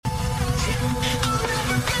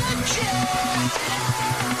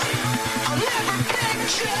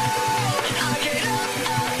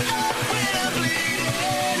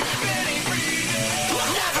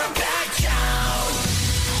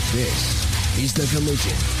This is the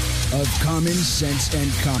collision of common sense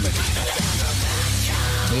and comedy.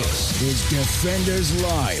 This is Defenders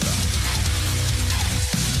Live.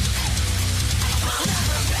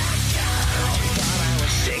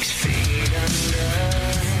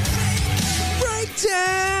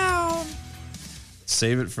 Breakdown.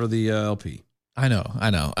 Save it for the LP. I know.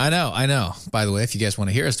 By the way, if you guys want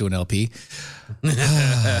to hear us do an LP, go to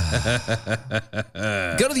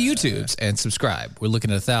the YouTubes and subscribe. We're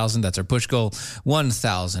looking at 1,000. That's our push goal.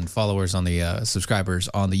 1,000 followers on the subscribers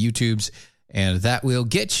on the YouTubes, and that will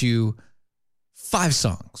get you 5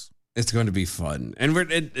 songs. It's going to be fun, and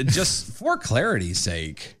just for clarity's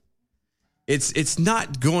sake, it's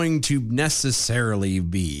not going to necessarily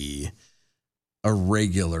be a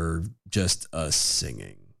regular just us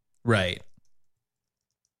singing, right?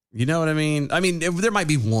 You know what I mean? I mean, there might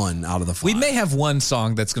be one out of the 5. We may have one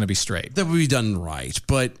song that's going to be straight. That will be done right,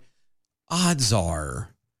 but odds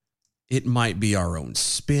are it might be our own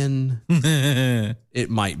spin. It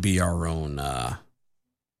might be our own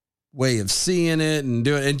way of seeing it and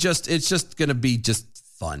doing it. And it's just going to be just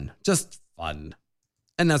fun.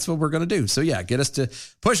 And that's what we're going to do. So yeah, get us to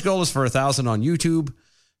push goal is for 1,000 on YouTube.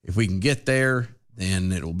 If we can get there,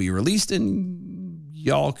 then it will be released and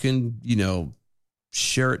y'all can,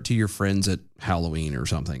 share it to your friends at Halloween or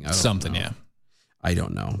something. Yeah. I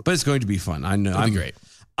don't know, but it's going to be fun. I know. It'll be great.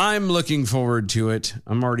 I'm looking forward to it.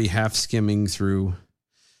 I'm already half skimming through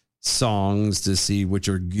songs to see which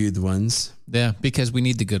are good ones. Yeah, because we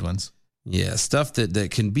need the good ones. Yeah, stuff that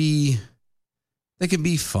can be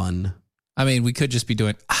fun. I mean, we could just be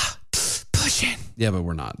doing pushing. Yeah, but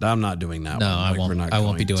we're not. I'm not doing that. No, I won't. I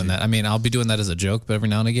won't be doing that. I mean, I'll be doing that as a joke, but every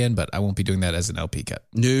now and again. But I won't be doing that as an LP cut.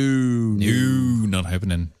 No, not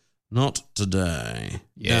happening. Not today.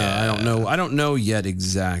 Yeah, I don't know yet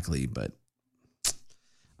exactly, but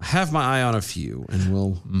I have my eye on a few, and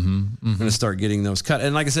we're going to start getting those cut.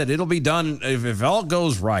 And like I said, it'll be done if all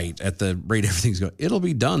goes right at the rate everything's going. It'll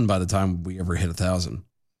be done by the time we ever hit 1,000.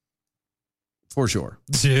 For sure.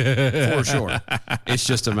 For sure. It's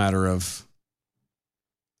just a matter of,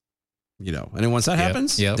 and then once that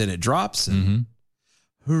happens, then it drops. And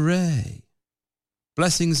hooray.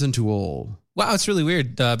 Blessings unto all. Wow, it's really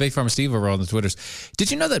weird. Big Pharma Steve over on the Twitters.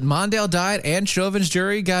 Did you know that Mondale died and Chauvin's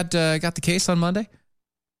jury got the case on Monday?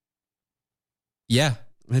 Yeah.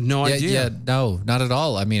 I had no idea. Yeah, no, not at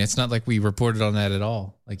all. I mean, it's not like we reported on that at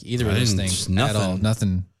all. Like either of those things at all.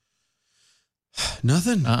 Nothing.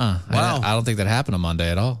 Nothing? Wow. I don't think that happened on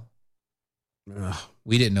Monday at all. Ugh.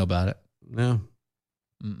 We didn't know about it. No.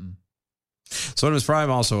 So it was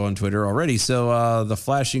Prime also on Twitter already. So the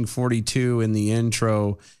flashing 42 in the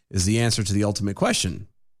intro is the answer to the ultimate question.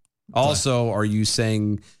 Also, are you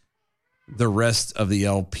saying the rest of the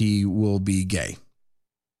LP will be gay?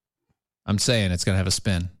 I'm saying it's going to have a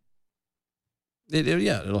spin.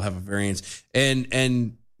 It'll have a variance.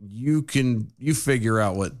 And you figure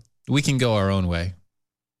out what we can go our own way.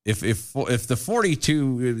 If the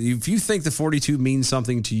 42, if you think the 42 means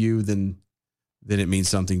something to you, then it means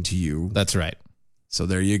something to you. That's right. So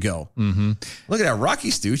there you go. Look at that,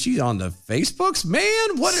 Rocky Stucci on the Facebooks,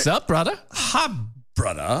 man. What's up, brother? Hi,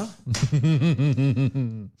 brother.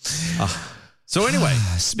 So anyway,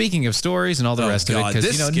 speaking of stories and all the rest of it,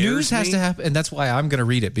 because news has to happen, and that's why I'm going to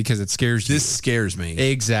read it because it scares you. This scares me.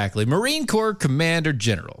 Exactly. Marine Corps Commander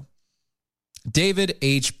General David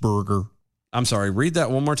H. Berger. I'm sorry, read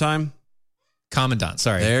that one more time. Commandant,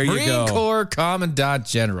 sorry. There you go. Marine Corps Commandant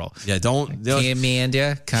General. Yeah, don't.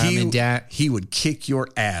 Commander, Commandant. He would kick your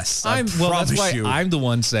ass. That's why I'm the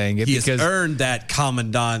one saying it. He has earned that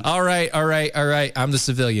Commandant. All right. I'm the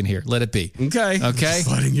civilian here. Let it be. Okay. Just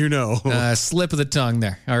letting you know. Slip of the tongue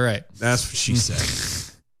there. All right. That's what she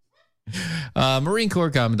said. Marine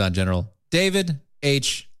Corps Commandant General David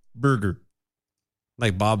H. Berger.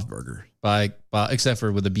 Like Bob's Burger. Except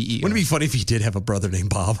for with a B-E. Wouldn't it be funny if he did have a brother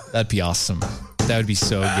named Bob? That'd be awesome. That would be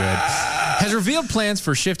so good. Has revealed plans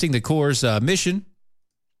for shifting the Corps' mission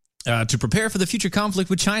to prepare for the future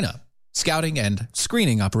conflict with China. Scouting and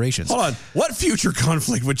screening operations. Hold on. What future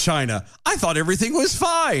conflict with China? I thought everything was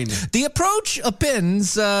fine. The approach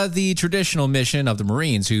upends the traditional mission of the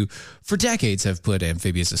Marines, who for decades have put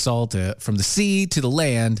amphibious assault from the sea to the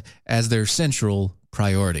land as their central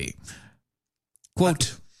priority.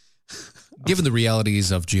 Quote, given the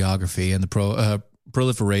realities of geography and the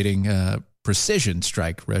proliferating precision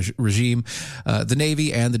strike regime, the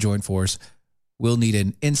Navy and the Joint Force will need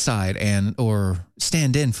an inside and or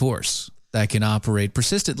stand-in force that can operate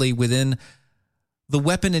persistently within the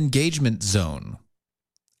weapon engagement zone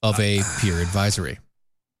of a peer advisory.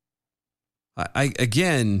 I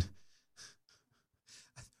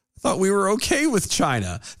thought we were okay with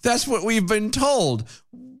China. That's what we've been told.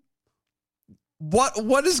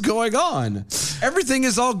 What is going on? Everything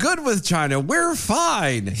is all good with China. We're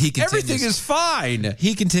fine. Everything is fine.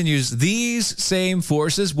 He continues, these same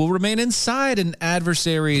forces will remain inside an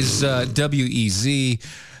adversary's WEZ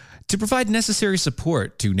to provide necessary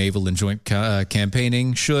support to naval and joint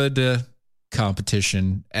campaigning should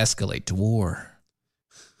competition escalate to war.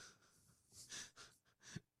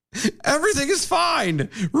 Everything is fine.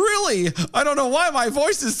 Really? I don't know why my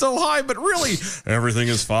voice is so high, but really, everything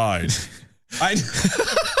is fine.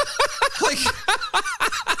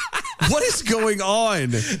 What is going on?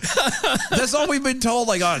 That's all we've been told.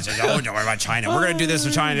 Like, don't worry about China. We're going to do this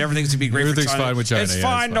with China. Everything's going to be great for China. Everything's fine with China. It's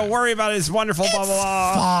fine. Don't worry about it. It's wonderful. Blah, blah,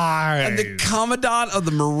 blah. Fine. And the commandant of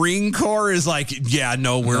the Marine Corps is like,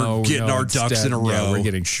 we're getting our ducks in a row. Yeah, we're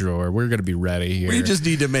getting sure. We're going to be ready here. We just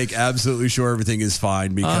need to make absolutely sure everything is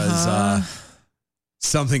fine because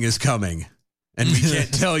something is coming. And we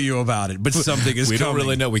can't tell you about it, but something is coming. We don't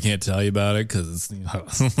really know. We can't tell you about it because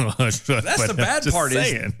that's the bad part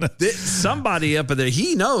is somebody up there,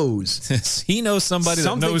 he knows. He knows somebody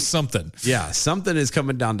that knows something. Yeah, something is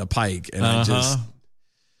coming down the pike. And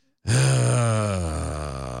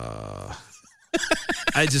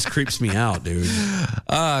it just creeps me out, dude.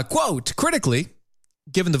 Quote, critically,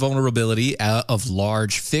 given the vulnerability of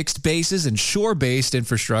large fixed bases and shore-based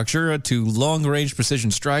infrastructure to long-range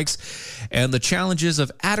precision strikes and the challenges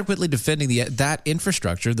of adequately defending that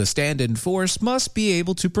infrastructure, the stand-in force must be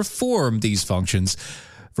able to perform these functions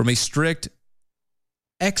from a strict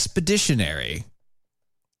expeditionary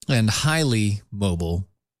and highly mobile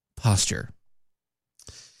posture.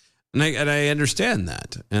 And I understand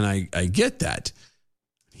that, and I get that.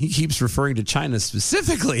 He keeps referring to China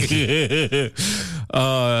specifically.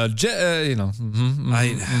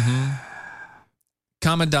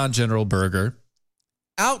 Commandant General Berger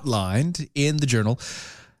outlined in the journal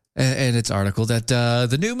and its article that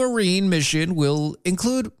the new Marine mission will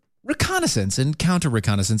include reconnaissance and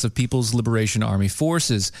counter-reconnaissance of People's Liberation Army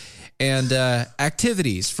forces and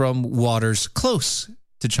activities from waters close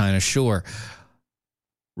to China's shore.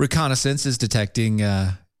 Reconnaissance is detecting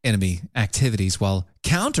enemy activities, while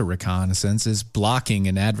counter-reconnaissance is blocking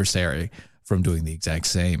an adversary from doing the exact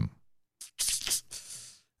same.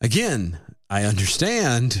 Again, I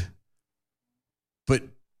understand, but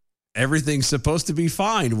everything's supposed to be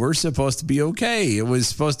fine. We're supposed to be okay. It was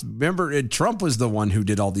supposed to, remember, Trump was the one who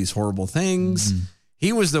did all these horrible things. Mm-hmm.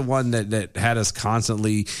 He was the one that had us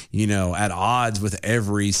constantly, at odds with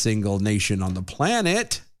every single nation on the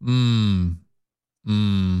planet.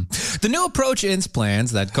 The new approach ends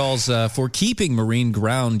plans that calls for keeping Marine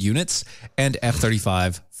ground units and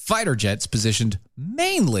F-35 fighter jets positioned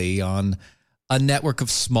mainly on a network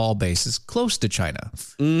of small bases close to China.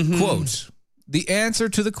 Mm-hmm. Quote, the answer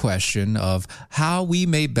to the question of how we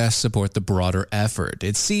may best support the broader effort,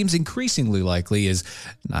 it seems increasingly likely, is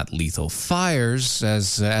not lethal fires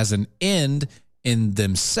as an end in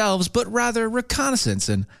themselves, but rather reconnaissance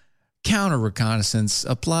and counter-reconnaissance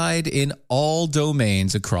applied in all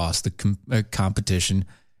domains across the competition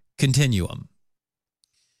continuum.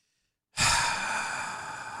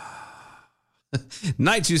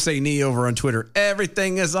 Nights you say knee over on Twitter.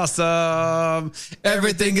 Everything is awesome.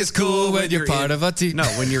 Everything is cool when you're part of a team. No,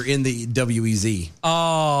 when you're in the WEZ.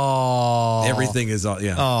 Oh. Everything is,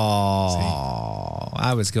 yeah. Oh.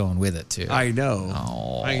 I was going with it too. I know.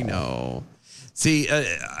 Oh. I know. See,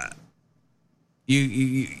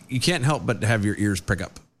 You can't help but have your ears prick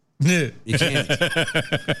up. You can't.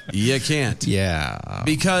 You can't. Yeah.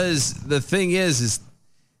 Because the thing is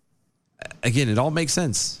again, it all makes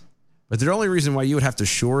sense. But the only reason why you would have to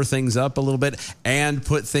shore things up a little bit and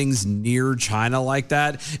put things near China like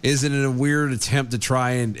that is in a weird attempt to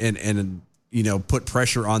try and put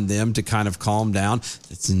pressure on them to kind of calm down.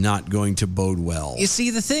 It's not going to bode well. You see,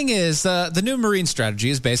 the thing is, the new Marine strategy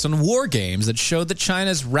is based on war games that show that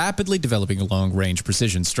China's rapidly developing long-range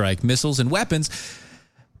precision strike missiles and weapons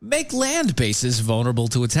make land bases vulnerable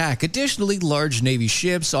to attack. Additionally, large Navy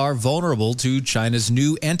ships are vulnerable to China's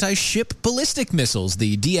new anti-ship ballistic missiles,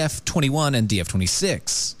 the DF-21 and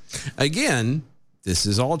DF-26. Again, this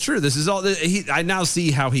is all true. This is all. I now see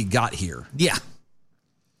how he got here. Yeah.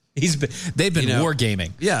 They've been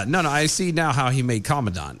wargaming. Yeah, no, I see now how he made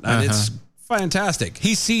Commandant. And it's fantastic.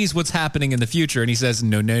 He sees what's happening in the future and he says,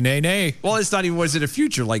 no, nay, nay, nay. Well, it's not even was it a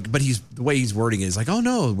future, but the way he's wording it is like, oh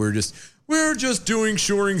no, we're just doing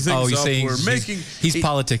shoring things up. He's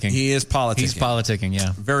politicking. He is politicking. He's politicking,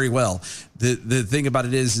 yeah. Very well. The thing about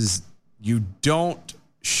it is you don't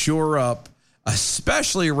shore up,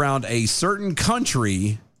 especially around a certain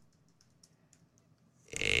country,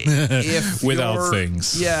 if Without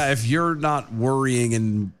things. Yeah, if you're not worrying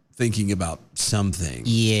and thinking about something.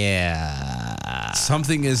 Yeah.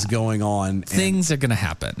 Something is going on. Things are going to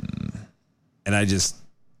happen. And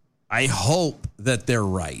I hope that they're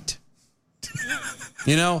right.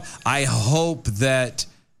 I hope that,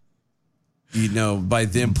 by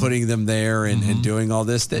them putting them there and doing all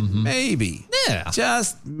this, that maybe,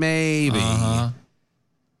 just maybe,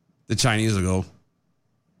 the Chinese will go,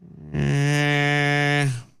 I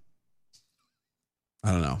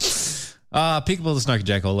don't know. Peekaboo the Snarky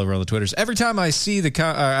Jack all over on the Twitters. Every time I see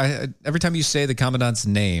every time you say the commandant's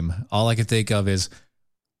name, all I can think of is,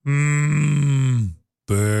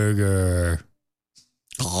 burger.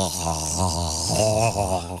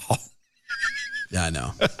 Yeah, I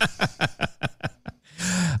know.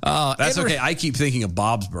 That's okay. I keep thinking of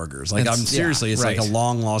Bob's Burgers. Like, it's like a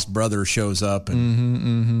long lost brother shows up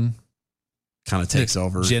and kind of takes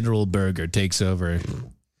over. General Burger takes over,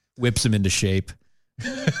 whips him into shape.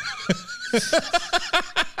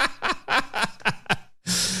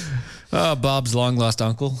 Bob's long lost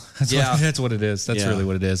uncle. That's what it is. That's really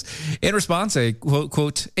what it is. In response, a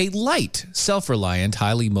quote, a light, self-reliant,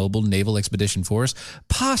 highly mobile naval expedition force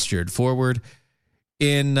postured forward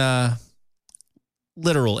in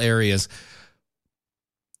literal areas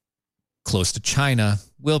close to China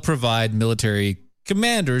will provide military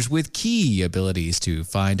commanders with key abilities to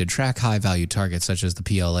find and track high-value targets such as the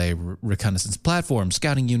PLA reconnaissance platform,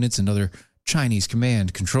 scouting units, and other Chinese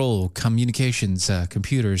command, control, communications,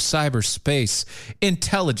 computers, cyberspace,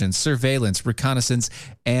 intelligence, surveillance, reconnaissance,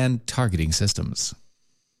 and targeting systems.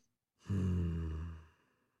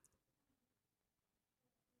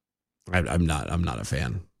 I'm not a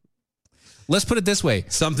fan. Let's put it this way.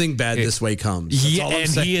 Something bad this way comes.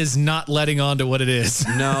 He is not letting on to what it is.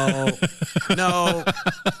 No.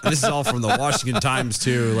 This is all from the Washington Times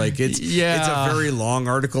too. Like it's a very long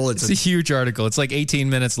article. It's a huge article. It's like 18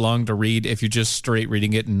 minutes long to read if you're just straight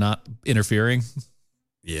reading it and not interfering.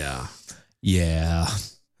 Yeah. Yeah.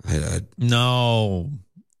 No.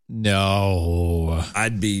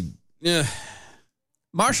 I'd be.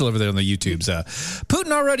 Marshall over there on the YouTubes.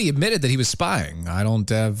 Putin already admitted that he was spying. I don't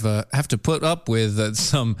have to put up with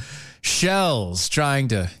some shells trying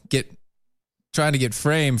to get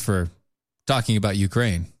framed for talking about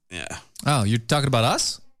Ukraine. Yeah. Oh, you're talking about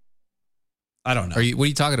us? I don't know. What are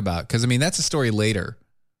you talking about? Because that's a story later.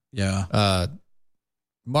 Yeah.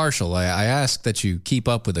 Marshall, I ask that you keep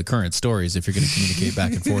up with the current stories if you're going to communicate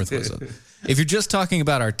back and forth with us. If you're just talking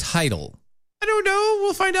about our title. I don't know.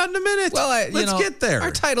 We'll find out in a minute. Well, let's get there.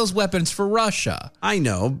 Our title's weapons for Russia. I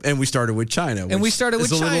know. And we started with China. And we started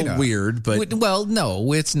with China. It's a little weird, but. Well,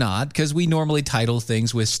 no, it's not, because we normally title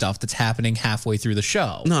things with stuff that's happening halfway through the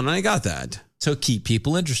show. No, I got that. So keep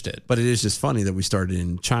people interested. But it is just funny that we started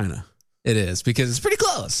in China. It is, because it's pretty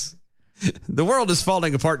close. The world is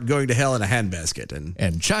falling apart and going to hell in a handbasket.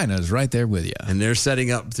 And China is right there with you. And they're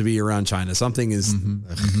setting up to be around China. Something is.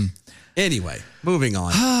 Anyway, moving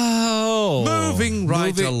on. Moving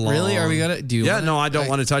right along. Really? Are we gonna do? No, I don't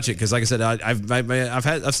want to touch it because, like I said,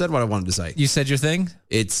 I've said what I wanted to say. You said your thing.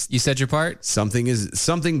 You said your part.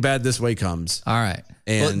 Something bad this way comes. All right.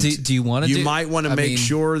 And do you want to? You might want to make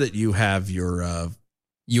sure that you have your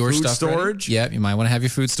food stuff storage. Ready? Yeah, you might want to have your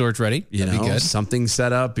food storage ready. That'd be good. Something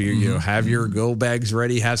set up. You have your go bags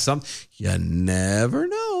ready. Have some. You never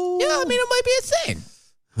know. Yeah, it might be a thing.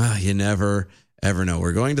 You never ever know.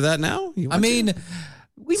 We're going to that now. We might.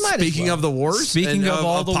 Speaking of the wars, speaking of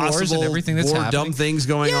all the wars and everything that's happening, dumb things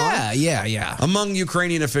going on. Yeah. Among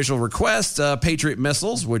Ukrainian official requests, Patriot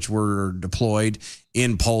missiles, which were deployed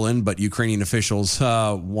in Poland, but Ukrainian officials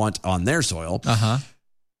want on their soil.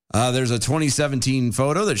 There's a 2017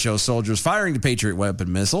 photo that shows soldiers firing the Patriot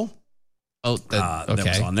weapon missile. That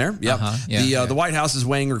was on there. Yep. The White House is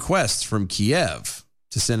weighing requests from Kiev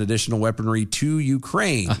to send additional weaponry to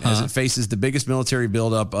Ukraine as it faces the biggest military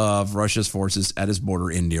buildup of Russia's forces at its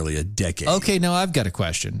border in nearly a decade. Okay, now I've got a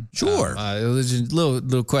question. Sure. There's a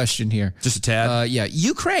little question here. Just a tad?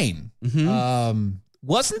 Ukraine.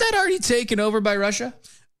 Wasn't that already taken over by Russia?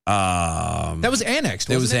 That was annexed,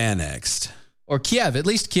 wasn't it? It was annexed. Or Kiev, at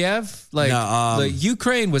least Kiev.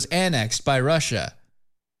 Ukraine was annexed by Russia.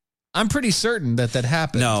 I'm pretty certain that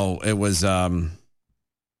happened. No, it was...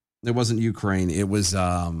 It wasn't Ukraine. It was...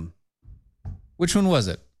 Which one was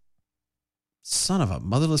it? Son of a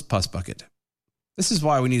motherless puss bucket. This is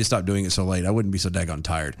why we need to stop doing it so late. I wouldn't be so daggone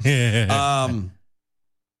tired.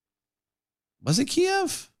 Was it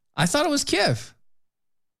Kiev? I thought it was Kiev.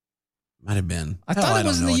 Might have been. I thought it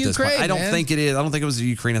was in the Ukraine. I don't think it is. I don't think it was the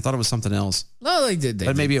Ukraine. I thought it was something else. No, they did.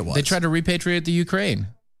 But maybe it was. They tried to repatriate the Ukraine.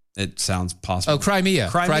 It sounds possible. Oh, Crimea.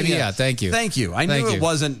 Thank you. I knew it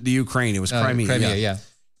wasn't the Ukraine. It was Crimea. Crimea,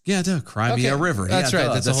 Yeah, the Crimea River. That's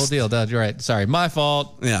right. That's the whole deal. You're right. Sorry. My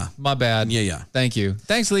fault. Yeah. My bad. Yeah. Thank you.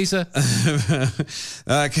 Thanks, Lisa.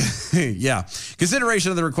 Yeah.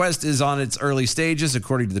 Consideration of the request is on its early stages,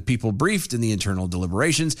 according to the people briefed in the internal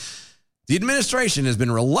deliberations. The administration has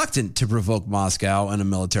been reluctant to provoke Moscow on a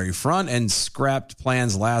military front and scrapped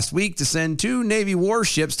plans last week to send 2 Navy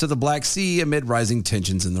warships to the Black Sea amid rising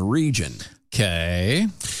tensions in the region. Okay.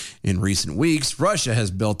 In recent weeks, Russia has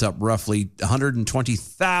built up roughly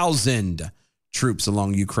 120,000 troops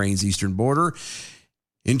along Ukraine's eastern border,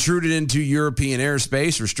 intruded into European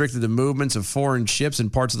airspace, restricted the movements of foreign ships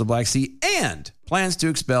in parts of the Black Sea, and plans to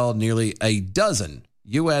expel nearly a dozen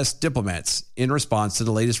U.S. diplomats in response to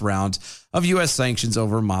the latest round of U.S. sanctions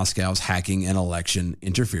over Moscow's hacking and election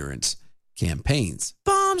interference campaigns.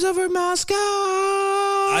 Bombs over Moscow!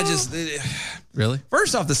 Really?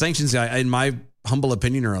 First off, the sanctions, in my humble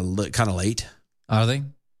opinion, are kind of late. Are they?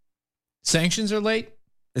 Sanctions are late?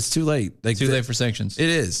 It's too late. Too late for sanctions. It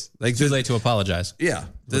is. Too late to apologize. Yeah.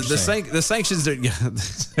 The sanctions are,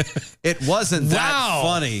 it wasn't that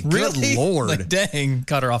funny. Really? Good Lord. Like, dang.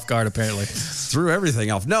 Caught her off guard, apparently. Threw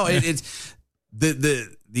everything off. No, it's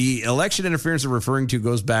the election interference they're referring to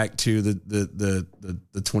goes back to the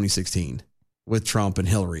 2016 with Trump and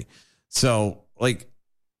Hillary. So, like,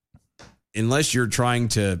 unless you're trying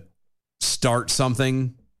to start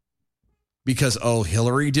something because,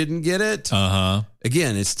 Hillary didn't get it.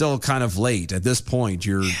 Again, it's still kind of late at this point.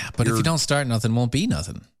 But if you don't start nothing, won't be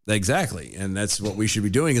nothing. Exactly. And that's what we should be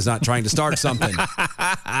doing, is not trying to start something.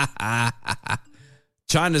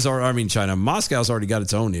 Moscow's already got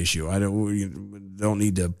its own issue. We don't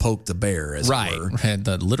need to poke the bear, as it were. Right.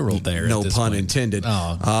 The literal bear. No pun intended.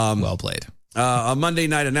 Oh, well played. A Monday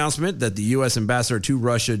night announcement that the U.S. ambassador to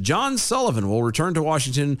Russia, John Sullivan, will return to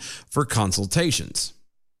Washington for consultations.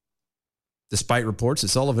 Despite reports that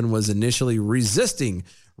Sullivan was initially resisting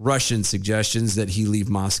Russian suggestions that he leave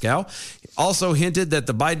Moscow, he also hinted that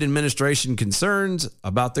the Biden administration concerns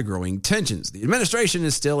about the growing tensions. The administration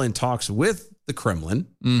is still in talks with the Kremlin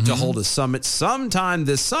to hold a summit sometime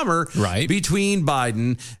this summer between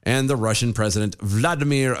Biden and the Russian President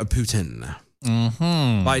Vladimir Putin.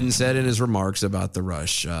 Biden said in his remarks about the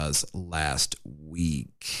Russias last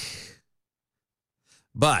week.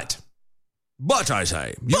 But I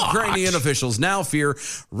say, Ukrainian officials now fear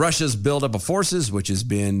Russia's buildup of forces, which has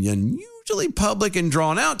been unusually public and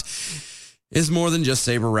drawn out, is more than just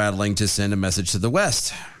saber rattling to send a message to the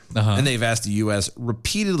West. And they've asked the U.S.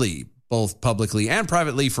 repeatedly, both publicly and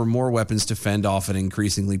privately, for more weapons to fend off an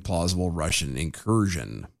increasingly plausible Russian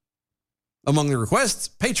incursion. Among the requests,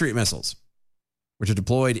 Patriot missiles, which are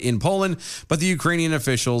deployed in Poland, but the Ukrainian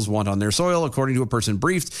officials want on their soil, according to a person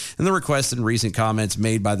briefed in the request and recent comments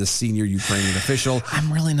made by the senior Ukrainian official.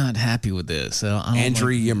 I'm really not happy with this.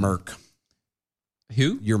 Andriy Yermak.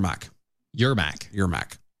 Who? Yermak. Andriy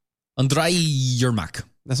Yermak.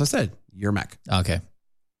 That's what I said. Yermak. Okay.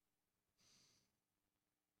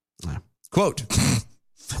 Quote,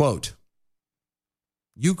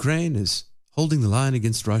 Ukraine is holding the line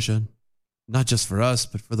against Russia, not just for us,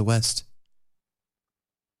 but for the West.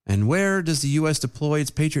 And where does the U.S. deploy its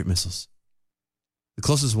Patriot missiles? The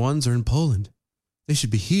closest ones are in Poland. They should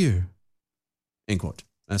be here. End quote.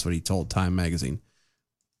 That's what he told Time magazine.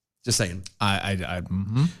 Just saying.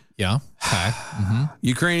 Yeah. Okay.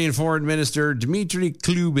 Ukrainian Foreign Minister Dmitry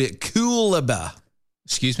Kuleba.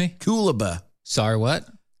 Excuse me? Kuleba. Sorry, what?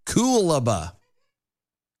 Kuleba.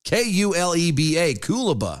 Kuleba.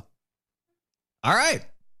 Kuleba. All right.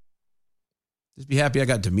 Just be happy I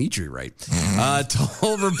got Dimitri right.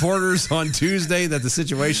 Told reporters on Tuesday that the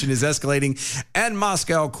situation is escalating and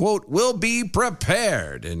Moscow, quote, will be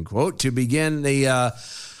prepared, end quote, to begin the,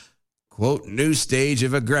 quote, new stage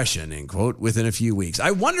of aggression, end quote, within a few weeks.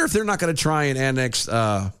 I wonder if they're not going to try and annex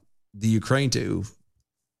the Ukraine too.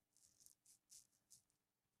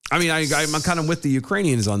 I mean, I'm kind of with the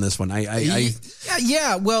Ukrainians on this one.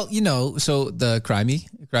 Yeah. Well, so the Crimea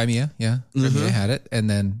had it. And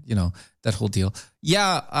then, that whole deal.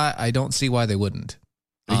 Yeah, I don't see why they wouldn't.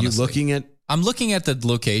 Honestly. Are you looking at? I'm looking at the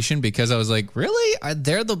location because I was like, really?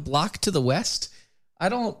 They're the block to the west? I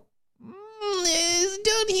don't. It's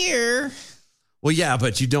down here. Well, yeah,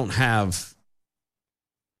 but you don't have.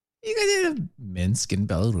 You guys have Minsk and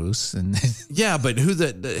Belarus, and yeah, but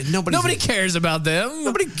nobody cares about them.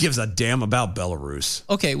 Nobody gives a damn about Belarus.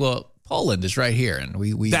 Okay, well, Poland is right here, and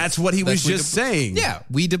we that's what he was just saying. Yeah,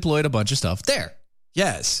 we deployed a bunch of stuff there.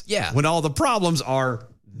 Yes. Yeah. When all the problems are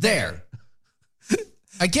there.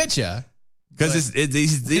 I get you. Because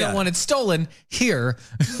You don't want it stolen here.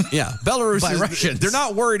 Yeah, Belarus by Russians. They're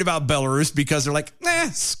not worried about Belarus because they're like,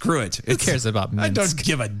 screw it. Who cares about Minsk? I don't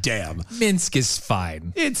give a damn. Minsk is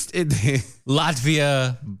fine. It's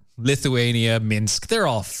Latvia, Lithuania, Minsk, they're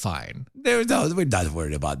all fine. we're not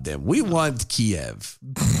worried about them. We want Kiev.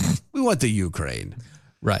 We want the Ukraine.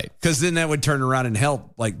 Right. Because then that would turn around and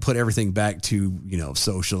help like put everything back to,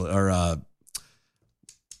 social or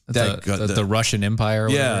the Russian Empire. Or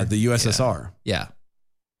whatever. The USSR. Yeah.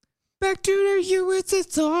 Back to the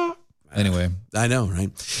USSR. Anyway. I know, right?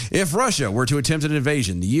 If Russia were to attempt an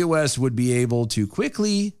invasion, the U.S. would be able to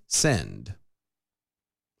quickly send.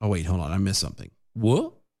 Oh, wait, hold on. I missed something.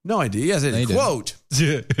 What? No, I did. Yes, I did. Quote.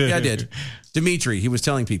 Yeah, I did. Dmitry, he was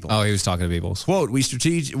telling people. Oh, he was talking to people. Quote, we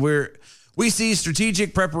see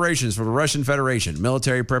strategic preparations for the Russian Federation,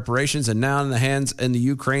 military preparations, and now in the hands in the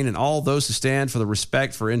Ukraine and all those who stand for the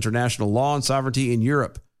respect for international law and sovereignty in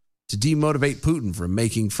Europe to demotivate Putin from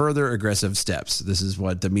making further aggressive steps. This is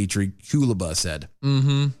what Dmitry Kuleba said.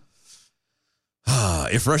 Mm-hmm.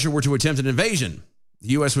 If Russia were to attempt an invasion, the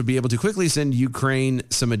U.S. would be able to quickly send Ukraine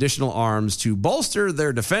some additional arms to bolster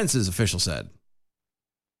their defenses, official said.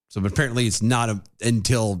 So apparently it's not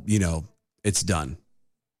until, it's done.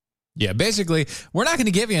 Yeah, basically, we're not going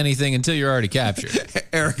to give you anything until you're already captured.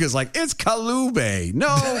 Erica's like, it's Kalube. No.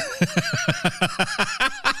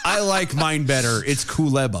 I like mine better. It's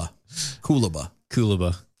Kuleba.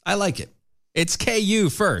 Kuleba. I like it. It's KU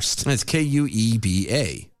first. It's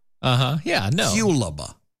Kueba. Uh-huh. Yeah, no.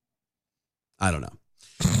 Kuleba. I don't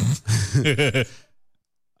know.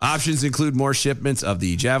 Options include more shipments of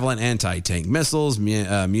the Javelin anti-tank missiles,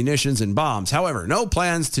 munitions, and bombs. However, no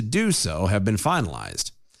plans to do so have been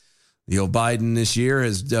finalized. Joe Biden this year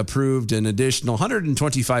has approved an additional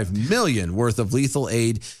 $125 million worth of lethal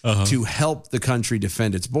aid to help the country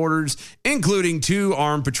defend its borders, including 2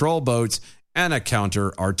 armed patrol boats and a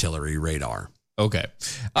counter-artillery radar. Okay.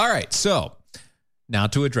 All right. So now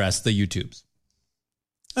to address the YouTubes.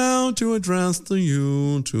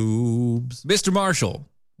 Mr. Marshall,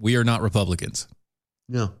 we are not Republicans.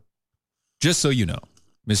 No. Just so you know,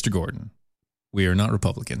 Mr. Gordon, we are not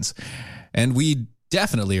Republicans. And we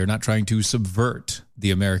definitely are not trying to subvert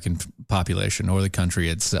the American population or the country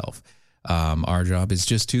itself. Our job is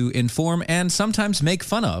just to inform and sometimes make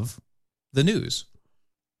fun of the news.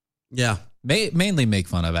 Yeah. Mainly make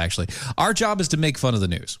fun of, actually. Our job is to make fun of the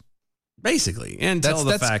news. Basically. And tell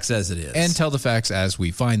the facts as it is. And tell the facts as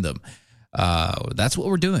we find them. That's what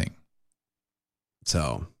we're doing.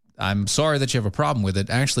 So I'm sorry that you have a problem with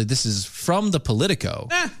it. Actually, this is from the Politico.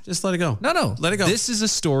 Just let it go. No. Let it go. This is a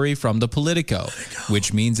story from the Politico,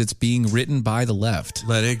 which means it's being written by the left.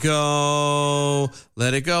 Let it go.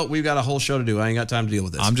 Let it go. We've got a whole show to do. I ain't got time to deal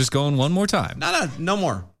with this. I'm just going one more time. No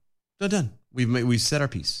more. Done. We've said our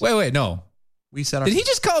piece. Wait, no. We said our Did piece. he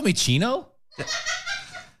just call me Chino?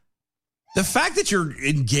 The fact that you're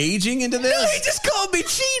engaging into this. No, he just called me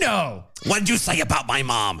Chino. What did you say about my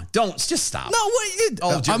mom? Don't. Just stop. No, what?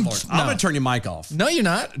 Oh, dear Lord. I'm going to turn your mic off. No, you're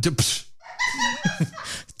not.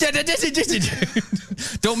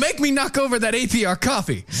 Don't make me knock over that APR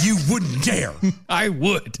coffee. You wouldn't dare. I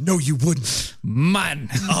would. No, you wouldn't. Man.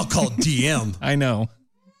 I'll call DM. I know.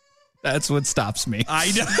 That's what stops me.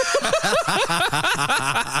 I know.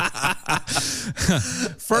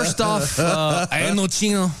 First off, I am no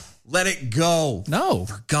Chino. Let it go. No.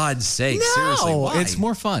 For God's sake. No, seriously. Why? It's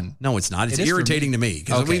more fun. No, it's not. It's It is irritating to me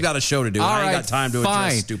because we've got a show to do. I ain't got time to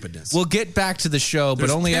address stupidness. We'll get back to the show, but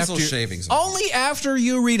There's only pencil after shavings. Only after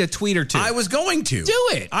you read a tweet or two. I was going to. Do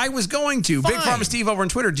it. I was going to. Fine. Big Pharma Steve over on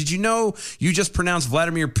Twitter. Did you know you just pronounced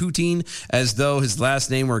Vladimir Putin as though his last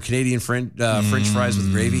name were Canadian French fries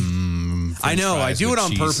with gravy? I know. I do it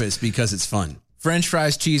on purpose because it's fun. French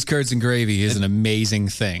fries, cheese curds, and gravy is an amazing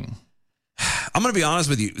thing. I'm going to be honest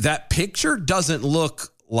with you. That picture doesn't look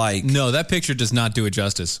like... No, that picture does not do it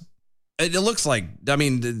justice. It looks like... I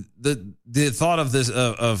mean, the thought of this,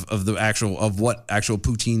 of what actual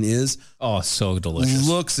poutine is... Oh, so delicious.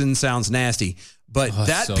 Looks and sounds nasty. But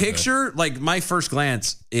that so picture, good. Like my first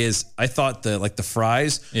glance is, I thought the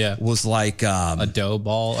fries was like... a dough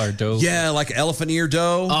ball or dough... Yeah, like elephant ear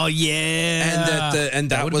dough. Oh, yeah. And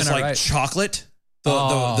that was like chocolate.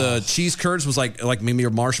 The cheese curds was like maybe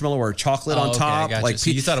a marshmallow or a chocolate on top. Gotcha. Like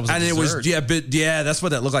so you thought it was a dessert. It was that's what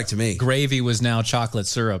that looked like to me. Gravy was now chocolate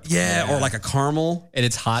syrup. Yeah, or like a caramel. And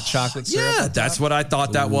it's hot chocolate syrup. Yeah, that's what I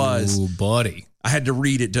thought that was. Ooh, buddy. I had to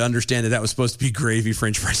read it to understand that was supposed to be gravy,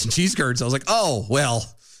 French fries, and cheese curds. I was like, oh, well.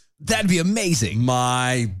 That'd be amazing.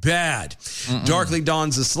 My bad. Darkly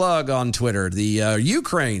Dawns the Slug on Twitter. The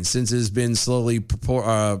Ukraine, since it's been slowly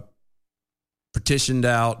petitioned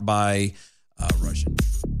out by Russian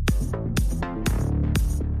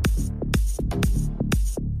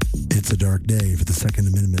dark day for the Second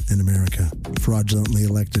Amendment in America. Fraudulently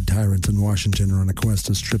elected tyrants in Washington are on a quest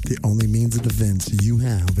to strip the only means of defense you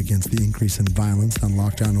have against the increase in violence on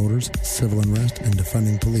lockdown orders, civil unrest, and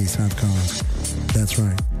defunding police have caused. That's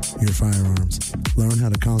right, your firearms. Learn how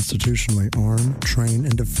to constitutionally arm, train,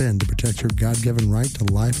 and defend to protect your God-given right to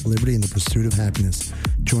life, liberty, and the pursuit of happiness.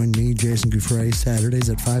 Join me, Jason Gouffre,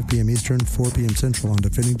 Saturdays at 5 p.m. Eastern, 4 p.m. Central on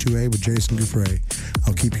Defending 2A with Jason Gouffre.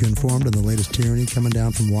 I'll keep you informed on the latest tyranny coming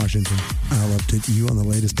down from Washington. I'll update you on the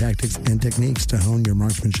latest tactics and techniques to hone your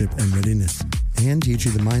marksmanship and readiness, and teach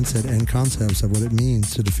you the mindset and concepts of what it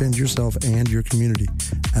means to defend yourself and your community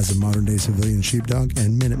as a modern-day civilian sheepdog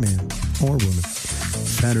and Minuteman or woman.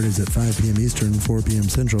 Saturdays at 5 p.m. Eastern, 4 p.m.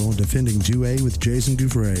 Central, Defending 2A with Jason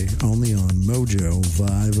Gouffre, only on Mojo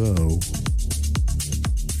 50.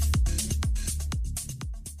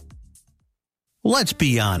 Let's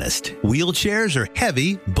be honest. Wheelchairs are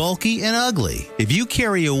heavy, bulky, and ugly. If you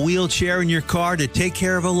carry a wheelchair in your car to take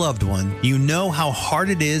care of a loved one, you know how hard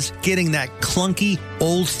it is getting that clunky,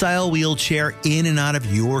 old-style wheelchair in and out of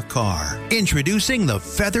your car. Introducing the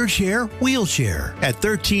Feather Chair Wheelchair. At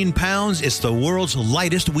 13 pounds, it's the world's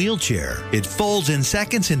lightest wheelchair. It folds in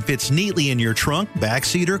seconds and fits neatly in your trunk,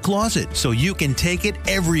 backseat, or closet, so you can take it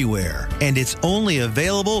everywhere. And it's only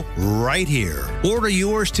available right here. Order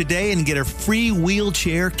yours today and get a free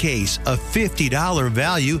wheelchair case, a $50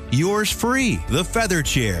 value, yours free. The Feather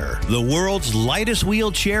Chair. The world's lightest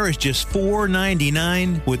wheelchair is just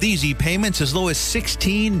 $4.99 with easy payments as low as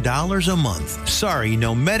 $16 a month. Sorry,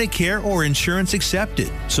 no Medicare or insurance accepted.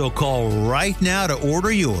 So call right now to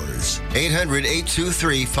order yours.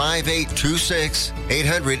 800-823-5826.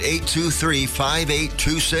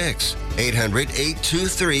 800-823-5826.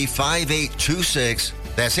 800-823-5826.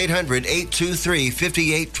 That's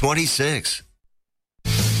 800-823-5826.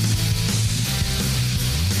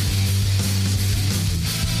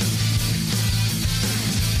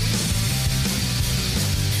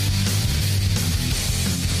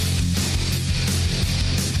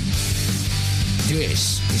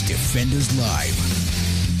 This is Defenders Live.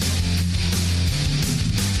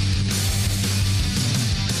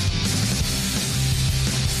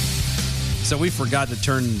 So we forgot to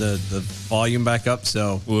turn the volume back up.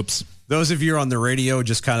 So whoops. Those of you on the radio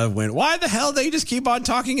just kind of went, why the hell they just keep on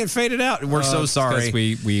talking and fade it out? We're so sorry.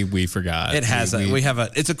 We forgot. It has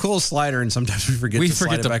it's a cool slider, and sometimes we forget to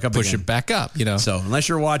slide it back up push again. it back up, you know. So unless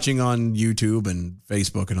you're watching on YouTube and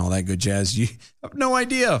Facebook and all that good jazz, you have no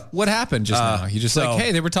idea what happened just now. You just like,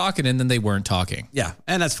 hey, they were talking and then they weren't talking. Yeah,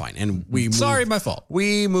 and that's fine. And sorry, my fault.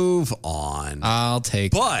 We move on. I'll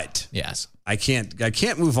take But yes. I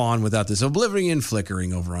can't move on without this oblivion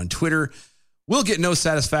flickering over on Twitter. We'll get no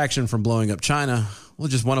satisfaction from blowing up China. We'll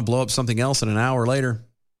just want to blow up something else in an hour later.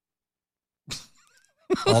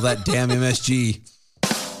 All that damn MSG.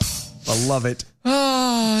 I love it.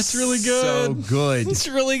 Oh, it's really good. So good. It's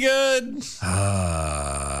really good.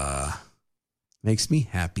 Makes me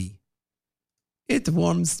happy. It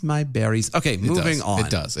warms my berries. Okay, moving on.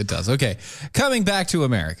 It does. Okay. Coming back to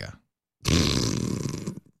America.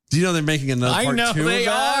 Do you know they're making another part two of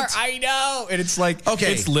that? I know. And it's like,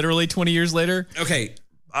 it's literally 20 years later. Okay.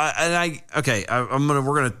 We're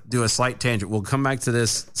going to do a slight tangent. We'll come back to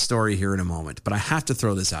this story here in a moment, but I have to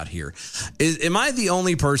throw this out here. Am I the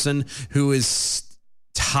only person who is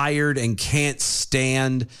tired and can't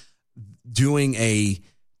stand doing a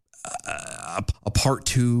part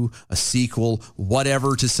two, a sequel,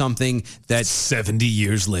 whatever to something that's 70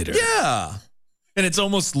 years later? Yeah. And it's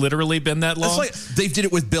almost literally been that long. It's like they did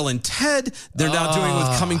it with Bill and Ted. They're now doing it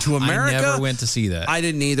with Coming to America. I never went to see that. I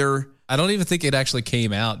didn't either. I don't even think it actually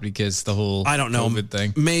came out because the whole COVID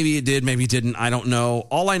thing. Maybe it did, maybe it didn't. I don't know.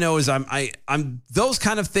 All I know is I'm those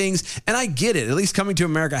kind of things, and I get it. At least Coming to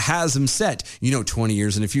America has them set, 20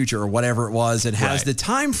 years in the future or whatever it was. It has the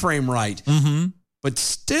time frame right. Mm-hmm. But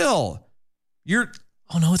still, oh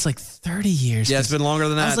no, it's like 30 years. Yeah, it's been longer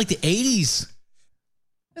than that. That was like the 80s.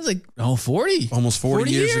 It was like 40. Almost 40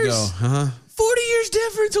 years ago. Uh-huh. 40 years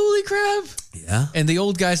difference, holy crap. Yeah. And the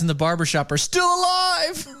old guys in the barbershop are still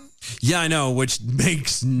alive. Yeah, I know, which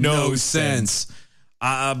makes no sense.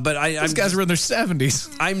 But those guys were in their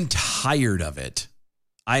 70s. I'm tired of it.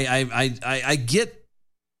 I get,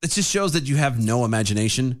 it just shows that you have no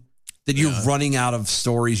imagination. That you're running out of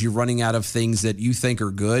stories, you're running out of things that you think are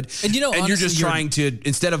good, and honestly, you're just trying to,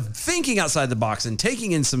 instead of thinking outside the box and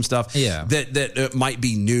taking in some stuff that might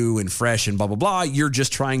be new and fresh and blah blah blah. You're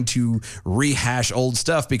just trying to rehash old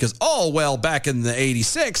stuff because back in the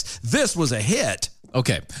 '86, this was a hit.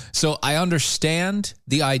 Okay, so I understand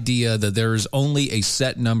the idea that there's only a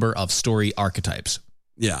set number of story archetypes.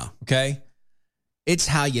 Yeah. Okay, it's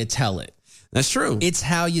how you tell it. That's true. It's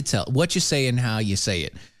how you tell, what you say and how you say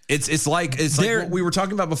it. It's like what we were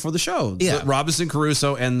talking about before the show. Yeah. Robinson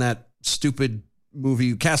Crusoe and that stupid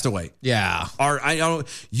movie Castaway. Yeah.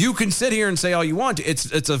 You can sit here and say all you want.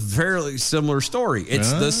 It's a fairly similar story.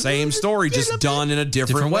 It's the same story, just done in a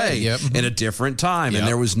different way. Yep. In a different time. Yep. And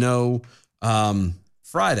there was no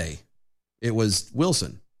Friday. It was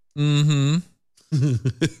Wilson. Mm-hmm.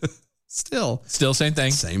 Still same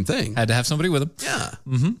thing. Same thing. Had to have somebody with him. Yeah.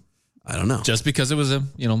 Mm-hmm. I don't know. Just because it was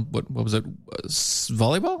what was it?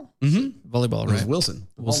 Volleyball? Mm-hmm. Volleyball, right? It was Wilson.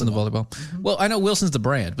 Wilson the volleyball. Mm-hmm. Well, I know Wilson's the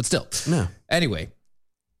brand, but still. No. Anyway,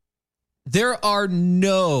 there are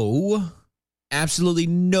absolutely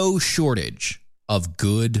no shortage of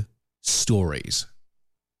good stories.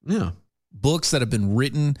 Yeah. Books that have been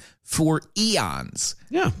written for eons.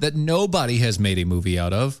 Yeah. That nobody has made a movie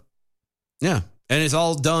out of. Yeah. And it's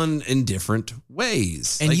all done in different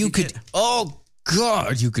ways. And you could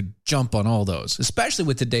jump on all those, especially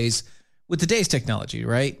with today's technology,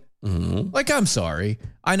 right? Mm-hmm. Like, I'm sorry.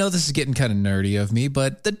 I know this is getting kind of nerdy of me,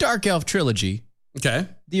 but the Dark Elf trilogy, okay,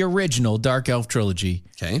 the original Dark Elf trilogy,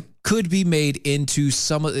 okay, could be made into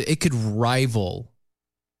it could rival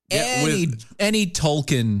any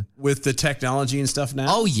Tolkien with the technology and stuff now.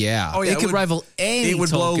 Oh yeah. It could rival any. It would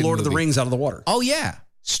blow Tolkien Lord of the movie. Rings out of the water. Oh yeah,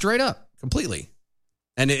 straight up, completely.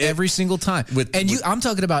 And every single time. I'm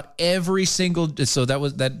talking about every single. So that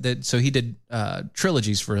was that. So he did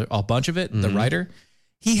trilogies for a bunch of it. Mm-hmm. The writer,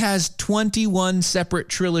 he has 21 separate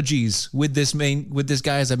trilogies with this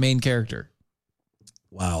guy as a main character.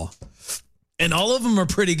 Wow. And all of them are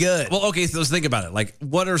pretty good. Well, okay, so let's think about it. Like,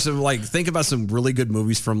 what are think about some really good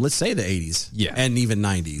movies from, let's say, the 80s and even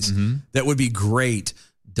 90s that would be great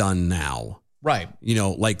done now. Right.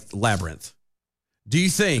 Like Labyrinth. Do you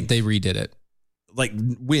think they redid it? Like,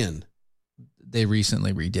 when? They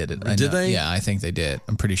recently redid it. Did they? Yeah, I think they did.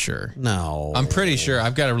 I'm pretty sure. No. I'm pretty sure.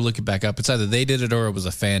 I've got to look it back up. It's either they did it or it was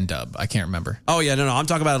a fan dub. I can't remember. Oh, yeah. No. I'm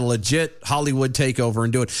talking about a legit Hollywood takeover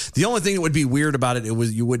and do it. The only thing that would be weird about it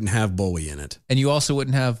was you wouldn't have Bowie in it. And you also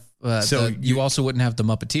wouldn't have you also wouldn't have the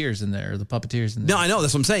Muppeteers in there, or the puppeteers in there. No, I know.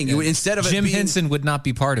 That's what I'm saying. You instead of Jim Henson would not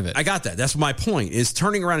be part of it. I got that. That's my point, is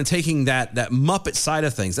turning around and taking that Muppet side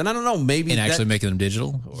of things. And I don't know, maybe. And actually making them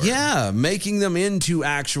digital? Or? Yeah, making them into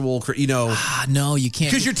actual, no, you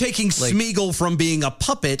can't. Because you're taking Smeagol from being a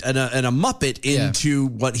puppet and a Muppet into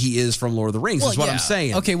what he is from Lord of the Rings, is what I'm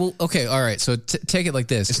saying. Okay, all right. So take it like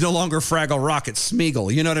this. It's no longer Fraggle Rock, it's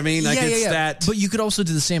Smeagol. You know what I mean? That. But you could also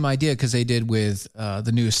do the same idea, because they did with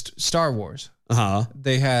the newest Star Wars.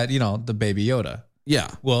 They had, the Baby Yoda. Yeah.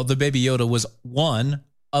 Well, the Baby Yoda was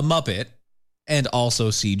a Muppet and also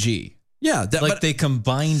CG. Yeah. They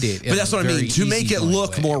combined it. But that's what I mean. To make it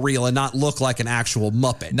look more real and not look like an actual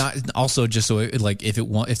Muppet. Not also just so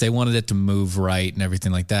if they wanted it to move right and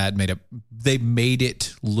everything like that, they made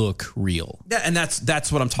it look real. Yeah, and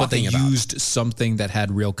that's what I'm talking about. But they used something that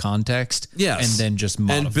had real context. Yes. And then just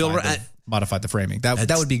modified the framing.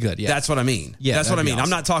 That would be good. Yeah. That's what I mean. Yeah, that's what I mean. Awesome. I'm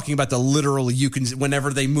not talking about the literal,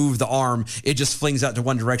 whenever they move the arm, it just flings out to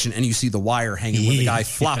one direction and you see the wire hanging where the guy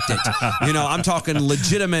flopped it. I'm talking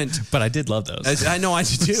legitimate. But I did love those. I know I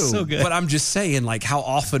did too. So good. But I'm just saying, like, how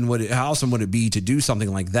awesome would it be to do something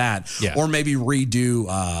like that? Yeah. Or maybe redo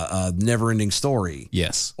Never Ending Story.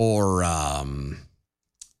 Yes. Or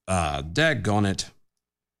daggone it.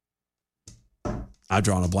 I've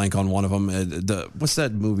drawn a blank on one of them. What's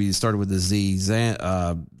that movie? It started with the Z.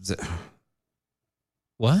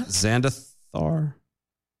 What? Xandathar?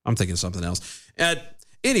 I'm thinking of something else.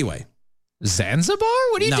 Anyway. Zanzibar?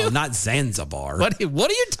 What are you doing? No, not Zanzibar. What are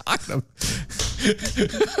you talking about?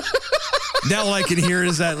 Now all I can hear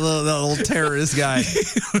is that little terrorist guy.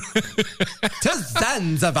 To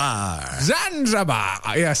Zanzibar. Zanzibar.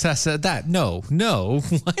 Yes, I said that. No.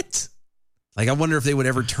 What? Like, I wonder if they would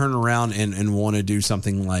ever turn around and want to do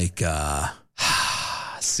something like,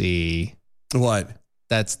 see. What?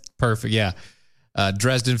 That's perfect. Yeah.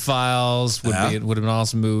 Dresden Files would have been an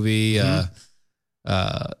awesome movie.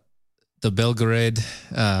 The Belgrade,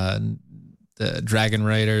 the Dragon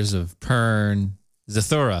Raiders of Pern,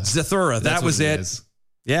 Zathura. That was it.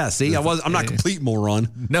 Yeah. See, I'm not a complete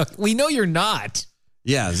moron. No, we know you're not.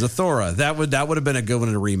 Yeah, Zathura. That would have been a good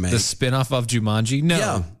one to remake. The spinoff of Jumanji? No.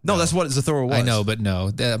 Yeah. No, that's what Zathura was. I know, but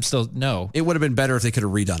no. I'm still, no. It would have been better if they could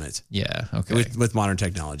have redone it. Yeah, okay. With modern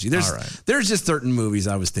technology. There's just certain movies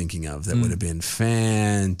I was thinking of that would have been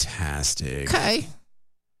fantastic. Okay.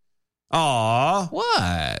 Aw.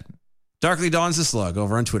 What? Darkly Dawns the Slug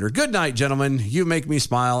over on Twitter. Good night, gentlemen. You make me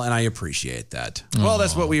smile, and I appreciate that. Aww. Well,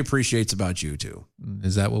 that's what we appreciate about you, too.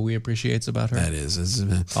 Is that what we appreciate about her? That is.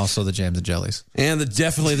 Also the jams and jellies. And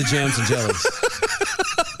definitely the jams and jellies.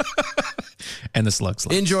 And the slug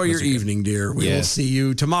slugs. Enjoy your Those are good. evening, dear. We will Yes. see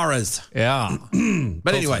you tomorrow's. Yeah.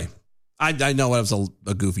 But anyway, I know it was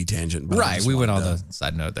a goofy tangent. But I Right. just We went on wanted the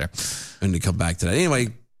side note there, and to come back to that.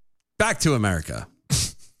 Anyway, back to America.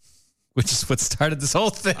 which is what started this whole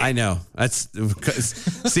thing. I know.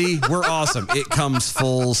 See, we're awesome. It comes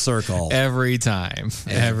full circle Every time.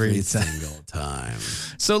 Every time. single time.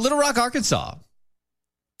 So Little Rock, Arkansas.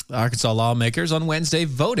 Arkansas lawmakers on Wednesday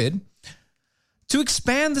voted to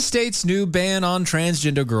expand the state's new ban on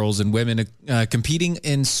transgender girls and women competing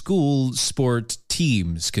in school sport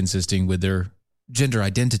teams consisting with their gender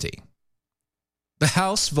identity. The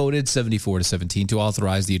House voted 74-17 to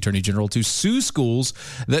authorize the Attorney General to sue schools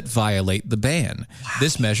that violate the ban. Wow.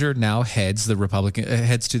 This measure now heads to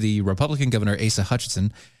the Republican Governor Asa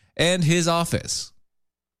Hutchinson and his office,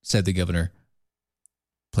 said the governor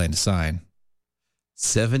planned to sign.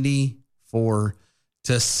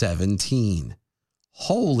 74-17.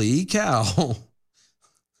 Holy cow.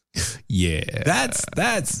 Yeah.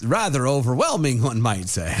 That's rather overwhelming, one might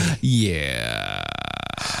say. Yeah.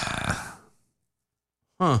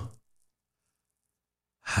 Huh.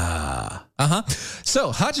 Uh-huh.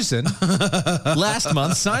 So Hutchison last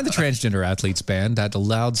month signed the transgender athletes ban that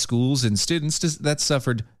allowed schools and students that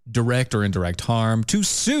suffered direct or indirect harm to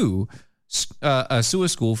sue a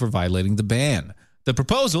school for violating the ban. The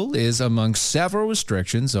proposal is among several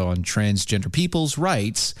restrictions on transgender people's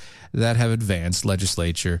rights that have advanced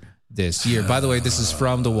legislature this year. By the way, this is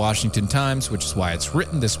from the Washington Times, which is why it's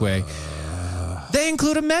written this way. They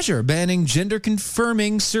include a measure banning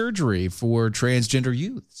gender-confirming surgery for transgender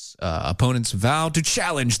youths. Opponents vow to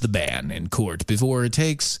challenge the ban in court before it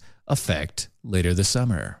takes effect later this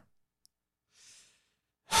summer.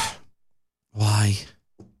 Why?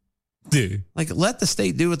 Dude. Like, let the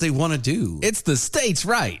state do what they want to do. It's the state's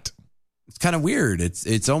right. It's kind of weird.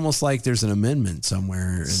 It's almost like there's an amendment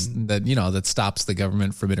somewhere. That stops the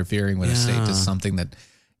government from interfering when a state does something that,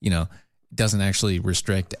 doesn't actually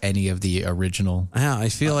restrict any of the original. Yeah, I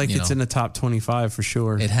feel like it's in the top 25 for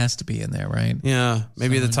sure. It has to be in there, right? Yeah,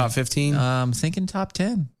 maybe the top 15. I'm thinking top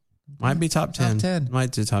 10. Might be top 10. Top 10.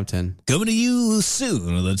 Might do top 10. Coming to you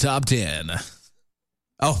soon, the top 10.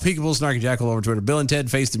 Oh, Peekaboo, Snarky Jackal over Twitter. Bill and Ted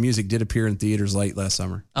Face the Music did appear in theaters late last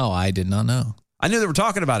summer. Oh, I did not know. I knew they were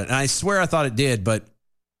talking about it, and I swear I thought it did, but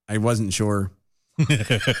I wasn't sure.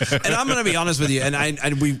 And I'm going to be honest with you, and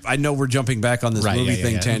I know we're jumping back on this movie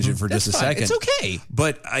thing tangent for just a second. It's okay.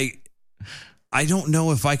 But I don't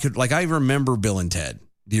know if I could, I remember Bill and Ted,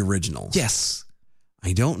 the original. Yes.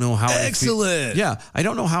 I don't know how Excellent. I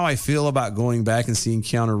don't know how I feel about going back and seeing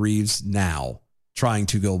Keanu Reeves now, trying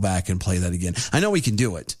to go back and play that again. I know he can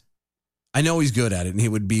do it. I know he's good at it, and he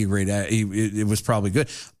would be great at it. It was probably good.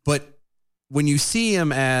 But when you see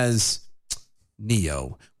him as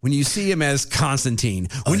Neo, when you see him as Constantine,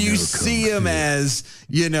 when you see him as,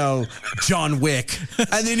 John Wick,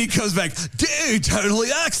 and then he comes back, dude, totally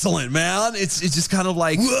excellent, man. It's just kind of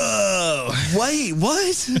like, whoa, wait,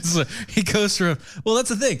 what? So he goes from, well, that's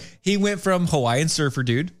the thing. He went from Hawaiian surfer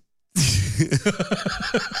dude.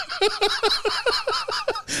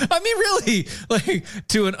 I mean, really,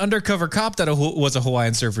 to an undercover cop that was a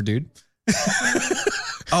Hawaiian surfer dude.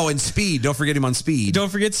 Oh, and Speed. Don't forget him on Speed. Don't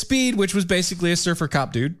forget Speed, which was basically a surfer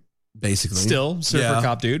cop dude. Basically. Still surfer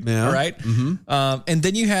cop dude. Yeah. All right. Mm-hmm. And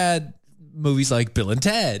then you had movies like Bill and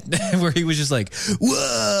Ted, where he was just like,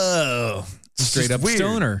 whoa, straight up weird.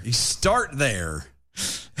 stoner. You start there.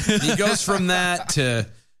 He goes from that to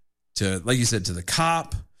like you said, to the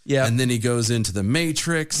cop. Yeah. And then he goes into the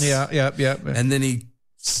Matrix. Yeah. And then he's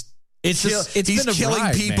been a killing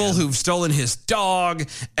ride, people man. who've stolen his dog,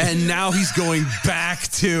 and now he's going back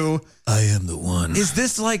to I am the one. Is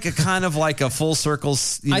this like a kind of like a full circle,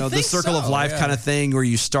 I the think circle of so, life yeah. kind of thing, where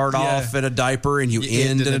you start off in a diaper and you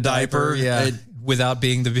end in a diaper? Yeah. Without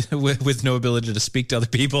being with no ability to speak to other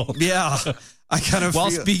people. Yeah. I kind of while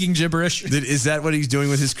feel, speaking gibberish. Is that what he's doing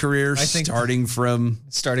with his career? I think starting from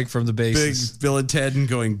the basis. Big Bill and Ted and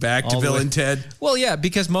going back to Bill and Ted. Well, yeah,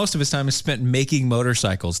 because most of his time is spent making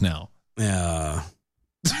motorcycles now. Yeah.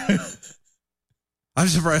 I'm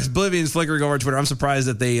surprised. Oblivion's flickering over Twitter. I'm surprised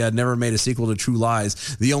that they never made a sequel to True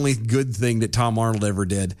Lies. The only good thing that Tom Arnold ever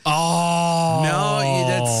did. Oh.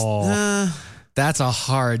 No, that's a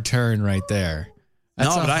hard turn right there.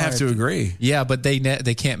 But I have to agree. Yeah, but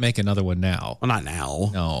they can't make another one now. Well, not now.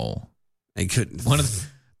 No. They couldn't. One of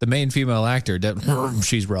the main female actor,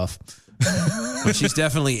 she's rough. But she's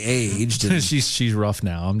definitely aged. And she's rough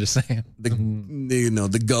now. I'm just saying.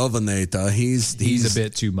 The governor, he's a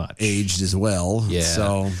bit too much aged as well. Yeah.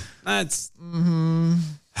 So that's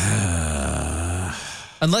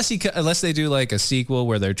unless they do like a sequel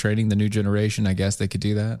where they're training the new generation. I guess they could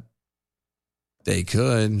do that. They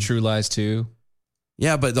could. True Lies 2.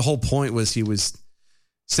 Yeah, but the whole point was he was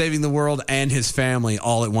saving the world and his family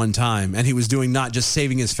all at one time. And he was doing not just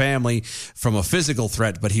saving his family from a physical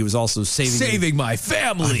threat, but he was also saving my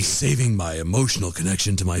family. I'm saving my emotional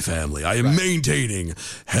connection to my family. I am maintaining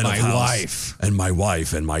head My of house wife. and my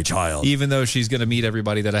wife and my child. Even though she's going to meet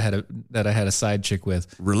everybody that I had a side chick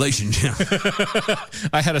with. Relationship.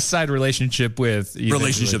 I had a side relationship with.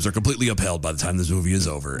 Relationships are completely upheld by the time this movie is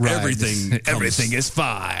over. Right. Everything is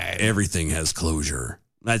fine. Everything has closure.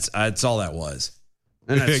 That's all that was.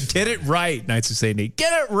 And that's Get it right, Knights of St. Nick.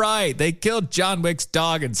 Get it right. They killed John Wick's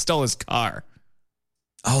dog and stole his car.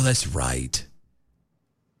 Oh, that's right.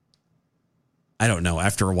 I don't know.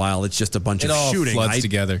 After a while, it's just a bunch It of all shooting. floods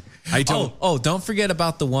together. I don't. Don't forget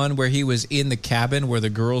about the one where he was in the cabin where the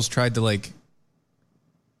girls tried to like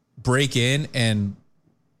break in and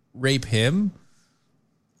rape him.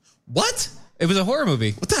 What? It was a horror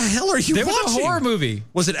movie. What the hell are you There watching? was a horror movie.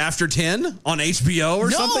 Was it After 10 on HBO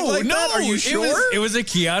or something like that? Are you sure? It was a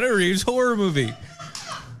Keanu Reeves horror movie.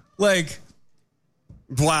 Like,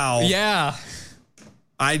 wow. yeah.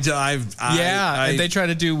 And they try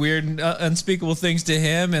to do weird, unspeakable things to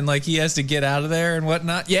him, and like he has to get out of there and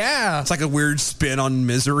whatnot. Yeah. It's like a weird spin on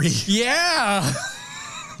Misery. Yeah.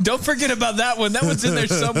 Don't forget about that one. That one's in there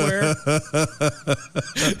somewhere. Well,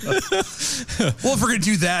 if we're going to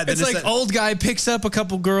do that, then It's like old guy picks up a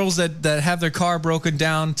couple girls that have their car broken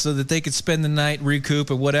down so that they could spend the night, recoup,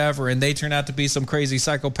 or whatever, and they turn out to be some crazy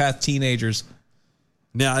psychopath teenagers.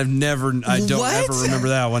 No, I don't ever remember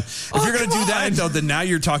that one. If you're going to do that, though, then now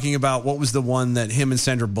you're talking about what was the one that him and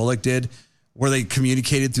Sandra Bullock did where they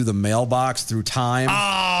communicated through the mailbox through time.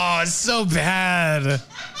 Oh, it's so bad.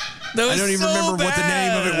 I don't even remember what the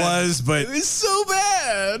name of it was, but it was so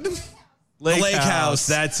bad. Lake House.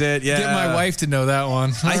 That's it. Yeah. Get my wife to know that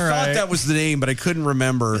one. I thought that was the name, but I couldn't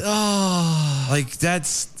remember. Oh, like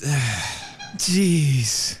that's.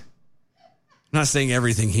 Jeez. I'm not saying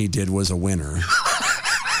everything he did was a winner.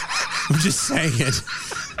 I'm just saying it.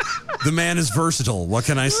 The man is versatile. What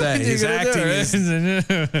can I say? His acting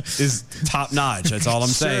is top notch. That's all I'm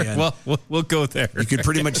saying. Well, we'll go there. You could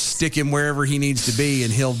pretty much stick him wherever he needs to be,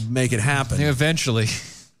 and he'll make it happen. Eventually.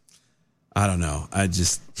 I don't know. I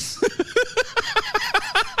just.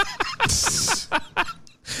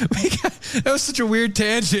 That was such a weird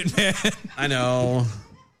tangent, man. I know.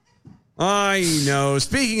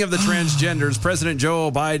 Speaking of the transgenders, President Joe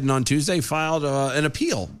Biden on Tuesday filed an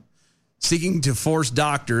appeal seeking to force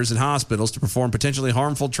doctors and hospitals to perform potentially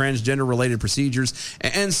harmful transgender-related procedures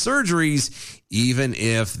and surgeries, even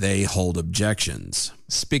if they hold objections.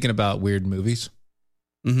 Speaking about weird movies.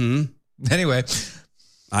 Mm-hmm. Anyway.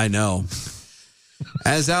 I know.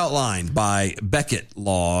 As outlined by Beckett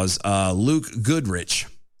Laws, Luke Goodrich,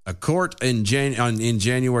 a court in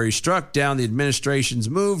January struck down the administration's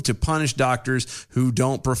move to punish doctors who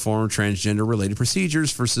don't perform transgender-related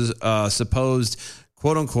procedures for supposed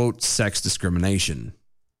quote-unquote sex discrimination.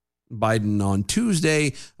 Biden on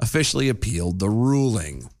Tuesday officially appealed the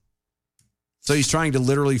ruling. So he's trying to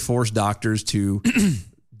literally force doctors to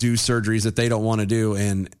do surgeries that they don't want to do,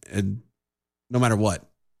 and no matter what.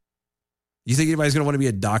 You think anybody's going to want to be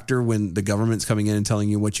a doctor when the government's coming in and telling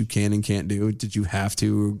you what you can and can't do? Did you have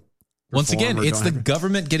to? Once again, it's the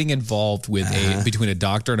government getting involved with between a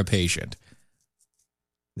doctor and a patient.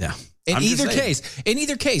 Yeah. In either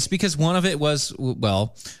case, because one of it was,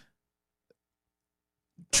 well,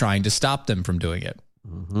 trying to stop them from doing it.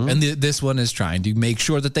 Mm-hmm. And this one is trying to make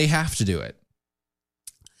sure that they have to do it.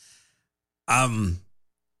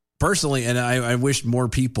 Personally, and I wish more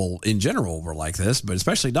people in general were like this, but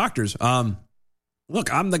especially doctors.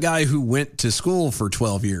 Look, I'm the guy who went to school for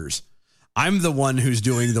 12 years. I'm the one who's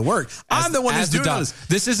doing the work. I'm the one who's doing this.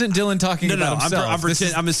 This isn't Dylan talking about himself.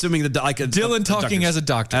 I'm assuming that like Dylan talking as a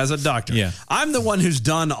doctor. As a doctor. Yeah. I'm the one who's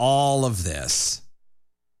done all of this.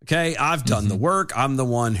 Okay, I've done the work. I'm the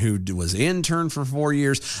one who was intern for 4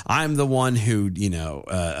 years. I'm the one who,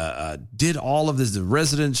 did all of this, the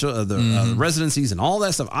residential, residencies and all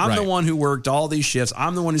that stuff. I'm the one who worked all these shifts.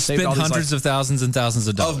 I'm the one who saved all these hundreds of thousands and thousands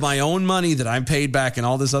of dollars of my own money that I'm paid back and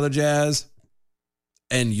all this other jazz.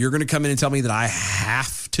 And you're going to come in and tell me that I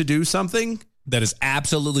have to do something that is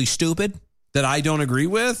absolutely stupid, that I don't agree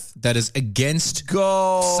with, that is against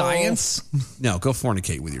science. No, go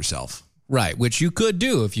fornicate with yourself. Right, which you could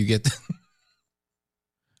do if you get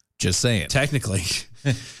just saying. Technically.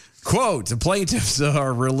 Quote, the plaintiffs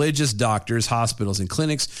are religious doctors, hospitals, and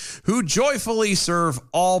clinics who joyfully serve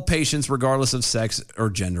all patients regardless of sex or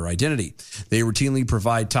gender identity. They routinely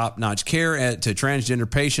provide top-notch care to transgender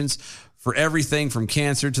patients for everything from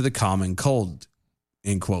cancer to the common cold,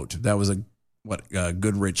 end quote. That was a what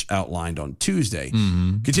Goodrich outlined on Tuesday.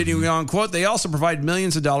 Continuing on, quote, they also provide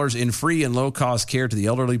millions of dollars in free and low-cost care to the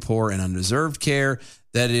elderly, poor, and undeserved care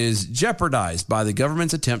that is jeopardized by the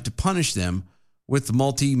government's attempt to punish them with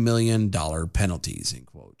multi-million-dollar penalties, end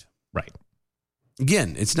quote. Right.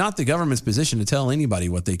 Again, it's not the government's position to tell anybody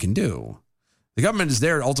what they can do. The government is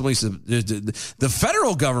there ultimately. The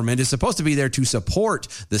federal government is supposed to be there to support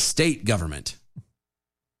the state government.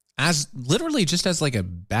 As literally just as like a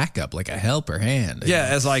backup, like a helper hand. Yeah,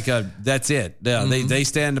 as like that's it. Yeah, they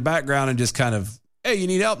stand in the background and just kind of, hey, you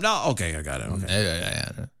need help? No, okay, I got it.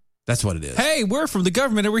 Okay. That's what it is. Hey, we're from the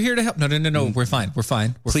government and we're here to help. No. We're fine. We're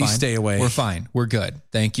fine. Please stay away. We're fine. We're good.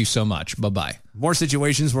 Thank you so much. Bye-bye. More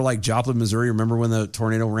situations were like Joplin, Missouri. Remember when the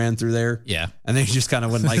tornado ran through there? Yeah. And they just kind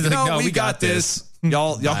of went like, no, we got this.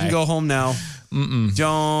 Y'all can go home now.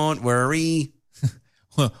 Don't worry.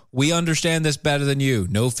 We understand this better than you.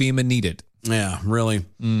 No FEMA needed. Yeah, really.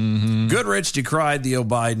 Goodrich decried the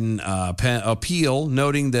Biden appeal,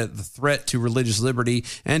 noting that the threat to religious liberty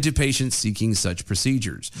and to patients seeking such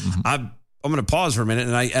procedures. I'm going to pause for a minute,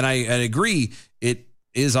 and I agree it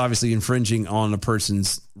is obviously infringing on a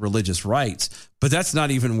person's religious rights, but that's not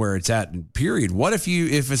even where it's at. Period. What if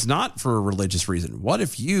it's not for a religious reason? What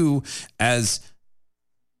if you, I'm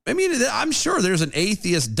sure there's an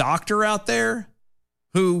atheist doctor out there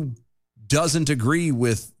who doesn't agree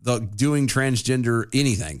with the doing transgender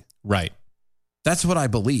anything. Right. That's what I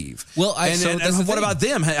believe. Well, what about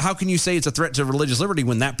them? How can you say it's a threat to religious liberty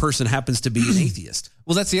when that person happens to be an atheist?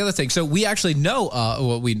 Well, that's the other thing. So we actually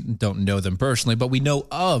know, we don't know them personally, but we know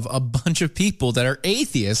of a bunch of people that are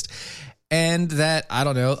atheist and that, I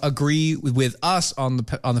don't know, agree with us on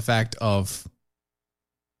the fact of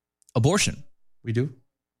abortion. We do?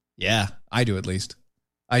 Yeah, I do at least.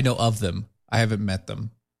 I know of them. I haven't met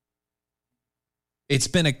them. It's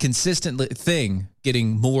been a consistent thing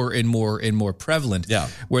getting more and more and more prevalent. Yeah.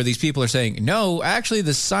 Where these people are saying, no, actually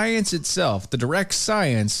the science itself, the direct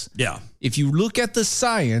science. Yeah. If you look at the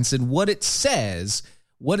science and what it says,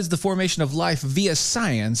 what is the formation of life via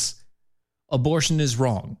science, abortion is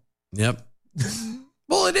wrong. Yep.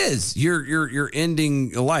 Well, it is. You're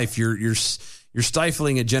ending a life. You're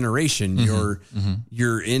stifling a generation. You're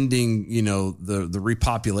ending, the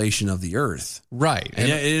repopulation of the earth. Right. And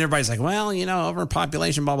everybody's like, well,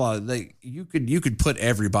 overpopulation, blah, blah. You could put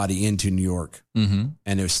everybody into New York and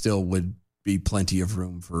there still would be plenty of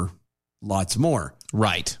room for lots more.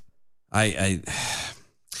 Right. I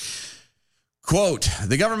quote,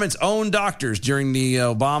 the government's own doctors during the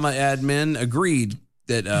Obama admin agreed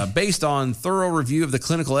that based on thorough review of the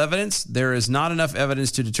clinical evidence, there is not enough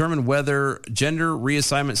evidence to determine whether gender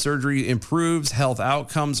reassignment surgery improves health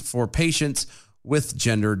outcomes for patients with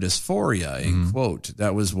gender dysphoria, end quote.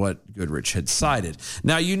 That was what Goodrich had cited.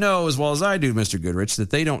 Now, you know as well as I do, Mr. Goodrich, that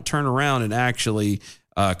they don't turn around and actually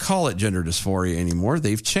call it gender dysphoria anymore.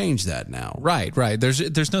 They've changed that now. Right.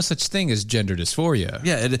 There's no such thing as gender dysphoria.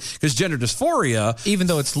 Yeah, because gender dysphoria, even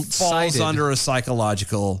though it's falls under a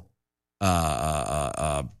psychological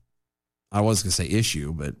I was going to say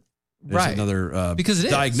issue, but there's another because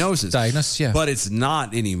it diagnosis. Diagnosis, yeah. But it's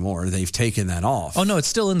not anymore. They've taken that off. Oh, no, it's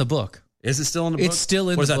still in the book. Is it still in the book? It's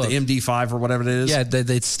still in the book. What is that, the MD5 or whatever it is? Yeah,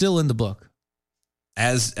 it's still in the book.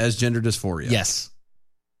 As gender dysphoria? Yes.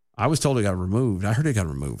 I was told it got removed. I heard it got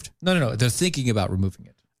removed. No. They're thinking about removing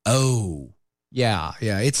it. Oh. Yeah.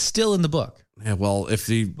 It's still in the book. Yeah, well,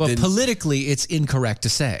 But politically, it's incorrect to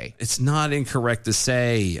say. It's not incorrect to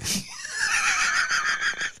say.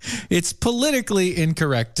 It's politically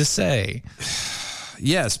incorrect to say.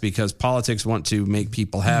 Yes, because politics want to make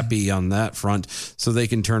people happy on that front so they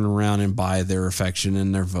can turn around and buy their affection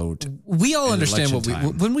and their vote. We all understand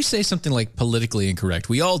when we say something like politically incorrect,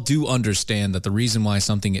 we all do understand that the reason why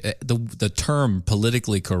the term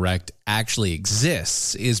politically correct actually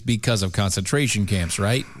exists is because of concentration camps,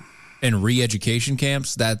 right? And re-education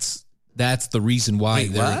camps. That's the reason why.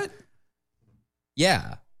 Wait, what?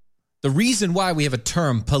 Yeah. The reason why we have a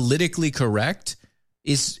term politically correct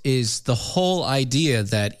is the whole idea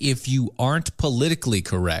that if you aren't politically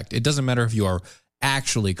correct, it doesn't matter if you are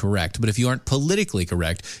actually correct, but if you aren't politically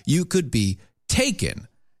correct, you could be taken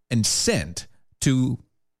and sent to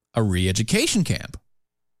a re-education camp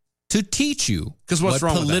to teach you what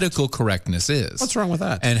political correctness is. What's wrong with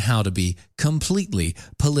that? And how to be completely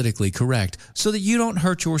politically correct so that you don't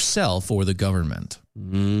hurt yourself or the government.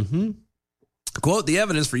 Mm-hmm. Quote, the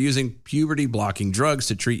evidence for using puberty-blocking drugs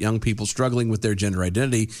to treat young people struggling with their gender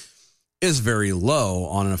identity is very low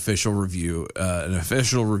on an official review. An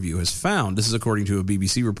official review has found. This is according to a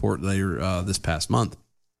BBC report later this past month.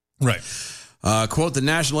 Right. Quote, the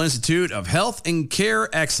National Institute of Health and Care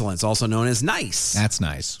Excellence, also known as NICE. That's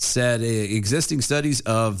nice. Said existing studies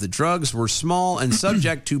of the drugs were small and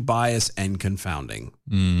subject to bias and confounding.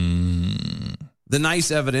 The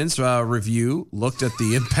NICE evidence review looked at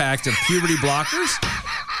the impact of puberty blockers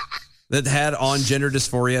that had on gender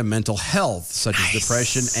dysphoria and mental health, such as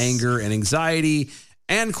depression, anger, and anxiety,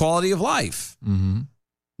 and quality of life.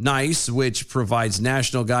 NICE, which provides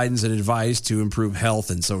national guidance and advice to improve health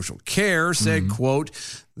and social care, said, quote,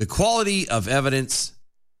 the quality of evidence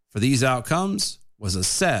for these outcomes was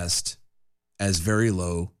assessed as very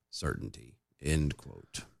low certainty, end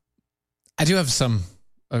quote. I do have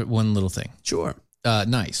one little thing. Sure.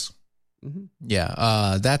 NICE.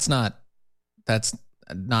 Yeah. That's not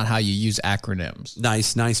how you use acronyms.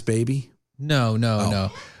 Nice baby. No.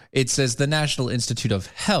 It says the National Institute of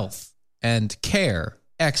Health and Care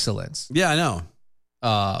Excellence. Yeah, I know.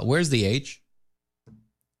 Where's the H?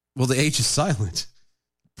 Well, the H is silent.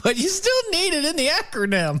 But you still need it in the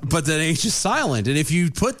acronym. But the H is silent. And if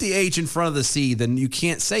you put the H in front of the C, then you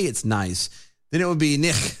can't say it's nice. Then it would be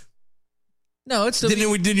nich. No, it's still then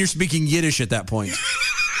you're speaking Yiddish at that point.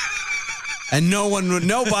 And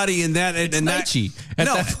nobody in that,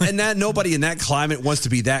 nobody in that climate wants to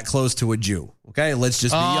be that close to a Jew. Okay, let's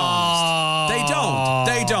just be honest.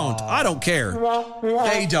 They don't. I don't care.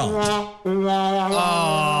 They don't.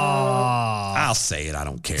 I'll say it. I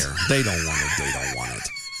don't care. They don't want it. They don't want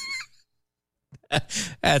it.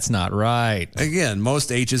 That's not right. Again,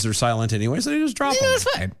 most H's are silent anyway, so they just drop them. That's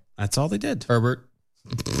fine. That's all they did. Herbert.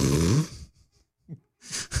 The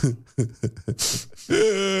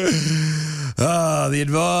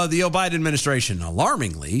Biden administration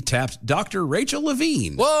alarmingly tapped Dr. Rachel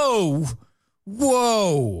Levine.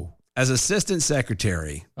 Whoa. As assistant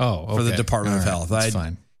secretary for the Department of Health. That's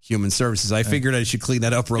fine. Human Services. I figured I should clean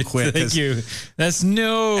that up real quick. Thank you. That's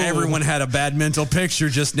no. Everyone had a bad mental picture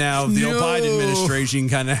just now of the Biden administration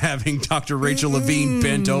kind of having Dr. Rachel Levine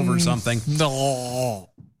bent over something. No.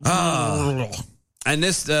 And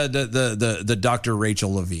this, the Dr.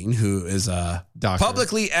 Rachel Levine, who is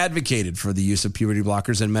publicly advocated for the use of puberty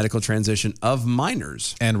blockers and medical transition of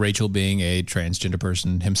minors. And Rachel being a transgender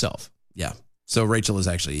person himself. Yeah. So Rachel is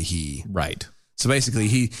actually a he. Right. So basically,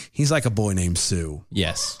 he's like a boy named Sue.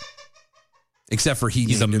 Yes. Except for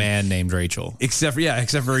he's a man named Rachel. Except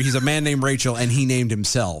for he's a man named Rachel and he named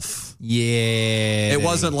himself. Yeah. It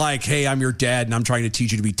wasn't like, hey, I'm your dad and I'm trying to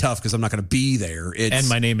teach you to be tough because I'm not going to be there. And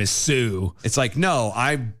my name is Sue. It's like,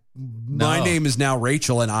 my name is now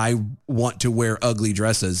Rachel and I want to wear ugly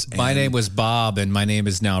dresses. My name was Bob and my name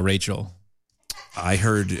is now Rachel. I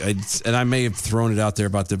heard, and I may have thrown it out there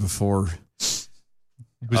about that before.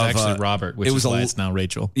 It was actually Robert, which is why it's now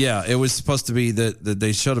Rachel. Yeah, it was supposed to be that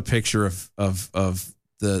they showed a picture of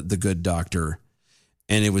the good doctor,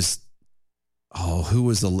 and it was who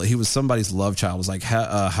was he was somebody's love child. It was like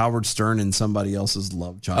Howard Stern and somebody else's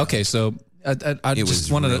love child. Okay, so I it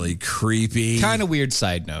just was really creepy, kind of weird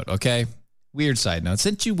side note. Okay, weird side note.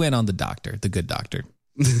 Since you went on the good doctor.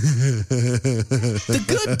 The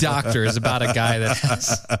good doctor is about a guy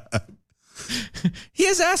that he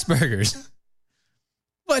has Asperger's.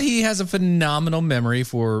 But he has a phenomenal memory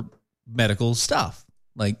for medical stuff.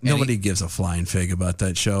 Like nobody gives a flying fig about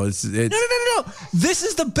that show. It's No. This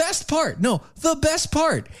is the best part. No, the best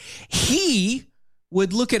part. He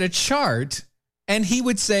would look at a chart and he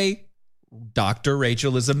would say, Dr.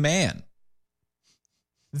 Rachel is a man.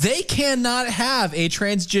 They cannot have a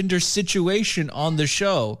transgender situation on the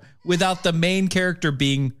show without the main character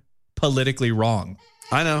being politically wrong.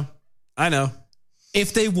 I know.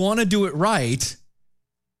 If they want to do it right,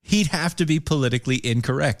 he'd have to be politically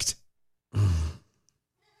incorrect.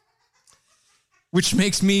 Which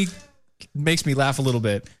makes me laugh a little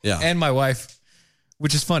bit. Yeah. And my wife,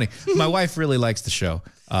 which is funny. My wife really likes the show.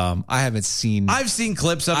 I've seen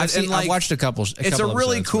clips of it. I've watched a couple. It's a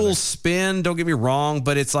really cool spin. Don't get me wrong,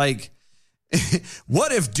 but it's like,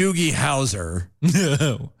 what if Doogie Howser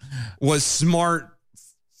was smart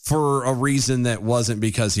for a reason that wasn't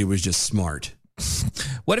because he was just smart?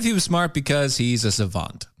 What if he was smart because he's a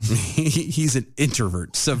savant? He's an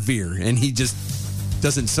introvert, severe, and he just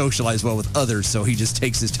doesn't socialize well with others, so he just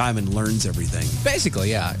takes his time and learns everything. Basically,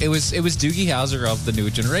 yeah. It was Doogie Howser of the new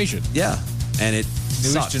generation. Yeah, and it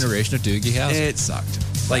newest generation of Doogie Howser. It sucked.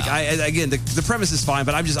 Like the premise is fine,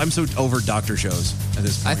 but I'm so over doctor shows at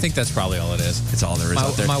this point. I think that's probably all it is. It's all there is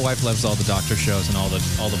out there. My wife loves all the doctor shows and all the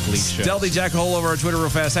police shows. Stealthy Jack Hole over on Twitter real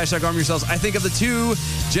fast. # arm yourselves. I think of the two,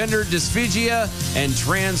 gender dysphagia and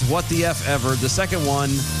trans what the F ever. The second one,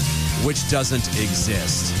 which doesn't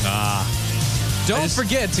exist. Don't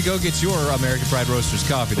forget to go get your American Pride Roasters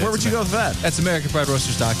coffee. Where would you go for that? That's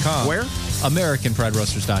AmericanPrideRoasters.com. Where?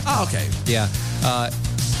 AmericanPrideRoasters.com. Oh, okay. Yeah.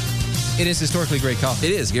 It is historically great coffee.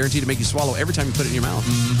 It is guaranteed to make you swallow every time you put it in your mouth.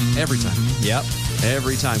 Every time. Yep.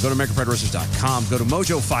 Every time. Go to AmericanPrideRoasters.com. Go to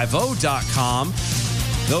Mojo50.com.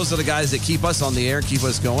 Those are the guys that keep us on the air, keep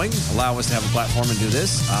us going, allow us to have a platform and do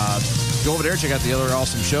this. Go over there, check out the other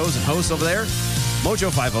awesome shows and hosts over there.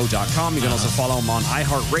 Mojo50.com. You can also follow them on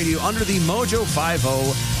iHeartRadio under the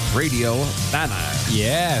Mojo50 Radio banner.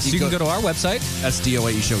 Yes. You can go to our website. That's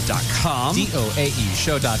DOAEshow.com.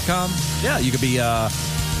 DOAEshow.com. Yeah, you could be a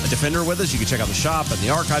defender with us. You can check out the shop and the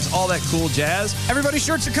archives, all that cool jazz. Everybody's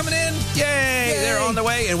shirts are coming in. Yay! They're on the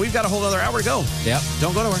way, and we've got a whole other hour to go. Yep.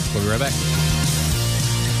 Don't go nowhere. We'll be right back.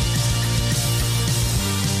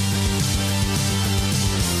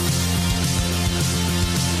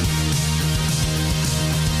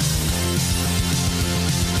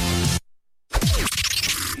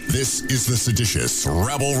 This is the seditious,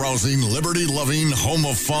 rabble-rousing, liberty-loving, home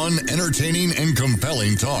of fun, entertaining, and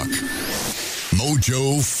compelling talk.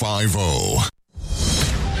 Mojo 50.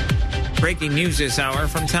 Breaking news this hour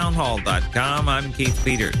from townhall.com. I'm Keith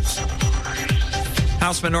Peters.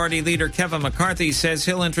 House Minority Leader Kevin McCarthy says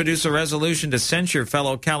he'll introduce a resolution to censure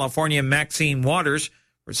fellow California Maxine Waters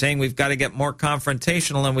for saying we've got to get more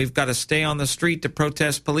confrontational and we've got to stay on the street to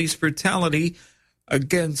protest police brutality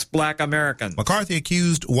against black Americans. McCarthy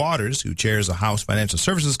accused Waters, who chairs the House Financial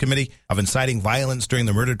Services Committee, of inciting violence during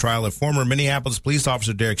the murder trial of former Minneapolis police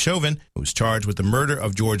officer Derek Chauvin, who was charged with the murder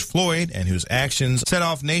of George Floyd and whose actions set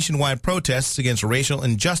off nationwide protests against racial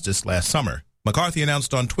injustice last summer. McCarthy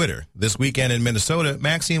announced on Twitter, this weekend in Minnesota,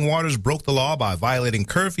 Maxine Waters broke the law by violating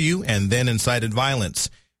curfew and then incited violence.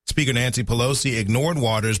 Speaker Nancy Pelosi ignored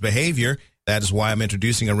Waters' behavior. That is why I'm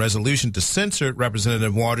introducing a resolution to censor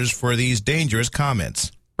Representative Waters for these dangerous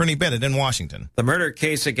comments. Bernie Bennett in Washington. The murder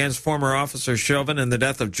case against former officer Chauvin and the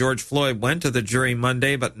death of George Floyd went to the jury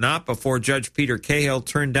Monday, but not before Judge Peter Cahill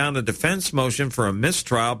turned down a defense motion for a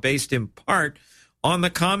mistrial based in part on the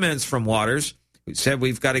comments from Waters, who said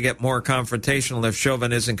we've got to get more confrontational if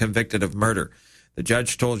Chauvin isn't convicted of murder. The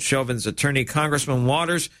judge told Chauvin's attorney, Congressman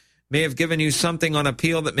Waters may have given you something on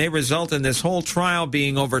appeal that may result in this whole trial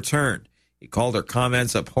being overturned. He called her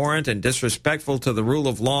comments abhorrent and disrespectful to the rule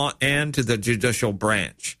of law and to the judicial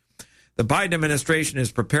branch. The Biden administration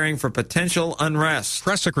is preparing for potential unrest.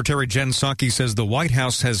 Press Secretary Jen Psaki says the White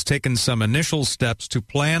House has taken some initial steps to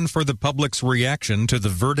plan for the public's reaction to the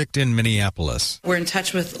verdict in Minneapolis. We're in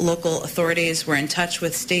touch with local authorities. We're in touch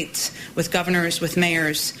with states, with governors, with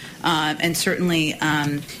mayors, and certainly,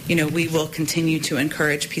 we will continue to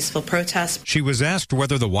encourage peaceful protests. She was asked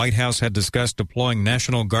whether the White House had discussed deploying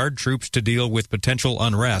National Guard troops to deal with potential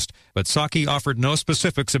unrest, but Psaki offered no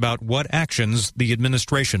specifics about what actions the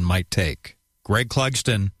administration might take. Greg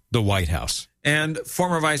Clugston, the White House. And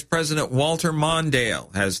former Vice President Walter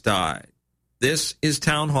Mondale has died. This is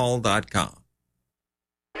townhall.com.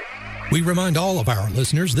 We remind all of our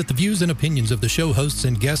listeners that the views and opinions of the show hosts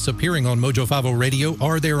and guests appearing on Mojo 50 Radio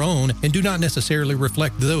are their own and do not necessarily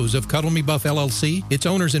reflect those of Cuddle Me Buff LLC, its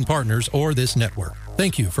owners and partners, or this network.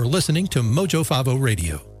 Thank you for listening to Mojo 50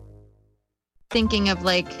 Radio. Thinking of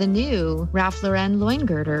like the new Ralph Lauren loin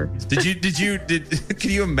girder. Can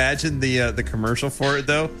you imagine the commercial for it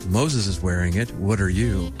though? Moses is wearing it. What are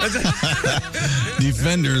you?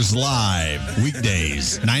 Defenders Live,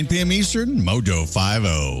 weekdays, 9 p.m. Eastern, Mojo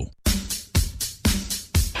 50.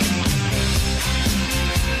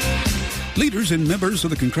 Leaders and members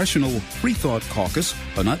of the Congressional Free Thought Caucus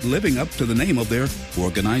are not living up to the name of their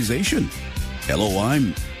organization. Hello,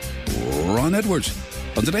 I'm Ron Edwards.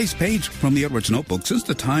 On today's page from the Edwards Notebook, since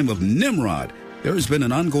the time of Nimrod, there has been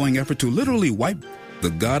an ongoing effort to literally wipe the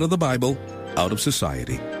God of the Bible out of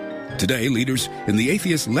society. Today, leaders in the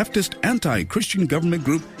atheist leftist anti-Christian government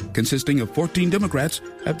group consisting of 14 Democrats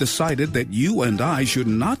have decided that you and I should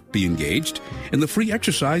not be engaged in the free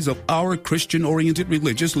exercise of our Christian-oriented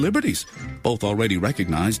religious liberties, both already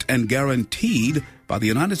recognized and guaranteed by the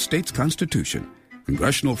United States Constitution.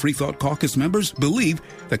 Congressional Free Thought Caucus members believe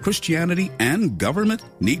that Christianity and government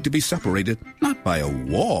need to be separated not by a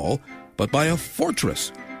wall, but by a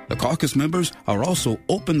fortress. The caucus members are also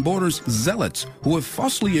open borders zealots who have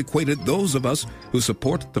falsely equated those of us who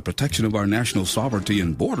support the protection of our national sovereignty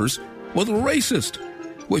and borders with racist,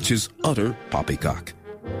 which is utter poppycock.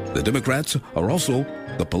 The Democrats are also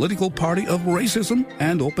the political party of racism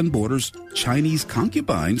and open borders, Chinese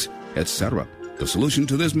concubines, etc. The solution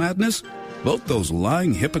to this madness? Vote those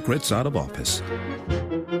lying hypocrites out of office.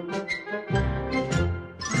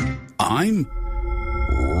 I'm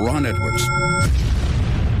Ron Edwards.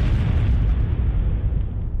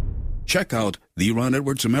 Check out the Ron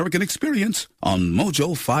Edwards American Experience on Mojo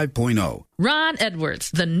 5.0. Ron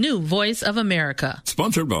Edwards, the new voice of America.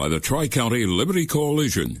 Sponsored by the Tri-County Liberty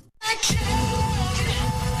Coalition.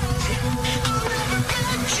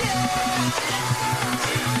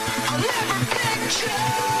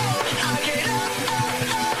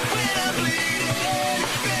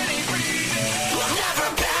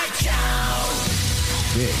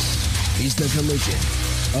 This is the collision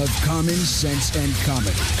of common sense and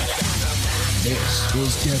comedy. This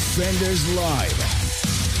is Defenders Live.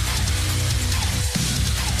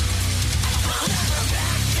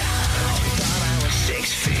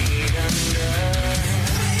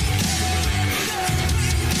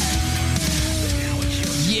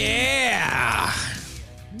 Yeah.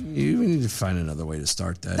 We need to find another way to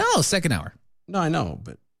start that. No, second hour. No, I know,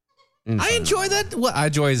 but I enjoy that. Well, I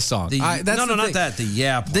enjoy the song. not that. The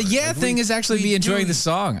yeah part. The yeah thing is actually me enjoying the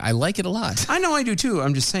song. I like it a lot. I know I do too.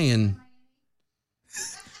 I'm just saying.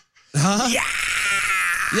 Huh? Yeah.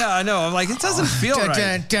 Yeah, I know. I'm like, it doesn't feel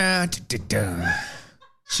right.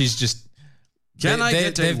 She's just. They've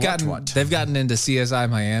gotten into CSI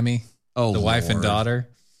Miami. Oh, the wife and daughter.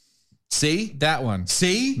 See that one.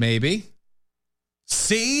 See maybe.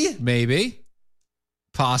 See maybe.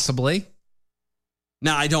 Possibly.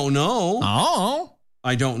 Now I don't know. Oh,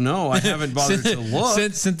 I don't know. I haven't bothered to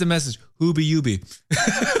look. Sent the message. Who be you be?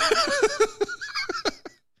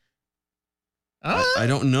 I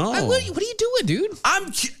don't know. What are you doing, dude?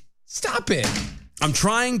 Stop it. I'm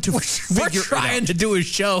trying to. We're trying to do a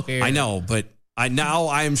show here. I know, but I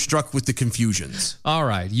am struck with the confusions. All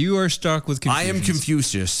right, you are struck with confusions. I am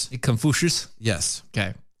Confucius. Confucius? Yes.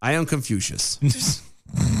 Okay. I am Confucius.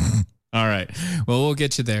 All right. Well, we'll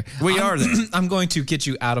get you there. We are there. I'm going to get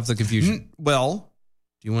you out of the confusion. Well,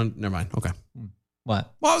 do you want? Never mind. Okay.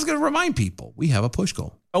 What? Well, I was going to remind people we have a push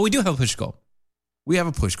goal. Oh, we do have a push goal. We have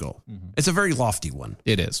a push goal. Mm-hmm. It's a very lofty one.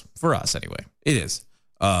 It is for us, anyway. It is.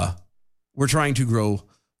 We're trying to grow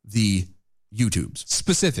the YouTubes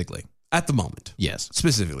specifically at the moment. Yes,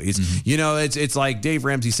 specifically. It's it's like Dave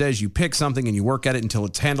Ramsey says: you pick something and you work at it until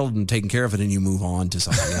it's handled and taken care of, and then you move on to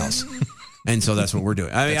something else. And so that's what we're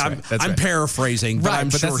doing. I mean, I'm paraphrasing, but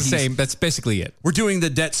I'm sure that's the same. That's basically it. We're doing the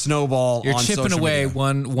debt snowball. You're on chipping social away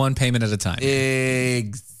media. one payment at a time.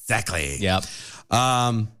 Exactly. Yep.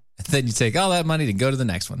 Then you take all that money to go to the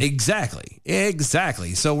next one. Exactly.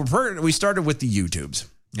 So we started with the YouTubes,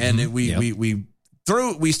 and we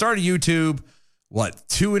started YouTube. What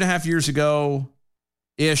 2.5 years ago,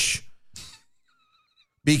 ish.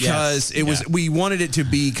 Because we wanted it to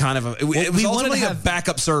be kind of it was ultimately a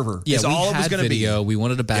backup server. Yeah, is all it was going to be. We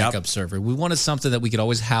wanted a backup server. We wanted something that we could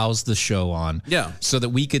always house the show on. Yeah. So that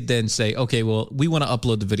we could then say, okay, well, we want to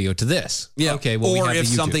upload the video to this. Yeah. Okay. Well, or if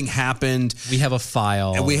something happened, we have a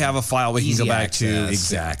file. And we have a file we can go back access. to.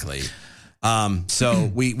 Exactly.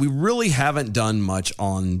 So we really haven't done much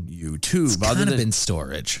on YouTube. It's kind of been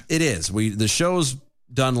storage. It is. The show's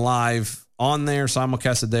done live on there,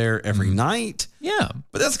 simulcasted there every night. Yeah.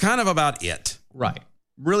 But that's kind of about it. Right.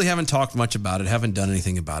 Really haven't talked much about it, haven't done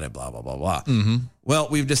anything about it, blah, blah, blah, blah. Mm-hmm. Well,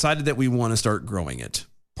 we've decided that we want to start growing it.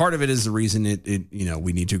 Part of it is the reason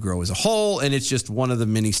we need to grow as a whole, and it's just one of the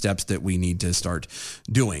many steps that we need to start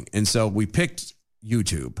doing. And so we picked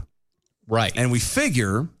YouTube. Right. And we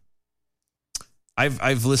figure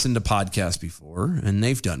I've listened to podcasts before, and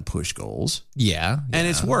they've done push goals. Yeah. And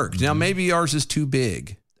it's worked. Now, maybe ours is too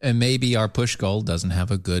big. And maybe our push goal doesn't have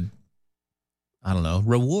a good, I don't know,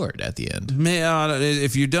 reward at the end.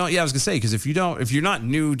 If you don't, I was gonna say, because if you're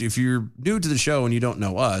new to the show and you don't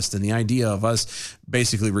know us, then the idea of us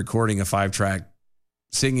basically recording a 5-track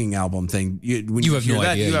singing album thing, you have no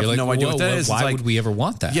idea. You have no idea what that is. Why would we ever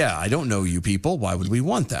want that? Yeah, I don't know you people. Why would we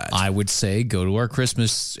want that? I would say go to our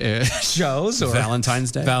Christmas shows or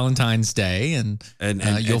Valentine's Day, and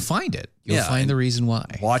you'll find it. You'll find the reason why.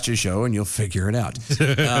 Watch a show and you'll figure it out.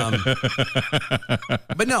 But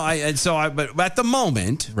no, but at the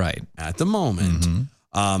moment, right? At the moment,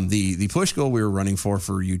 the push goal we were running for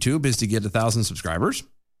YouTube is to get 1,000 subscribers.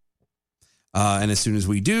 And as soon as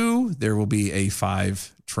we do, there will be a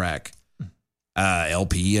 5-track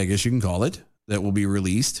LP, I guess you can call it, that will be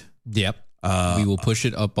released. Yep. We will push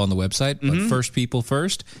it up on the website, but first people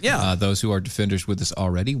first. Yeah. Those who are defenders with us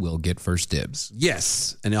already will get first dibs.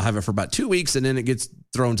 Yes. And they'll have it for about 2 weeks, and then it gets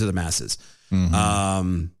thrown to the masses.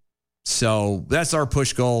 So that's our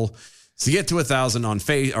push goal. To get to 1,000 on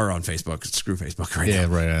Facebook. Screw Facebook right now. Yeah,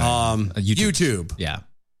 right. YouTube. Yeah.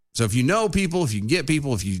 So if you know people, if you can get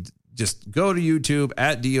people, if you just go to YouTube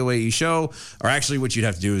at DOAE Show, or actually what you'd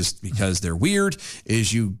have to do is, because they're weird,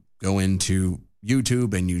 is you go into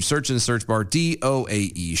YouTube and you search in the search bar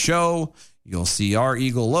DOAE Show. you'll see our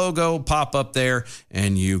Eagle logo pop up there,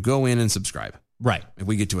 and you go in and subscribe. Right. If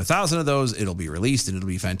we get to 1,000 of those, it'll be released and it'll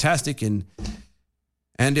be fantastic. And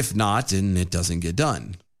if not, and it doesn't get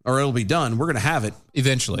done, or it'll be done, we're going to have it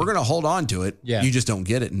eventually. We're going to hold on to it. Yeah. You just don't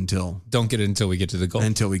get it until we get to the goal.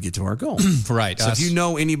 Until we get to our goal. Right. So if you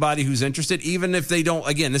know anybody who's interested, even if they don't,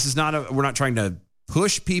 again, this is not we're not trying to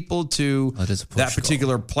push people to that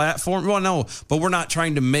particular platform. Well, no, but we're not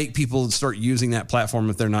trying to make people start using that platform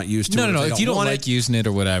if they're not used to it. No. If you don't like using it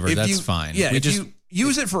or whatever, If that's you- fine. Yeah. We If you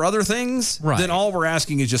use it for other things, Right. then all we're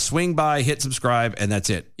asking is just swing by, hit subscribe, and that's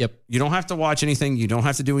it. Yep. You don't have to watch anything. You don't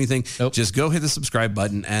have to do anything. Nope. Just go hit the subscribe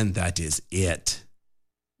button, and that is it.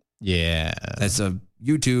 Yeah. That's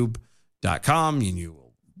YouTube.com, and you will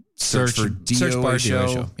search for search bar DOA Show.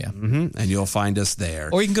 DOA Show, yeah. And you'll find us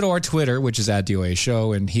there. Or you can go to our Twitter, which is at DOA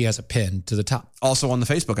Show, and he has a pin to the top. Also on the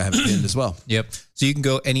Facebook, I have it pinned as well. Yep. So you can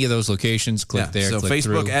go any of those locations, click there. So click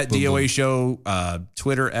Facebook through, at boom, DOA boom. Show,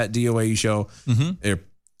 Twitter at DOA Show. They're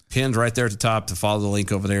pinned right there at the top to follow the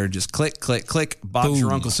link over there. Just click. Bob's your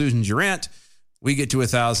Boom. uncle, Susan's your aunt. We get to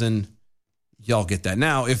 1,000. Y'all get that.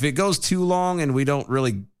 Now, if it goes too long and we don't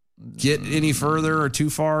really get any further or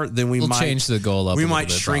too far, then we We'll might change the goal up. We a little might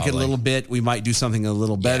bit, shrink it a probably. little bit. We might do something a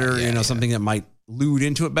little better. Something that might allude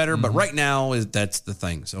into it better. But right now, that's the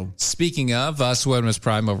thing. So Speaking of, Sweatmas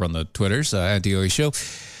Prime over on the Twitters at DOA Show.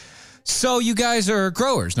 So you guys are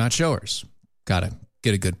growers, not showers. Got to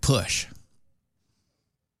get a good push.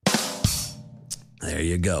 there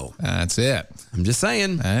you go. That's it. I'm just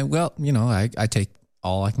saying. Well, I take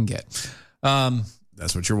all I can get.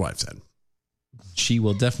 That's what your wife said. She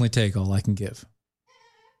will definitely take all I can give.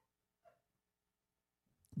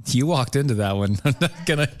 You walked into that one. I'm not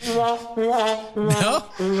gonna. No.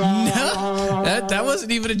 That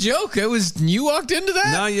wasn't even a joke. It was you walked into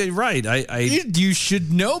that. No, you're right. You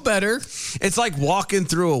should know better. It's like walking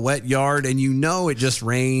through a wet yard and it just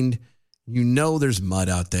rained. You know there's mud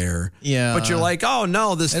out there. Yeah. But you're like, oh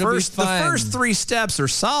no, the It'll be first fine. 3 steps are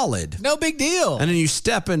solid. No big deal. And then you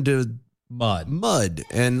step into mud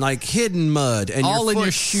and like hidden mud and All your in foot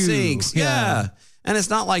your shoe. sinks. Yeah. And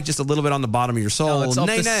it's not like just a little bit on the bottom of your sole. No, it's off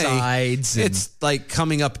the sides and- It's like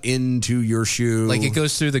coming up into your shoe. Like it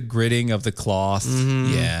goes through the gritting of the cloth.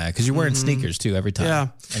 Yeah, because you're wearing sneakers too every time. Yeah.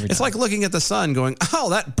 Every It's time. like looking at the sun going,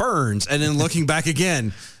 oh, that burns. And then looking back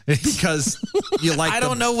again because you like I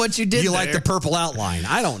don't know what you did You like there. the purple outline.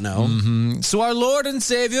 I don't know. So our Lord and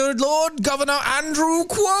Savior, Lord Governor Andrew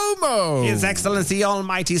Cuomo. His Excellency,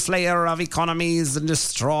 Almighty Slayer of economies and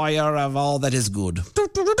destroyer of all that is good.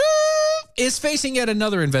 Is facing yet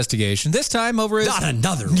another investigation, this time over his... Not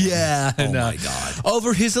another one. Yeah. Oh, my God.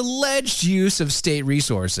 Over his alleged use of state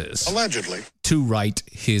resources. Allegedly. To write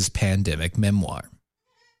his pandemic memoir.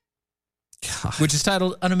 Which is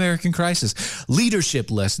titled An American Crisis, Leadership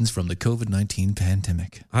Lessons from the COVID-19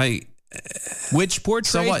 Pandemic. Which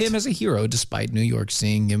portrayed him as a hero despite New York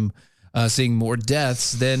seeing more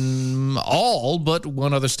deaths than all but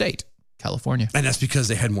one other state, California. And that's because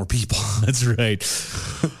they had more people. That's right.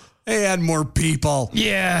 They had more people.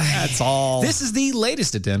 Yeah. That's all. This is the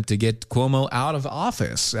latest attempt to get Cuomo out of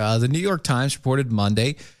office. The New York Times reported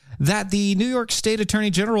Monday that the New York State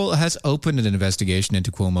Attorney General has opened an investigation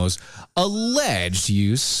into Cuomo's alleged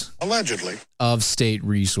use of state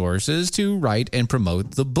resources to write and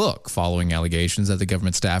promote the book, following allegations that the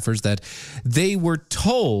government staffers that they were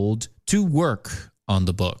told to work on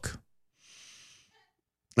the book.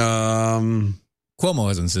 Cuomo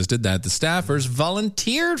has insisted that the staffers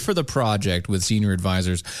volunteered for the project with senior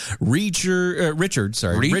advisors Richard.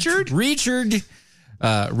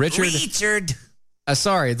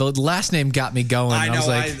 Sorry, the last name got me going. I know. I was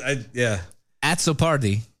like, yeah.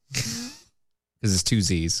 Azzopardi. Because it's 2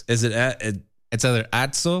 Z's. Is it It's either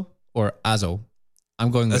Azzo or Azzo.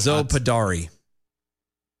 I'm going with Azzopardi.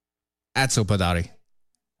 Azzopardi.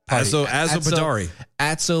 Azzopardi.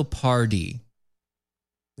 Azzopardi.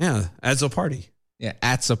 Yeah, Azzopardi. Yeah,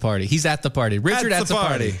 at the party. He's at the party. Richard at the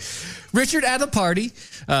party. Richard at the party,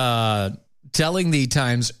 telling the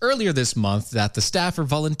Times earlier this month that the staffer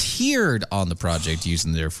volunteered on the project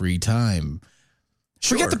using their free time.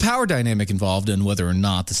 Sure. Forget the power dynamic involved and whether or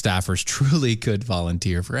not the staffers truly could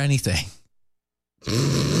volunteer for anything.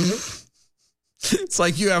 It's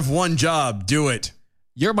like you have one job. Do it.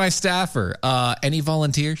 You're my staffer. Any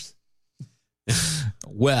volunteers?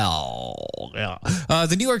 Well, yeah.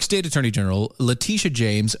 The New York State Attorney General, Letitia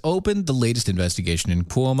James, opened the latest investigation in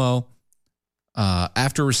Cuomo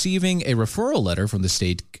after receiving a referral letter from the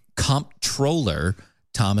state comptroller,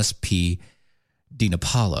 Thomas P.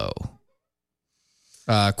 DiNapolo.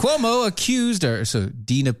 Cuomo accused,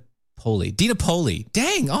 Dina Poli.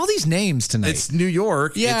 Dang, all these names tonight. It's New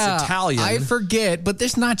York. Yeah, it's Italian. I forget, but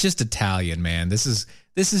there's not just Italian, man. This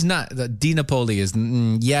is not the Di Napoli is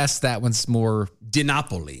yes, that one's more Di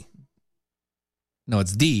Napoli. No,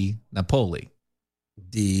 it's Di Napoli.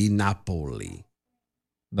 Di Napoli.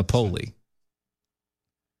 Napoli.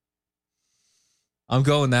 I'm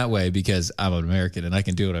going that way because I'm an American and I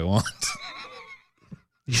can do what I want.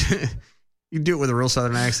 You do it with a real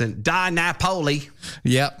Southern accent. Di Napoli.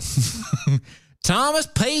 Yep. Thomas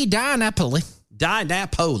P. Di Napoli. Di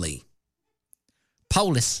Napoli.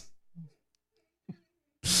 Polis.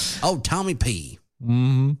 Oh, Tommy P.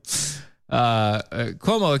 Mm-hmm.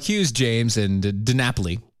 Cuomo accused James and Di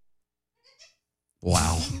Napoli.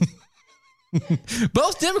 Wow.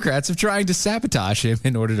 Both Democrats of trying to sabotage him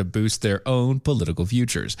in order to boost their own political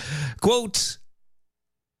futures. Quote,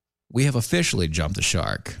 "We have officially jumped the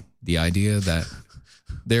shark. The idea that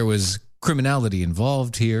there was criminality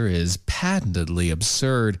involved here is patently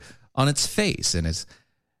absurd on its face, and it's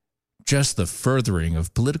just the furthering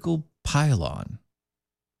of political pylon."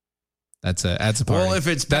 That's a party. Well, if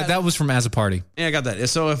it's that was from As a Party. Yeah, I got that.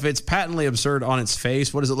 So if it's patently absurd on its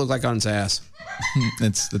face, what does it look like on its ass?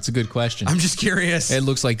 That's a good question. I'm just curious. It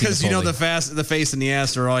looks like because the face and the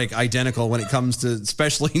ass are like identical when it comes to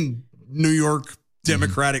especially New York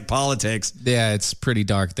Democratic politics. Yeah, it's pretty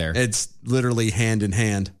dark there. It's literally hand in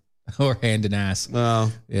hand. Or hand and ass.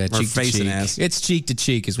 Well, yeah, or cheek face to cheek. and ass. It's cheek to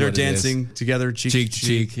cheek is They're what it is. dancing together, cheek to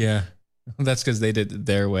cheek. Yeah. That's because they did it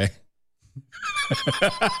their way.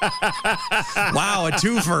 Wow, a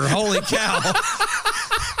twofer. Holy cow.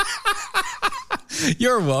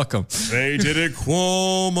 You're welcome. They did it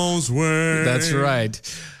Cuomo's way. That's right.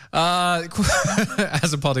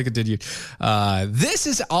 As a Party continued, this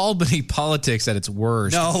is Albany politics at its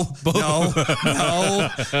worst. No,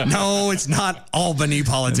 it's not Albany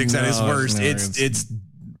politics at its worst. It's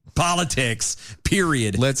politics,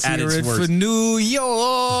 period. Let's at hear its it worst. for New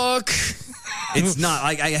York. It's not.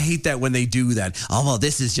 I hate that when they do that. Oh, well,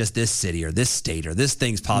 this is just this city or this state or this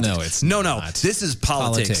thing's politics. No, it's no. not. This is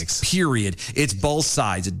politics. Period. It's both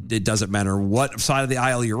sides. It doesn't matter what side of the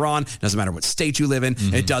aisle you're on. It doesn't matter what state you live in.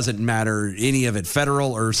 It doesn't matter any of it,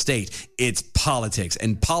 federal or state. It's politics,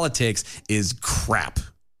 and politics is crap.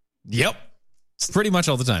 Yep. Pretty much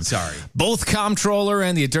all the time. Sorry. Both comptroller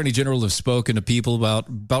and the attorney general have spoken to people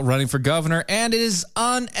about running for governor, and it is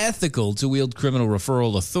unethical to wield criminal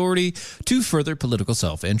referral authority to further political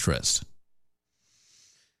self-interest.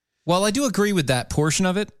 While I do agree with that portion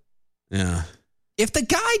of it, yeah, if the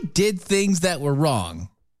guy did things that were wrong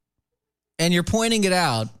and you're pointing it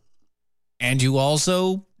out and you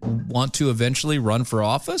also want to eventually run for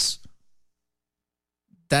office,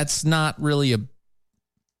 that's not really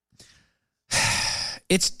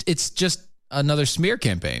It's just another smear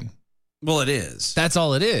campaign. Well, it is. That's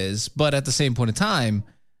all it is. But at the same point in time,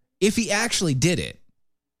 if he actually did it.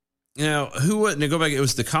 Who would go back? It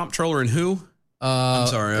was the comptroller and who? I'm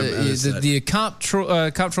sorry. The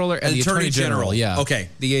comptroller and the attorney general. Yeah. Okay.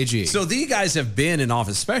 The AG. So these guys have been in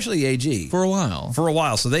office, especially AG. For a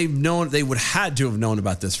while. So they would had to have known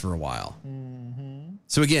about this for a while.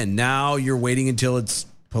 So again, now you're waiting until it's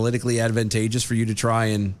politically advantageous for you to try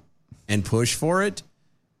and push for it.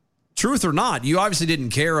 Truth or not, you obviously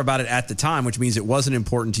didn't care about it at the time, which means it wasn't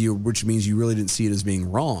important to you, which means you really didn't see it as being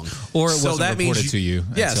wrong. Or it wasn't reported to you.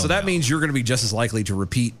 Yeah, so that means you're going to be just as likely to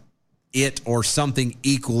repeat it or something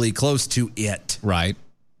equally close to it. Right.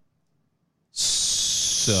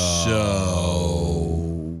 So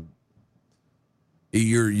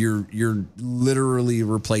you're literally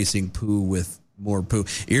replacing poo with more poo.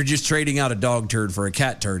 You're just trading out a dog turd for a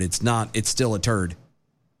cat turd. It's still a turd.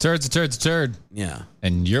 Turd's a turd. Yeah.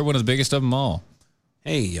 And you're one of the biggest of them all.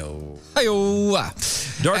 Hey, yo. Hey-yo.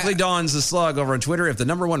 Darkly Dawns the Slug over on Twitter. If the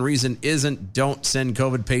number one reason isn't don't send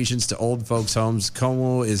COVID patients to old folks' homes,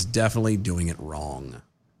 Cuomo is definitely doing it wrong.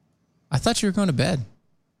 I thought you were going to bed.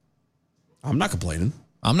 I'm not complaining.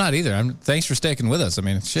 I'm not either. Thanks for sticking with us. I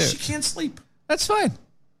mean, shit. She can't sleep. That's fine.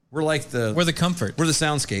 We're like we're the comfort. We're the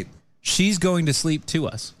soundscape. She's going to sleep to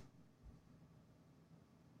us.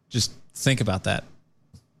 Just think about that.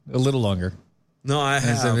 A little longer. No, I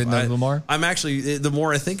have. A little more? I'm actually, the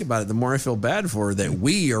more I think about it, the more I feel bad for her that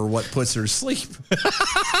we are what puts her to sleep.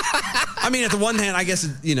 I mean, at the one hand, I guess,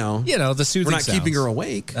 the soothing we're not sounds. keeping her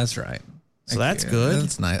awake. That's right. So that's good.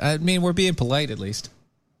 That's nice. I mean, we're being polite at least.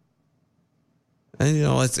 And,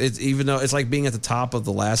 it's even though it's like being at the top of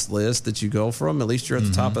the last list that you go from, at least you're at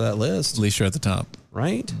the top of that list. At least you're at the top.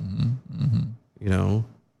 Right?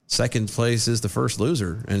 Second place is the first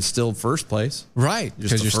loser, and it's still first place. Right,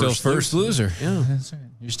 because you're still first loser. Yeah. That's right.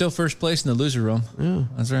 You're still first place in the loser room. Yeah.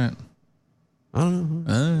 That's right. I don't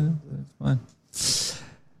know. That's fine.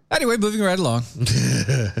 Anyway, moving right along.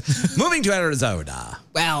 Moving to Arizona.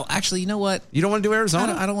 Well, actually, you know what? You don't want to do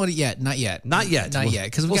Arizona? I don't want it yet. Not yet. Not yet.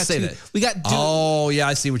 Because we'll say that. We got. Oh, yeah,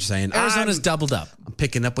 I see what you're saying. Arizona's doubled up. I'm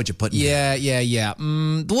picking up what you're putting. Yeah.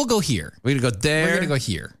 We'll go here. We're gonna go there. We're gonna go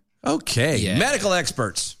here. Okay. Yeah. Medical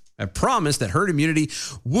experts have promised that herd immunity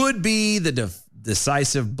would be the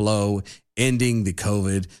decisive blow ending the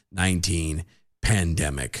COVID-19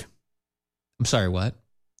 pandemic. I'm sorry, what?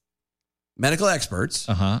 Medical experts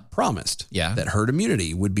promised that herd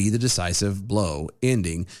immunity would be the decisive blow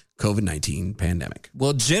ending COVID-19 pandemic.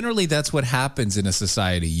 Well, generally, that's what happens in a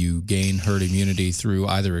society. You gain herd immunity through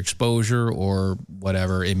either exposure or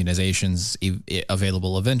whatever immunizations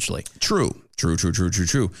available eventually. True.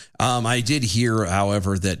 I did hear,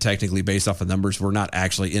 however, that technically based off of numbers, we're not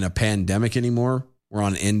actually in a pandemic anymore. We're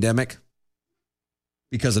on an endemic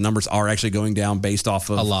because the numbers are actually going down based off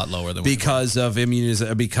of a lot lower than because of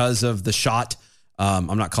because of the shot.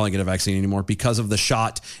 I'm not calling it a vaccine anymore because of the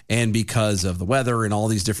shot and because of the weather and all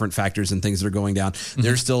these different factors and things that are going down.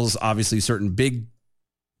 There's still obviously certain big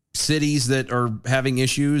cities that are having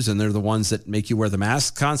issues, and they're the ones that make you wear the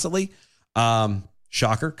mask constantly.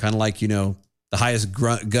 Shocker, kind of like, the highest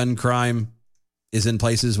gun crime is in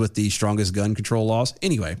places with the strongest gun control laws.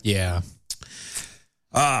 Anyway. Yeah.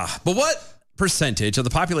 But what percentage of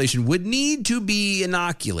the population would need to be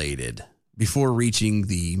inoculated before reaching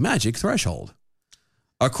the magic threshold?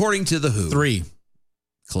 According to the WHO. 3.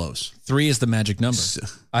 Close. 3 is the magic number.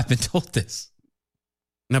 I've been told this.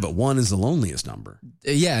 No, but 1 is the loneliest number.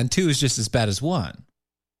 Yeah, and 2 is just as bad as 1.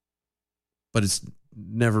 But it's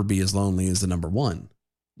never be as lonely as the number 1.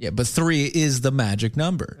 Yeah, but 3 is the magic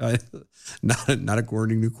number. Not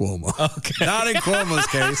according to Cuomo. Okay. Not in Cuomo's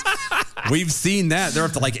case. We've seen that. They're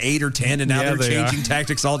up to like 8 or 10, and now they're changing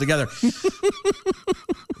tactics altogether.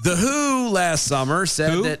 The WHO last summer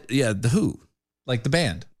said that, the WHO. Like the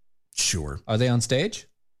band? Sure. Are they on stage?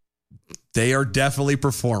 They are definitely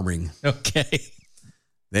performing. Okay.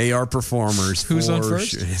 They are performers. Who's on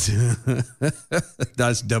first?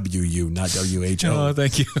 That's WU, not WHO. Oh,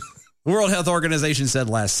 thank you. The World Health Organization said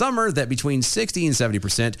last summer that between 60 and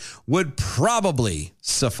 70% would probably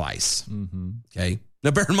suffice. Okay. Now,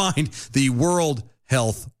 bear in mind, the World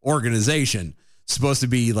Health Organization is supposed to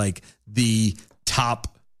be like the top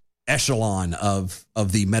echelon of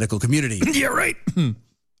the medical community. Yeah, right.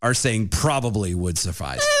 Are saying probably would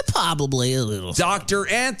suffice. Probably a little. Dr.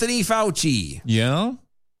 Anthony Fauci. Yeah.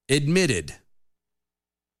 He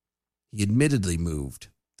admittedly moved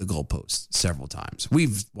the goalposts several times.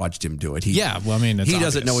 We've watched him do it. He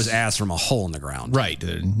doesn't know his ass from a hole in the ground. Right.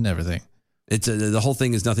 And everything. It's the whole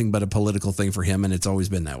thing is nothing but a political thing for him, and it's always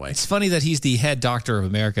been that way. It's funny that he's the head doctor of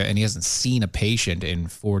America and he hasn't seen a patient in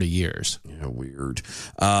 40 years. Yeah, weird.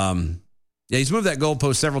 He's moved that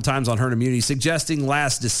goalpost several times on herd immunity, suggesting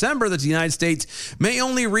last December that the United States may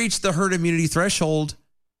only reach the herd immunity threshold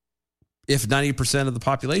if 90% of the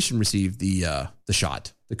population received the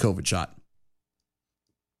shot, the COVID shot.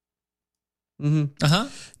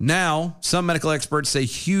 Now, some medical experts say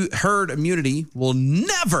herd immunity will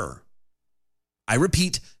never, I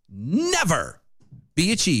repeat, never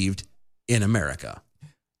be achieved in America.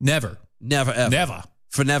 Never. Never, ever. Never.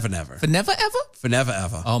 For never, never. For never, ever? For never,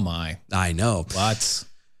 ever. Oh, my. I know. What?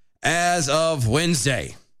 As of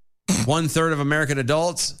Wednesday, 1/3 of American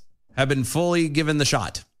adults have been fully given the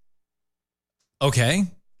shot. Okay.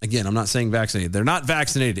 Again, I'm not saying vaccinated. They're not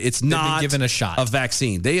vaccinated. They've not been given a shot. A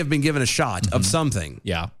vaccine. They have been given a shot of something.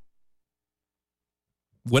 Yeah.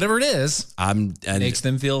 Whatever it is, makes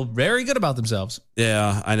them feel very good about themselves.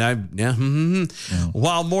 Yeah,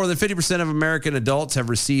 While more than 50% of American adults have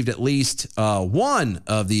received at least one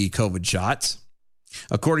of the COVID shots,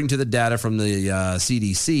 according to the data from the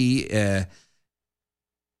CDC,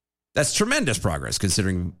 that's tremendous progress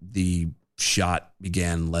considering the shot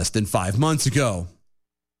began less than 5 months ago.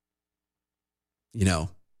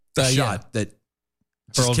 Shot that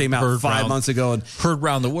just came out 5 months ago and heard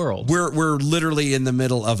around the world. We're literally in the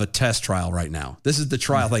middle of a test trial right now. This is the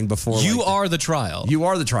trial thing before you are the trial. You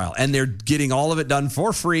are the trial, and they're getting all of it done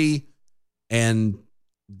for free. And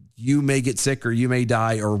you may get sick or you may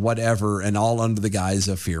die or whatever, and all under the guise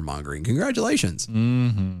of fear mongering. Congratulations.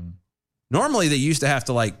 Normally, they used to have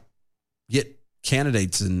to get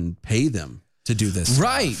candidates and pay them to do this.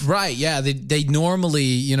 Right. Yeah. They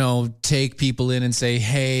normally, take people in and say,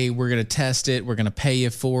 hey, we're going to test it. We're going to pay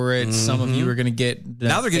you for it. Some of you are going to get.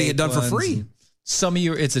 Now they're getting it done for free. Some of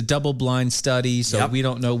you, it's a double blind study. So we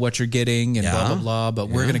don't know what you're getting and blah, blah, blah. But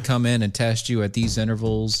we're going to come in and test you at these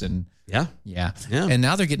intervals. And yeah. And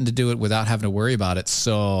now they're getting to do it without having to worry about it.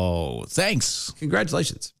 So thanks.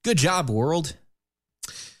 Congratulations. Good job, world.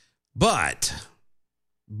 But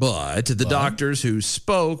the doctors who spoke with the doctors who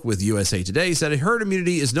spoke with USA Today said herd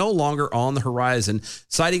immunity is no longer on the horizon,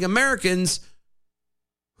 citing Americans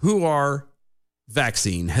who are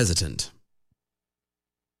vaccine hesitant.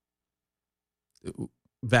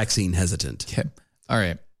 Okay. All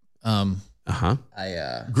right.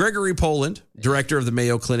 Gregory Poland, director of the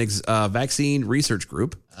Mayo Clinic's vaccine research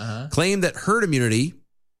group, claimed that herd immunity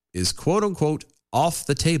is quote unquote off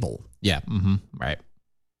the table. Yeah. Right.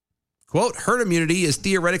 Quote, herd immunity is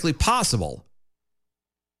theoretically possible,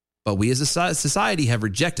 but we as a society have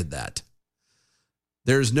rejected that.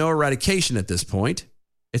 There's no eradication at this point.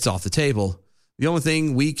 It's off the table. The only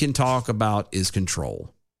thing we can talk about is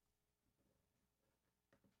control.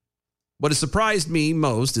 What has surprised me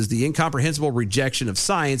most is the incomprehensible rejection of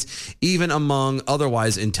science, even among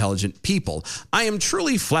otherwise intelligent people. I am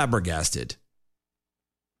truly flabbergasted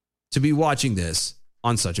to be watching this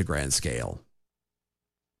on such a grand scale.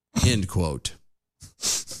 End quote.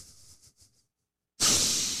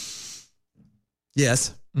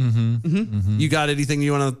 Yes. You got anything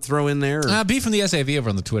you want to throw in there? B from the SAV over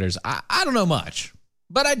on the Twitters. I don't know much,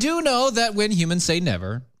 but I do know that when humans say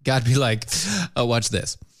never, God be like, oh, watch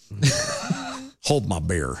this. Hold my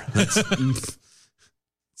beer. That's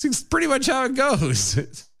pretty much how it goes.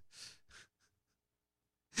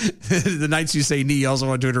 The nights you say knee also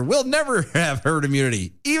on Twitter, we'll never have herd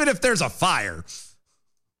immunity, even if there's a fire.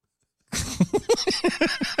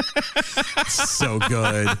 So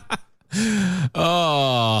good.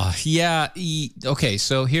 Oh, yeah. Okay,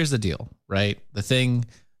 so here's the deal, right? The thing,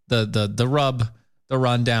 the rub, the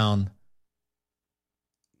rundown.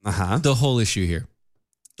 The whole issue here.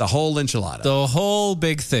 The whole enchilada. The whole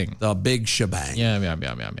big thing. The big shebang. Yeah.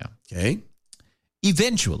 Okay.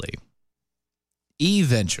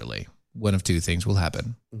 Eventually, one of two things will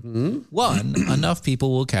happen. One, enough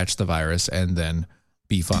people will catch the virus and then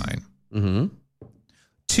be fine.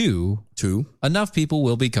 Two, enough people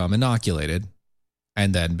will become inoculated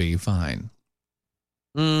and then be fine.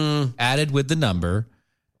 Added with the number.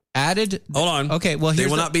 Hold on. Okay, well, they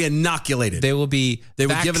will not be inoculated. They will be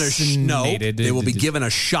vaccinated. They will be given a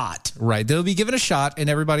shot. Right. They'll be given a shot and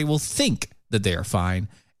everybody will think that they are fine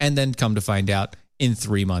and then come to find out in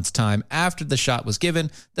 3 months' time after the shot was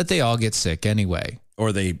given that they all get sick anyway.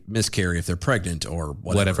 Or they miscarry if they're pregnant or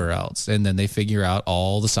whatever else. And then they figure out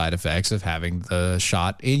all the side effects of having the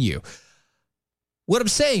shot in you. What I'm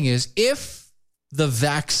saying is if the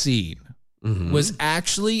vaccine was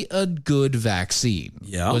actually a good vaccine,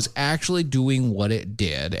 was actually doing what it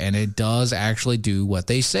did, and it does actually do what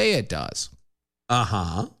they say it does.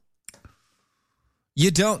 You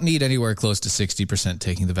don't need anywhere close to 60%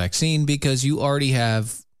 taking the vaccine because you already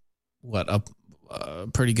have, a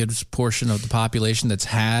pretty good portion of the population that's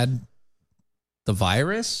had the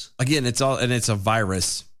virus. Again, it's a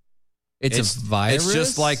virus. It's a virus. It's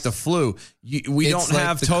just like the flu. We don't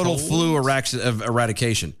have total flu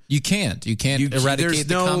eradication. You can't eradicate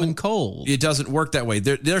the common cold. It doesn't work that way.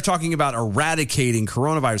 They're talking about eradicating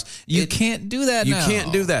coronavirus. You can't do that now. You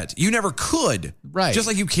can't do that. You never could. Right. Just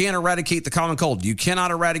like you can't eradicate the common cold. You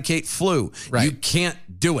cannot eradicate flu. Right. You can't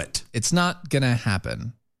do it. It's not going to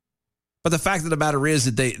happen. But the fact of the matter is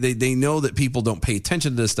that they know that people don't pay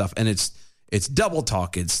attention to this stuff, and it's double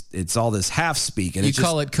talk. It's all this half speak, and you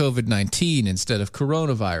call it COVID-19 instead of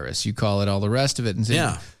coronavirus. You call it all the rest of it,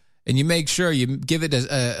 and you make sure you give it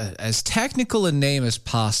as technical a name as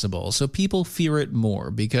possible, so people fear it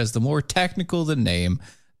more. Because the more technical the name,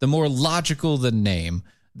 the more logical the name,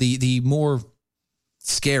 the more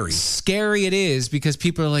scary it is. Because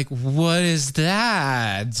people are like, "What is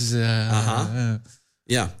that?"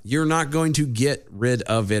 Yeah, you're not going to get rid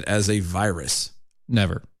of it as a virus.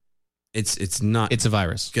 Never. It's not. It's a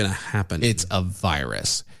virus. Going to happen. It's a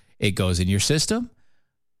virus. It goes in your system,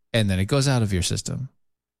 and then it goes out of your system.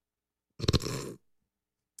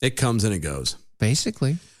 It comes and it goes.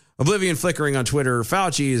 Basically. Oblivion flickering on Twitter.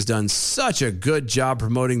 Fauci has done such a good job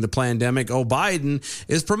promoting the pandemic. Biden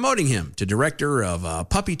is promoting him to director of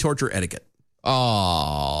puppy torture etiquette.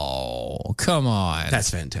 Oh, come on.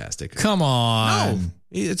 That's fantastic. Come on. No,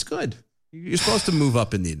 it's good. You're supposed to move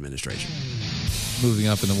up in the administration. Moving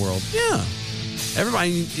up in the world. Yeah.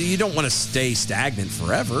 Everybody, you don't want to stay stagnant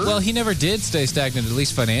forever. Well, he never did stay stagnant, at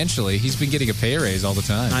least financially. He's been getting a pay raise all the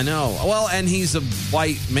time. I know. Well, and he's a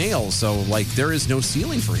white male, so there is no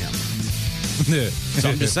ceiling for him. So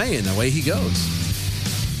I'm just saying, the way he goes.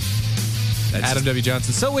 Adam W.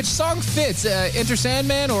 Johnson. So which song fits? Enter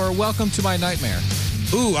Sandman or Welcome to My Nightmare?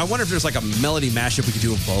 Ooh, I wonder if there's like a melody mashup we could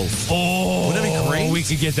do of both. Oh, wouldn't that be great? We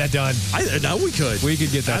could get that done. I know we could. We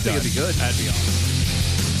could get that done. I think it'd be good. That'd be awesome.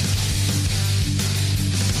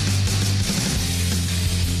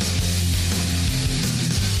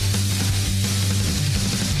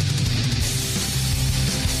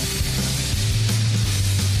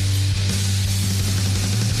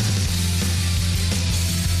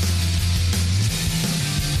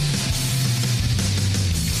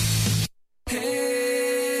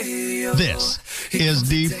 This is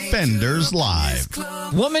Defenders Live.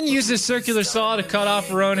 Woman uses circular saw to cut off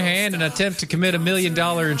her own hand in an attempt to commit $1 million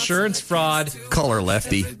insurance fraud. Call her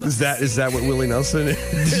Lefty. Is that what Willie Nelson Will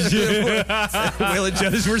and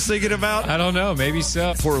Jonas were singing about? I don't know. Maybe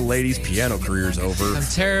so. Poor lady's piano career's over. I'm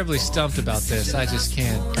terribly stumped about this. I just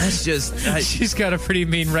can't. That's just... She's got a pretty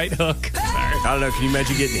mean right hook. I don't know. Can you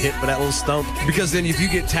imagine getting hit by that little stump? Because then if you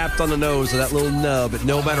get tapped on the nose with that little nub,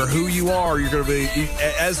 no matter who you are, you're going to be,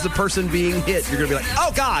 as the person being hit, you're going to be like,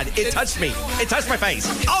 oh, God, it touched me. It touched my face.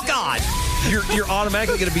 Oh, God. You're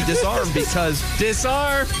automatically going to be disarmed because...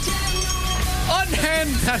 Disarmed. Unhand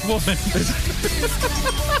that woman.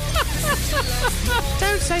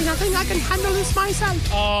 Don't say nothing. I can handle this myself.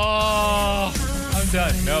 Oh, I'm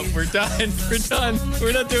done. Nope, we're done. We're done.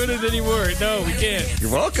 We're not doing it anymore. No, we can't.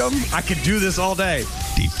 You're welcome. I could do this all day.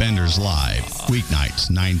 Defenders Live, weeknights,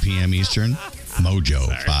 9 p.m. Eastern, Mojo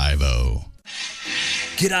 50.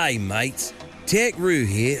 G'day, mates. Tech Roo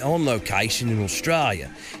here on location in Australia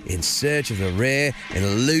in search of a rare and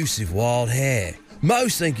elusive wild hare.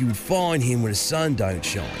 Most think you would find him when the sun don't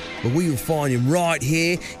shine, but we will find him right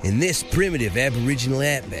here in this primitive Aboriginal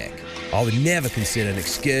outback. I would never consider an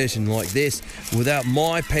excursion like this without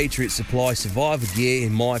my Patriot Supply survivor gear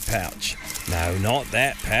in my pouch. No, not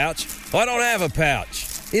that pouch. I don't have a pouch.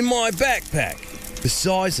 In my backpack.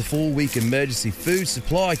 Besides the 4-week emergency food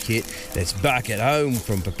supply kit that's back at home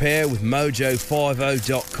from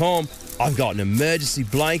preparewithmojo50.com, I've got an emergency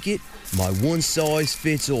blanket, my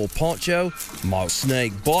one-size-fits-all poncho, my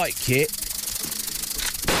snake bite kit,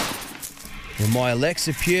 and my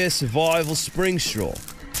Alexa Pure Survival Spring Straw.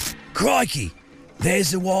 Crikey,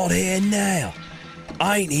 there's the wild hare now.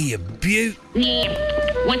 Ain't he a beaut?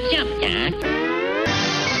 What's up, Doc?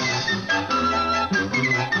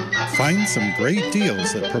 Find some great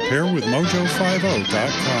deals at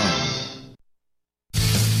preparewithmojo50.com.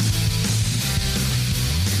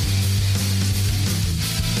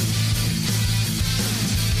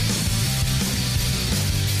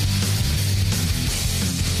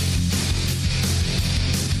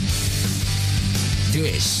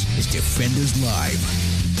 This is Defenders Live.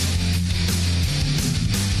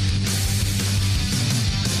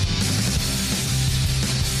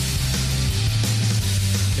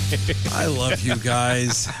 I love you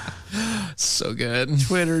guys. So good.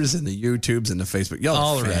 Twitters and the YouTubes and the Facebook. Y'all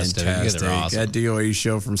all are the rest of it. You guys fantastic. are awesome. At DOA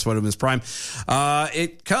show from Sweatimus Prime.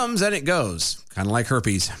 It comes and it goes. Kind of like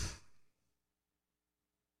herpes.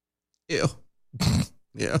 Ew.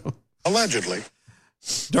 Yeah. Allegedly.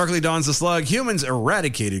 Darkly dawns the slug. Humans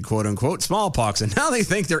eradicated, quote unquote, smallpox, and now they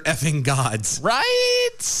think they're effing gods.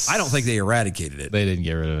 Right? I don't think they eradicated it. They didn't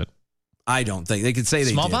get rid of it. I don't think they could say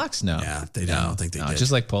they Smallpox? did. No. Yeah, they don't. I don't think they did.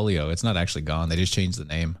 Just like polio, it's not actually gone. They just changed the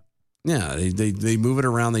name. Yeah, they move it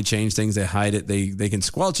around. They change things. They hide it. They can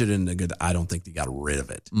squelch it in a good. I don't think they got rid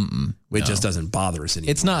of it. It just doesn't bother us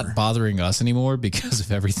anymore. It's not bothering us anymore because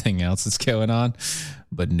of everything else that's going on.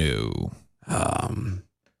 But no.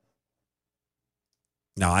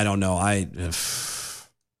 No, I don't know. I was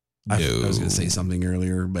going to say something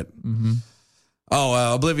earlier, but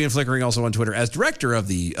Oblivion Flickering also on Twitter. As director of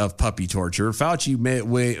puppy torture,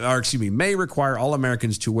 Fauci may require all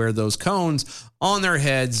Americans to wear those cones on their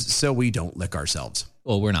heads so we don't lick ourselves.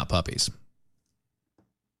 Well, we're not puppies.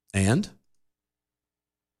 And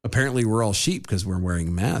apparently we're all sheep because we're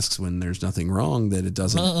wearing masks when there's nothing wrong, that it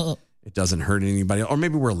doesn't hurt anybody. Or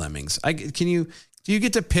maybe we're lemmings. Do you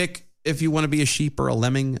get to pick if you want to be a sheep or a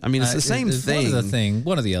lemming? I mean, it's the same thing.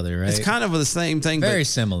 One or the other, right? It's kind of the same thing. Very but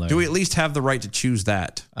similar. Do we at least have the right to choose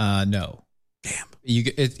that? No. Damn.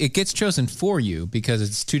 It gets chosen for you because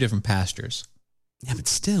it's two different pastures. Yeah, but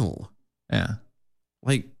still. Yeah.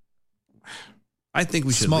 Like, I think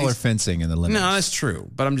we should smaller fencing in the limits. No, that's true.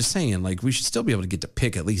 But I'm just saying, like, we should still be able to get to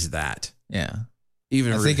pick at least that. Yeah.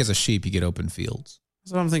 Even I think as a sheep, you get open fields.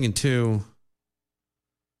 That's what I'm thinking too.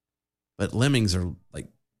 But lemmings are like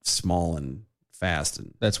small and fast,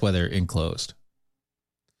 and that's why they're enclosed.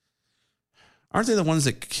 Aren't they the ones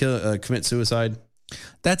that commit suicide?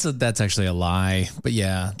 That's actually a lie. But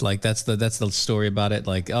yeah, like that's the story about it.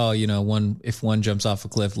 Like, oh, if one jumps off a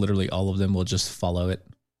cliff, literally all of them will just follow it.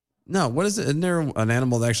 No, what is it? Isn't there an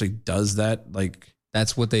animal that actually does that? Like,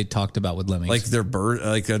 that's what they talked about with lemmings. Like their bird,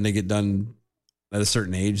 like when they get done at a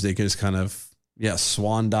certain age, they can just kind of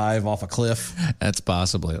swan dive off a cliff. That's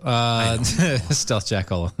possibly. Stealth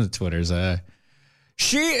Jack all on the Twitters.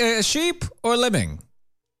 Sheep or lemming?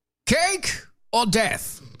 Cake or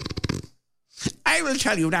death? I will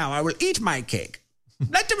tell you now. I will eat my cake.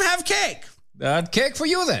 Let them have cake. Cake for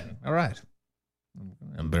you then. All right.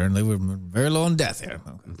 Apparently we're very low on death here.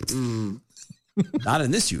 Not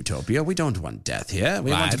in this utopia. We don't want death here.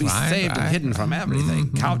 We want to be saved and hidden from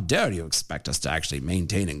everything. How dare you expect us to actually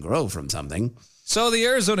maintain and grow from something? So the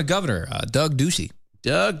Arizona governor, Doug Ducey,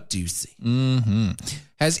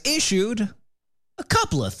 has issued a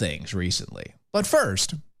couple of things recently. But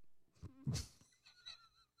first,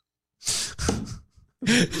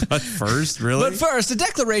 a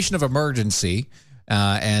declaration of emergency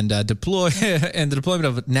and the deployment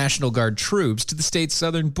of National Guard troops to the state's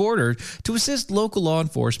southern border to assist local law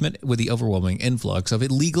enforcement with the overwhelming influx of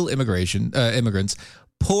illegal immigrants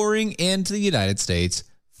pouring into the United States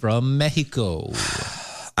from Mexico.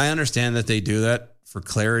 I understand that they do that for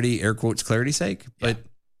clarity, air quotes, clarity's sake, but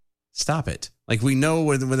stop it. Like, we know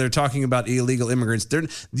when they're talking about illegal immigrants,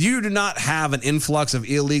 you do not have an influx of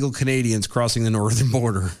illegal Canadians crossing the northern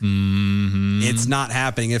border. Mm-hmm. It's not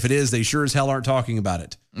happening. If it is, they sure as hell aren't talking about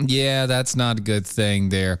it. Yeah, that's not a good thing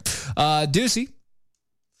there. Ducey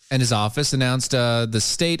and his office announced the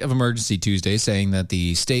state of emergency Tuesday, saying that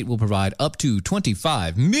the state will provide up to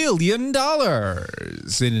 $25 million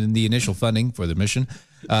in the initial funding for the mission.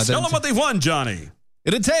 Tell them what they won, Johnny.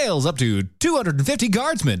 It entails up to 250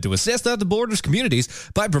 guardsmen to assist at the border's communities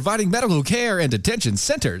by providing medical care and detention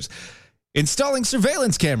centers, installing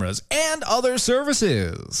surveillance cameras, and other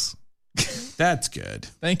services. That's good.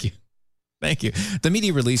 Thank you. The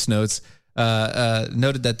media release noted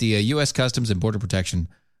that the U.S. Customs and Border Protection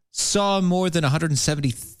saw more than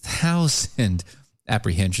 170,000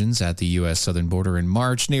 apprehensions at the U.S. southern border in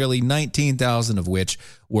March, nearly 19,000 of which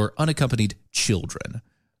were unaccompanied children.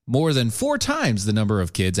 More than 4 times the number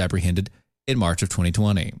of kids apprehended in March of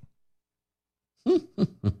 2020.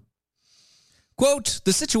 Quote,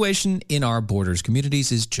 the situation in our borders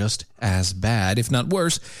communities is just as bad, if not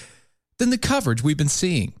worse, than the coverage we've been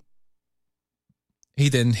seeing. He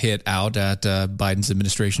then hit out at Biden's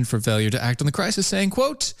administration for failure to act on the crisis, saying,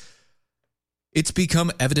 quote, it's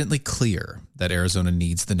become evidently clear that Arizona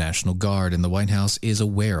needs the National Guard, and the White House is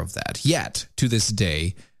aware of that. Yet, to this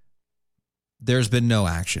day, there's been no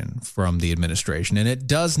action from the administration, and it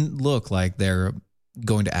doesn't look like they're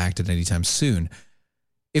going to act at any time soon.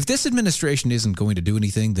 If this administration isn't going to do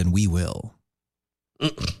anything, then we will.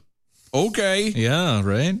 Okay. Yeah,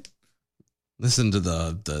 right? Listen to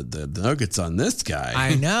the nuggets on this guy.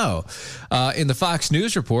 I know. In the Fox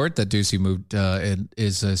News report that Ducey moved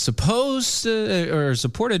is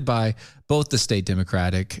supported by both the state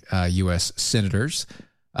Democratic U.S. senators,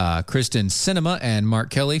 Kristen Sinema and Mark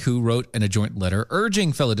Kelly, who wrote in a joint letter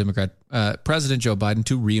urging fellow Democrat President Joe Biden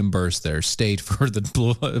to reimburse their state for the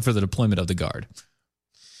deployment of the Guard.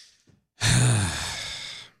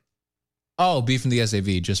 B from the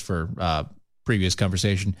SAV, just for previous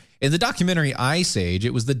conversation. In the documentary Ice Age,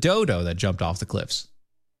 it was the dodo that jumped off the cliffs.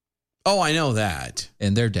 Oh, I know that.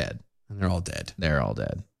 And they're dead. And they're all dead. They're all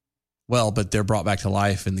dead. Well, but they're brought back to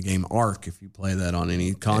life in the game Ark. If you play that on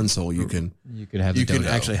any console, you can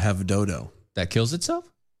actually have a dodo that kills itself.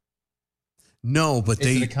 No, but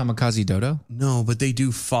is it a kamikaze dodo? No, but they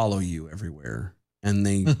do follow you everywhere, and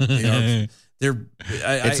they're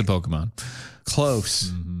it's a Pokemon.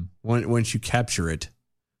 Close. Mm-hmm. Once you capture it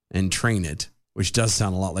and train it, which does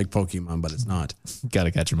sound a lot like Pokemon, but it's not. Got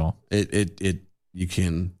to catch them all. You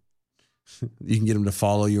can get them to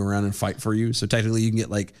follow you around and fight for you. So technically, you can get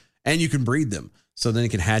and you can breed them. So then it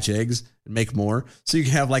can hatch eggs and make more. So you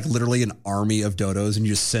can have literally an army of dodos, and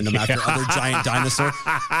you just send them after other giant dinosaurs.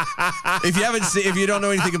 If you don't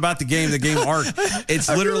know anything about the game Ark, it's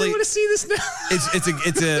literally. I really want to see this now.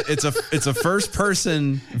 It's a first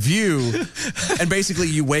person view, and basically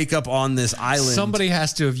you wake up on this island. Somebody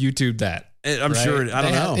has to have YouTubed that. I'm sure. I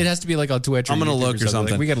don't know. It has to be on Twitch. I'm going to look or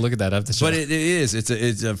something. We got to look at that after the show. But it is.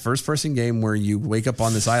 It's a first person game where you wake up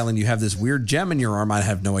on this island. You have this weird gem in your arm. I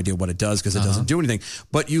have no idea what it does because it doesn't do anything.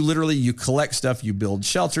 But you collect stuff. You build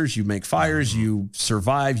shelters. You make fires. You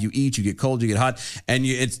survive. You eat. You get cold. You get hot. And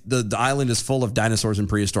the island is full of dinosaurs and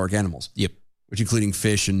prehistoric animals. Yep. Which including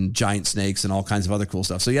fish and giant snakes and all kinds of other cool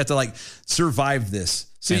stuff. So you have to survive this.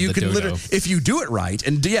 So you can literally, if you do it right,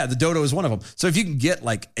 and the dodo is one of them. So if you can get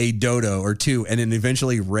a dodo or two, and then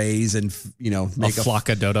eventually raise and make a flock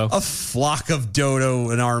of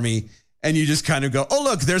dodo, an army, and you just kind of go, oh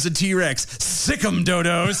look, there's a T-Rex, sick 'em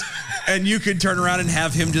dodos, and you can turn around and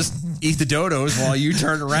have him just eat the dodos while you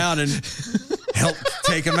turn around and help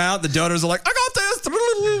take him out. The dodos are like, I got this.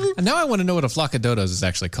 And now I want to know what a flock of dodos is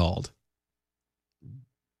actually called.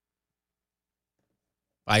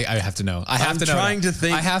 I have to know. I'm trying to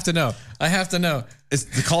think. I have to know.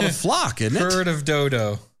 It's called a flock, isn't it? Herd of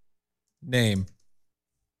dodo. Name.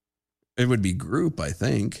 It would be group, I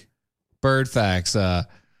think. Bird facts. Wow,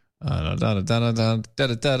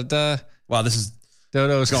 this is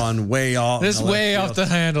Dodo's gone way off. This way off the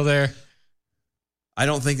handle there. I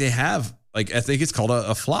don't think they have. I think it's called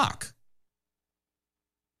a flock.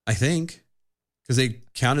 I think because they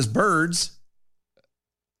count as birds.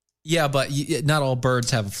 Yeah, but not all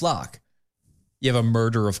birds have a flock. You have a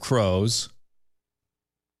murder of crows.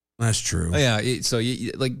 That's true. Yeah, so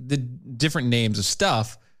like the different names of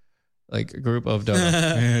stuff, like a group of dodo.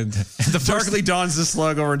 And the Darkly Dawns the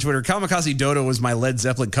Slug over on Twitter. Kamikaze Dodo was my Led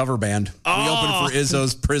Zeppelin cover band. We opened for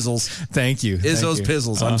Izzo's Prizzles. Thank you. Izzo's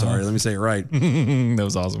Pizzles. I'm sorry. Let me say it right. That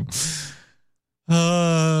was awesome.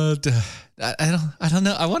 I don't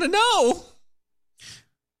know. I want to know.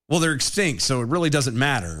 Well, they're extinct, so it really doesn't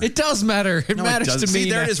matter. It does matter. It matters to me. See,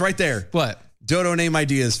 there it is right there. What? Dodo name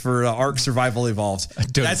ideas for Ark Survival Evolved.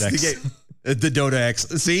 That's the game. The Dodo X.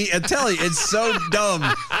 See, I'm telling you, it's so dumb.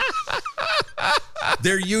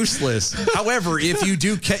 They're useless. However, if you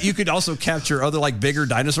do, you could also capture other like bigger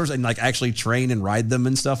dinosaurs and like actually train and ride them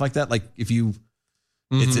and stuff like that. Like if you,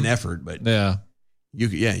 it's an effort, but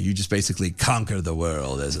you just basically conquer the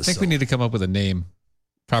world as a. I think we need to come up with a name,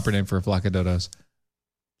 proper name for a flock of dodos.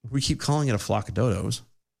 We keep calling it a flock of dodos.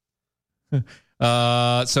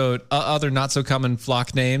 So other not so common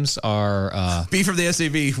flock names are B from the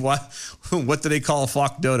SAV. What do they call a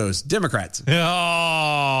flock of dodos? Democrats.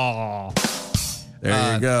 Oh,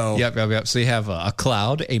 there you go. Yep. So you have a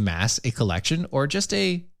cloud, a mass, a collection, or just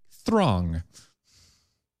a throng.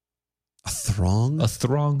 A throng? A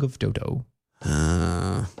throng of dodo.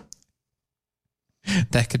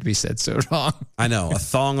 That could be said so wrong. I know. A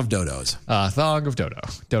thong of dodos. A thong of dodo.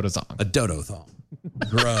 Dodo thong. A dodo thong.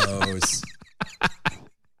 Gross.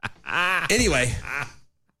 Anyway,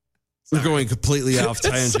 we're going completely off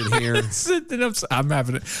tangent here. I'm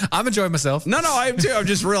having it. I'm enjoying myself. No, I am too. I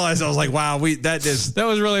just realized I was like, wow, that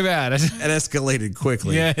was really bad. It escalated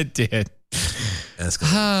quickly. Yeah, it did.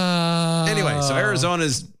 Anyway, so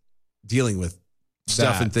Arizona's dealing with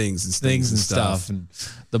stuff and things and stuff and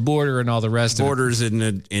the border and all the rest of it. Borders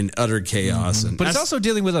in utter chaos. But it's also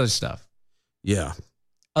dealing with other stuff. Yeah.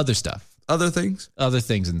 Other stuff. Other things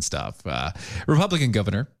and stuff. Republican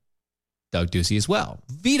Governor Doug Ducey as well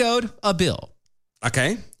vetoed a bill.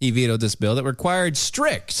 Okay. He vetoed this bill that required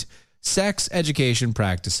strict sex education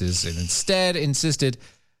practices and instead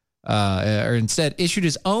issued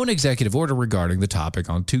his own executive order regarding the topic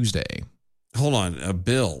on Tuesday. Hold on. A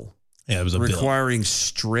bill. Yeah, it was a requiring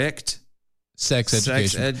strict sex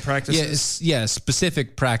education. Sex ed practices? Yes,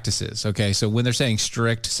 specific practices. Okay, so when they're saying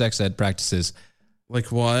strict sex ed practices,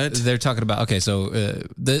 like what? They're talking about, okay, so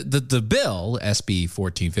the bill, SB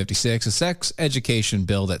 1456, a sex education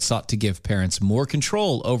bill that sought to give parents more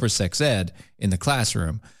control over sex ed in the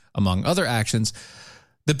classroom, among other actions.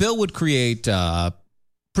 The bill would create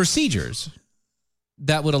procedures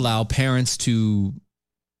that would allow parents to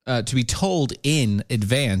be told in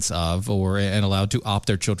advance of and allowed to opt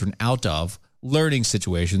their children out of learning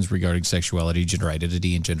situations regarding sexuality, gender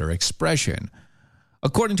identity, and gender expression.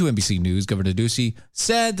 According to NBC News, Governor Ducey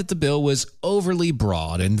said that the bill was overly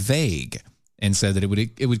broad and vague and said that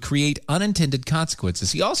it would create unintended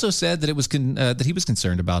consequences. He also said that that he was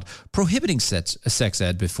concerned about prohibiting sex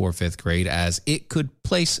ed before fifth grade as it could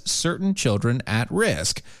place certain children at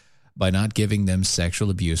risk by not giving them sexual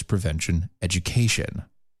abuse prevention education.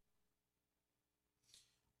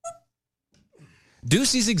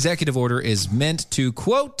 Ducey's executive order is meant to,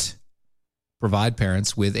 quote, provide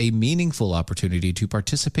parents with a meaningful opportunity to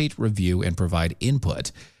participate, review, and provide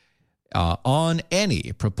input on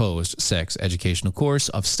any proposed sex educational course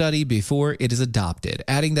of study before it is adopted,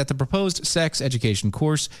 adding that the proposed sex education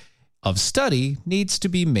course of study needs to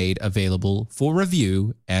be made available for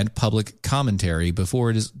review and public commentary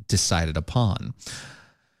before it is decided upon.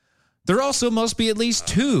 There also must be at least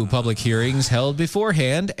 2 public hearings held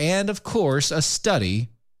beforehand, and of course, a study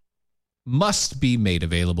must be made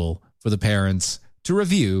available for the parents to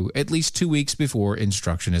review at least 2 weeks before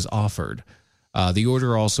instruction is offered. The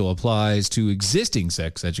order also applies to existing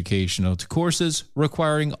sex educational courses,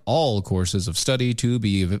 requiring all courses of study to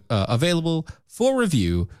be available for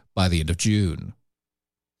review by the end of June.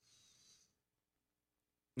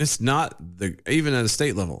 It's not even at a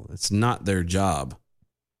state level, it's not their job.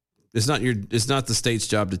 It's not the state's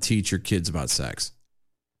job to teach your kids about sex.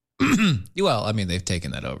 Well, I mean, they've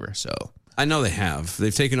taken that over, so. I know they have.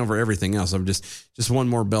 They've taken over everything else. I'm just one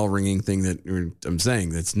more bell ringing thing that I'm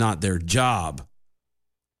saying. That's not their job.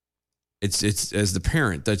 It's as the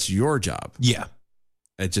parent, that's your job. Yeah.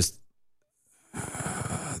 It just,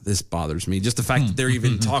 this bothers me. Just the fact that they're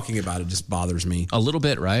even talking about it just bothers me. A little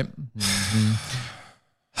bit, right?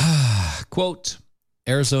 Quote,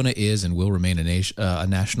 Arizona is and will remain a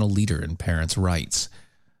national leader in parents' rights.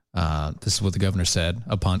 This is what the governor said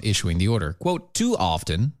upon issuing the order. Quote, too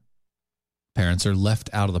often, parents are left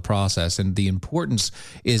out of the process, and the importance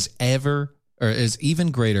is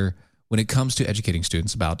even greater when it comes to educating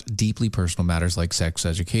students about deeply personal matters like sex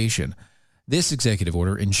education. This executive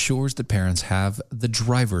order ensures that parents have the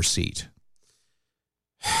driver's seat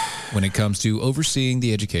when it comes to overseeing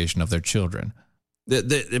the education of their children. But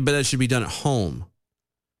that should be done at home.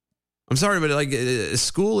 I'm sorry, but like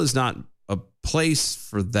school is not a place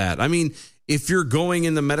for that. I mean, if you're going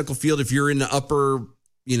in the medical field, if you're in the upper,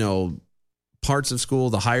 parts of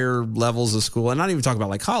school, the higher levels of school, and not even talking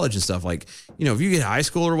about like college and stuff, like, if you get high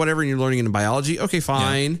school or whatever and you're learning in biology, okay,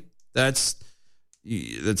 fine. Yeah.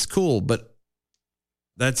 That's cool. But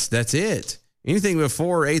that's it. Anything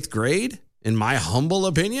before 8th grade, in my humble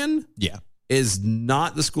opinion, is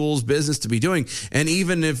not the school's business to be doing. And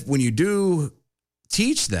even if when you do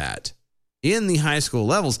teach that in the high school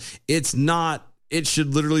levels, it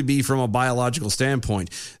should literally be from a biological standpoint.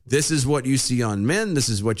 This is what you see on men. This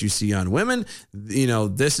is what you see on women.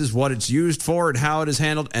 This is what it's used for and how it is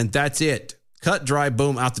handled. And that's it. Cut, dry,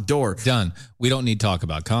 boom, out the door. Done. We don't need to talk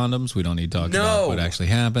about condoms. We don't need to talk about what actually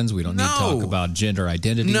happens. We don't need to talk about gender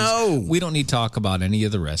identities. No. We don't need to talk about any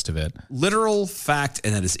of the rest of it. Literal fact,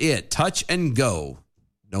 and that is it. Touch and go.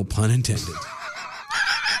 No pun intended.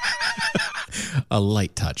 A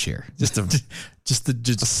light touch here. Just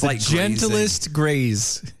the slight gentlest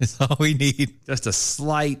graze is all we need. Just a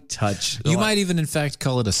slight touch. You might even, in fact,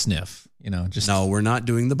 call it a sniff. No, we're not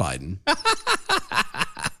doing the Biden.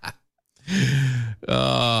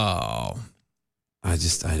 Oh, I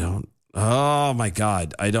don't. Oh my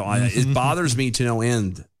God, I don't. It bothers me to no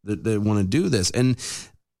end that they want to do this, and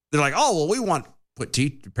they're like, oh well, we want to put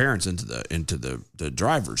parents into the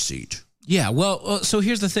driver's seat. Yeah, well, so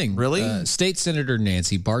here's the thing. Really? State Senator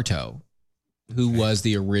Nancy Bartow, who was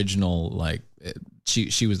the original,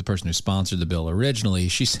 she was the person who sponsored the bill originally.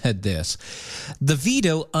 She said this: the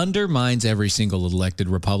veto undermines every single elected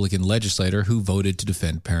Republican legislator who voted to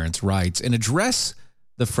defend parents' rights and address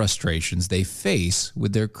the frustrations they face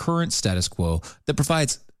with their current status quo that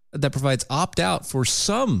provides opt-out for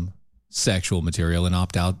some sexual material and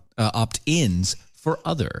opt-ins for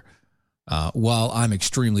other. While I'm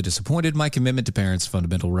extremely disappointed, my commitment to parents'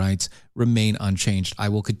 fundamental rights remain unchanged. I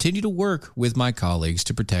will continue to work with my colleagues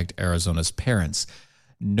to protect Arizona's parents.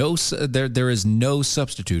 There is no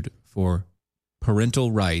substitute for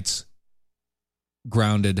parental rights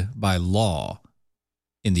grounded by law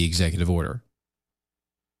in the executive order.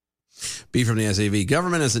 B from the SAV.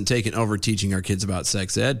 Government hasn't taken over teaching our kids about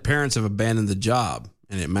sex ed. Parents have abandoned the job.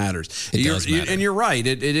 And it matters. It does matter. And you're right.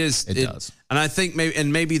 It is. It does. And I think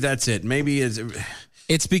maybe that's it. Maybe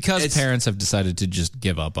it's because parents have decided to just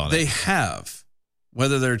give up on it. They have,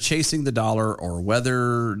 whether they're chasing the dollar or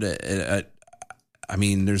whether, there's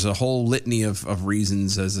a whole litany of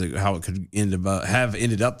reasons as to how it could have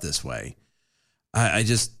ended up this way.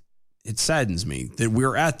 It saddens me that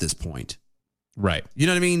we're at this point. Right. You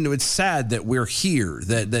know what I mean? It's sad that we're here,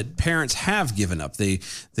 that parents have given up. They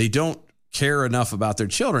don't care enough about their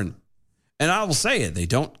children. And I will say it, they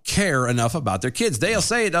don't care enough about their kids. They'll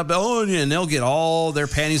say it, and they'll get all their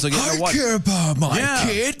panties. They'll get I care about my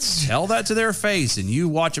kids. Tell that to their face, and you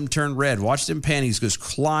watch them turn red. Watch them panties just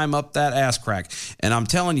climb up that ass crack. And I'm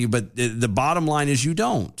telling you, but the bottom line is you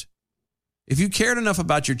don't. If you cared enough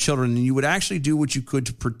about your children, then you would actually do what you could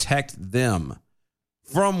to protect them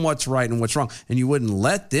from what's right and what's wrong. And you wouldn't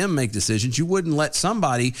let them make decisions. You wouldn't let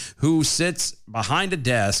somebody who sits behind a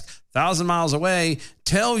desk 1,000 miles away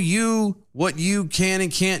tell you what you can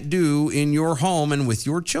and can't do in your home and with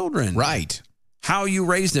your children. Right. How you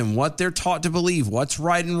raise them, what they're taught to believe, what's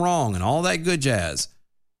right and wrong, and all that good jazz.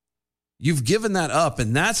 You've given that up,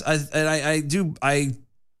 and I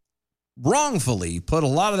wrongfully put a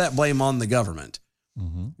lot of that blame on the government.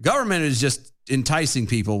 Mm-hmm. Government is just enticing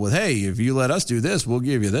people with, hey, if you let us do this, we'll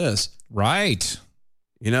give you this. Right.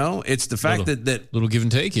 It's the fact that little give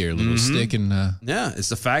and take here, a little stick and it's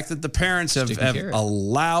the fact that the parents have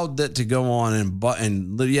allowed that to go on and bought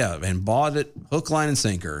it hook, line, and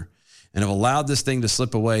sinker, and have allowed this thing to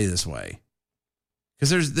slip away this way.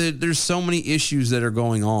 Because there's so many issues that are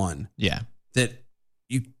going on. Yeah. That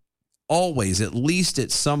you always, at least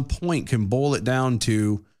at some point, can boil it down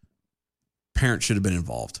to parents should have been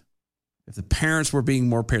involved. If the parents were being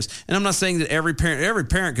more parents, and I'm not saying that every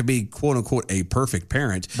parent could be quote unquote a perfect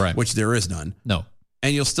parent, right, which there is none. No.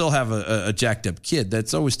 And you'll still have a jacked up kid.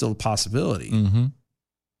 That's always still a possibility. Mm-hmm.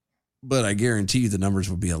 But I guarantee you the numbers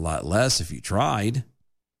would be a lot less if you tried.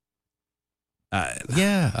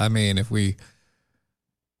 Yeah. I mean, if we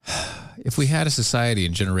had a society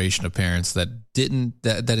and generation of parents that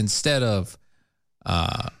instead of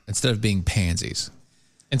instead of being pansies.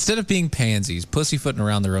 Instead of being pansies, pussyfooting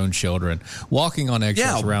around their own children, walking on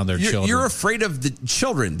eggshells around their children. You're afraid of the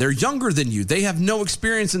children. They're younger than you. They have no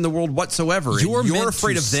experience in the world whatsoever. You're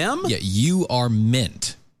afraid of them? Yeah, you are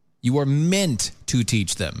meant. You are meant to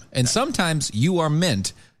teach them. And sometimes you are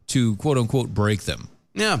meant to, quote unquote, break them.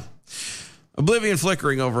 Yeah. Oblivion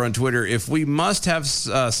Flickering over on Twitter. If we must have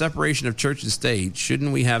separation of church and state,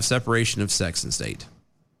 shouldn't we have separation of sex and state?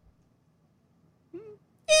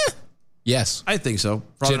 Yeah. Yes. I think so.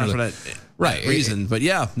 Probably not for that reason. But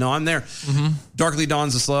yeah, no, I'm there. Darkly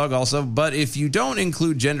Dawns a Slug also. But if you don't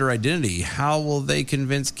include gender identity, how will they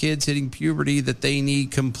convince kids hitting puberty that they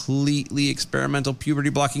need completely experimental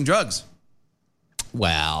puberty blocking drugs?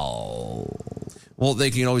 Well,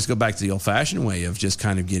 they can always go back to the old-fashioned way of just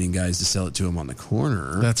kind of getting guys to sell it to them on the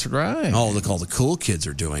corner. That's right. All the cool kids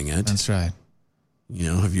are doing it. That's right.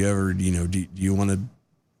 Have you ever, do you want to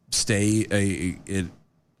stay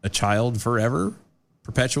a child forever,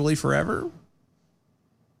 perpetually forever?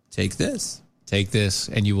 Take this,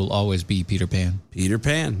 and you will always be Peter Pan. Peter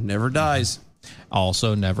Pan never dies.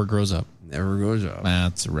 Also, never grows up. Never grows up.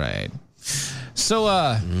 That's right. So,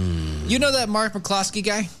 you know that Mark McCloskey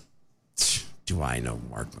guy? Do I know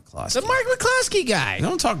Mark McCloskey? The Mark McCloskey guy.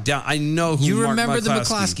 Don't talk down. I know who. You Mark remember McCloskey. the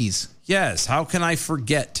McCloskeys? Yes. How can I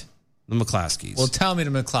forget the McCloskeys? Well, tell me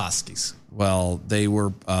the McCloskeys. Well, they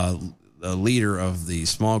were a leader of the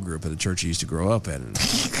small group at the church he used to grow up in.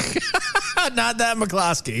 Not that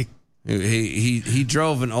McCloskey. He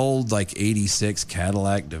drove an old 86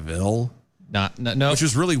 Cadillac DeVille. No. Which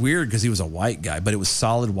was really weird because he was a white guy, but it was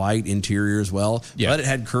solid white interior as well. Yeah. But it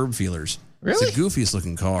had curb feelers. Really? It's the goofiest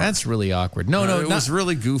looking car. That's really awkward. No, it was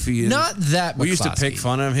really goofy. Not that McCloskey. We used to pick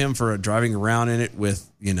fun of him for driving around in it with,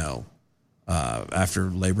 after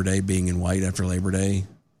Labor Day, being in white after Labor Day.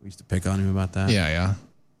 We used to pick on him about that. Yeah.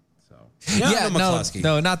 Yeah, McCloskey.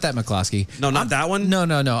 No, not that McCloskey. No, not that one? No.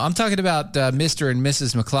 I'm talking about Mr. and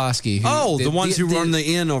Mrs. McCloskey. The ones who run the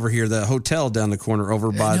inn over here, the hotel down the corner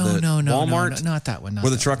over by Walmart. No, not that one.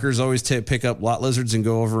 Where the truckers always pick up lot lizards and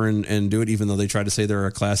go over and do it, even though they try to say they're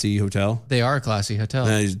a classy hotel. They are a classy hotel.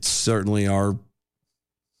 They certainly are.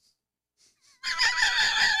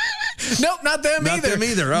 Nope, not them either. Not them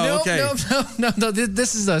either. Oh, okay. No.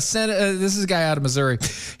 This is a guy out of Missouri.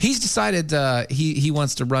 He's decided he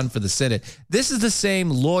wants to run for the Senate. This is the same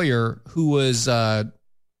lawyer who was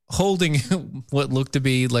holding what looked to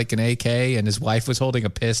be like an AK, and his wife was holding a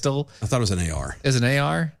pistol. I thought it was an AR. Is an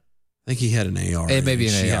AR? I think he had an AR. Maybe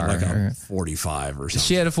an she AR. Had a 45 or something.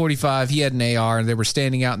 She had a 45. He had an AR, and they were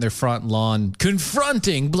standing out in their front lawn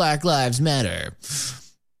confronting Black Lives Matter.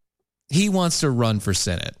 He wants to run for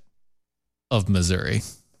Senate of Missouri.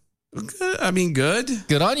 I mean, good.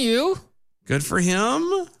 Good on you. Good for him.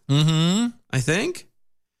 Mm-hmm. I think.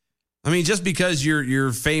 I mean, just because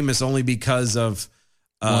you're famous only because of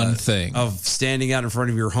one thing of standing out in front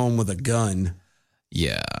of your home with a gun.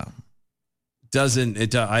 Yeah. Doesn't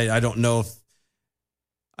it? I don't know if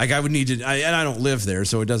I would need to. And I don't live there,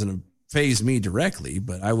 so it doesn't faze me directly.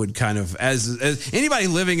 But I would kind of, as anybody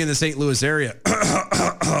living in the St. Louis area,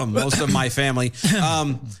 most of my family.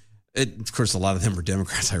 Of course, a lot of them are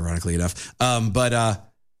Democrats, ironically enough. But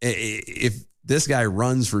if this guy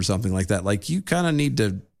runs for something like that, you kind of need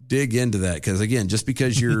to dig into that. Because again, just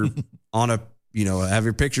because you're on have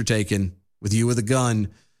your picture taken with you with a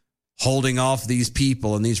gun, holding off these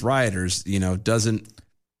people and these rioters, doesn't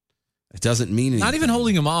mean anything. Not even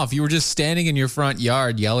holding them off. You were just standing in your front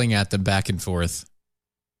yard yelling at them back and forth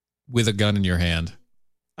with a gun in your hand.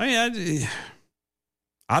 I'd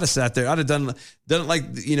have sat there. I'd have done it like,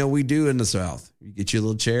 we do in the South. You get you a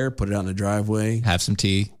little chair, put it out in the driveway. Have some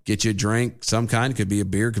tea. Get you a drink, some kind. Could be a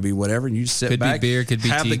beer, could be whatever. And you just sit back. Could be beer, could be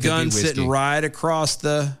have tea, the could be gun whiskey. sitting right across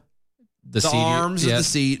the arms of the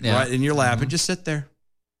seat, right in your lap, and just sit there.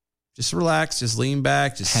 Just relax, just lean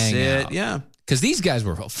back, just hang sit. out. Yeah. Because these guys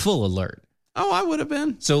were full alert. Oh, I would have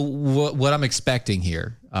been. So what I'm expecting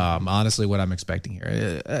here, honestly, what I'm expecting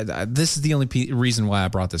here, this is the only reason why I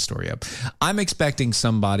brought this story up. I'm expecting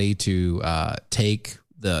somebody to take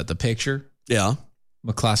the picture,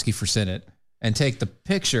 McCloskey for Senate, and take the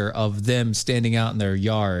picture of them standing out in their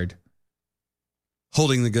yard,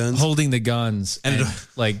 holding the guns, and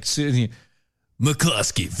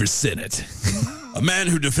McCloskey for Senate. A man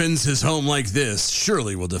who defends his home like this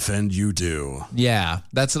surely will defend you too. Yeah,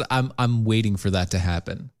 that's what I'm waiting for that to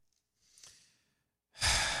happen.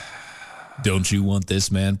 Don't you want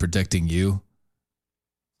this man protecting you?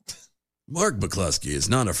 Mark McCloskey is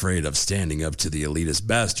not afraid of standing up to the elitist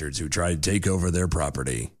bastards who try to take over their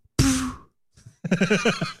property.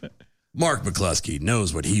 Mark McCloskey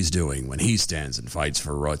knows what he's doing when he stands and fights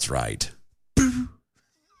for what's right.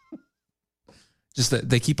 Just that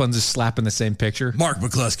they keep on just slapping the same picture. Mark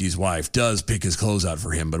McCluskey's wife does pick his clothes out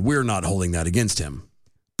for him, but we're not holding that against him.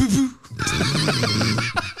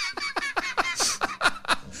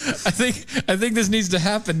 I think this needs to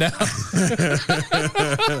happen now.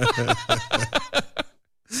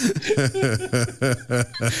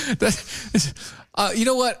 You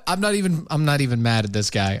know what? I'm not even mad at this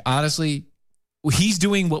guy. Honestly, he's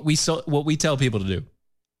doing what we tell people to do.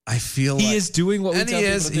 I feel he is doing what we tell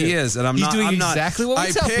people to do. He is, and he's doing exactly what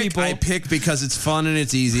we tell people. I pick because it's fun and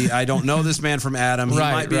it's easy. I don't know this man from Adam. He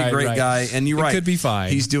might be a great guy, and you're right. It could be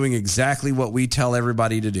fine. He's doing exactly what we tell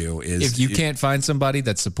everybody to do. If you can't find somebody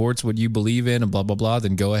that supports what you believe in and blah blah blah,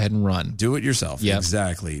 then go ahead and run. Do it yourself. Yep.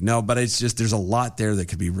 Exactly. No, but it's just there's a lot there that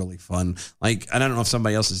could be really fun. Like, I don't know if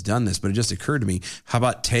somebody else has done this, but it just occurred to me. How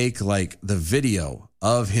about take like the video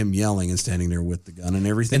of him yelling and standing there with the gun and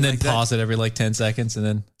everything, and then pause it every like 10 seconds, and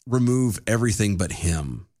then remove everything but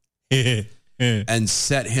him and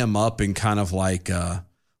set him up in kind of like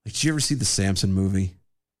did you ever see the Samson movie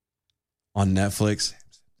on Netflix?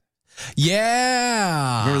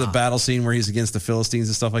 Yeah. Remember the battle scene where he's against the Philistines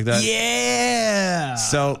and stuff like that? Yeah.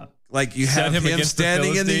 So like you have him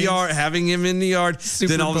standing in the yard, having him in the yard,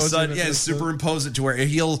 then all of a sudden, superimpose it to where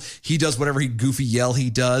he does whatever goofy yell he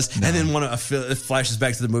does, and then it flashes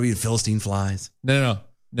back to the movie and Philistine flies. No.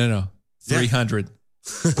 300.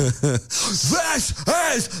 This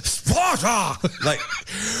is Sparta. Like,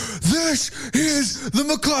 this is the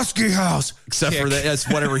McCluskey house. Except for that's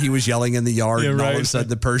whatever he was yelling in the yard, and all of a sudden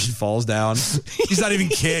the Persian falls down. He's not even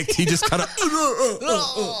kicked. He just kind of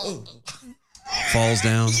falls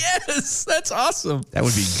down. Yes, that's awesome. That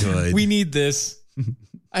would be good. We need this.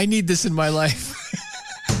 I need this in my life.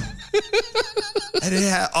 And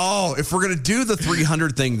if we're gonna do the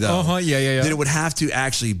 300 thing though, then it would have to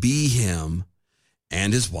actually be him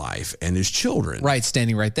and his wife and his children, right,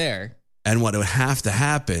 standing right there. And what would have to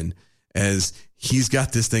happen is he's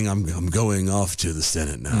got this thing. I'm going off to the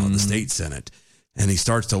Senate now, the state Senate, and he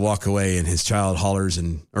starts to walk away, and his child hollers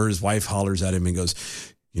or his wife hollers at him and goes,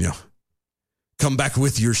 come back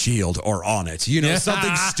with your shield or on it,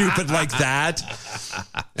 something stupid like that.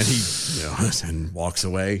 And he, and walks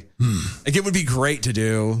away. Like, it would be great to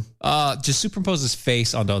do. Just superimpose his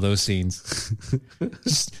face onto all those scenes.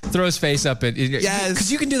 Just throw his face up. Yes.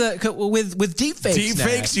 Because you can do that with deep fakes. Deep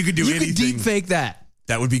fakes, you can do anything. You can deep fake that.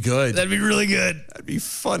 That would be good. That'd be really good. That'd be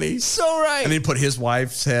funny. So right. And then put his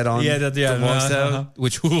wife's head on.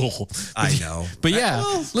 Which, I know. But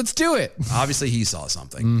let's do it. Obviously, he saw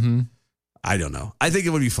something. I don't know. I think it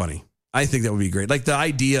would be funny. I think that would be great. Like the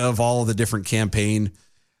idea of all of the different campaign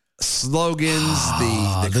slogans,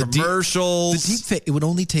 the commercials. The deep fake. It would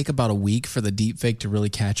only take about a week for the deep fake to really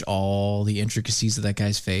catch all the intricacies of that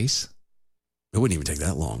guy's face. It wouldn't even take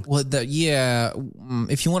that long. Well,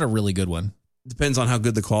 if you want a really good one. Depends on how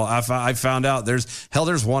good the quality. I found out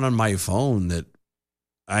there's one on my phone that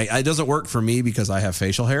it doesn't work for me because I have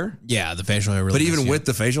facial hair. Yeah, the facial hair really But even with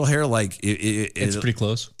the facial hair, like it's pretty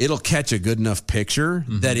close. It'll catch a good enough picture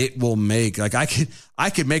that it will make, like, I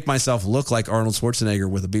could make myself look like Arnold Schwarzenegger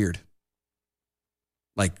with a beard.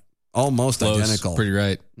 Like almost close, identical. Pretty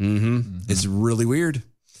right. It's really weird.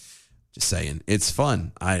 Just saying. It's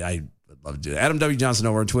fun. I would love to do it. Adam W. Johnson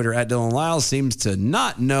over on Twitter at Dylan Lyles seems to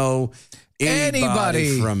not know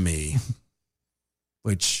anybody from me.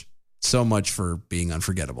 Which, so much for being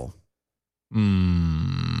unforgettable.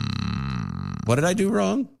 What did I do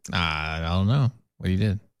wrong? I don't know what you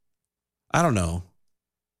did. I don't know.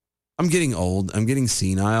 I'm getting old. I'm getting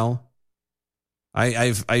senile.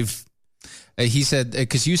 He said,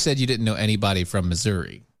 because you said you didn't know anybody from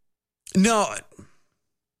Missouri. No,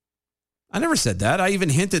 I never said that. I even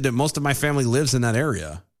hinted that most of my family lives in that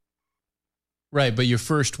area. Right, but your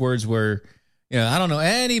first words were, I don't know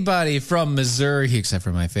anybody from Missouri except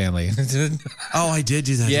for my family. Oh, I did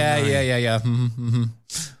do that. Yeah.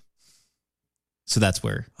 So that's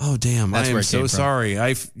where. Oh, damn. I am so sorry. You're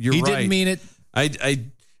right. You didn't mean it. I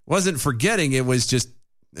wasn't forgetting. It was just,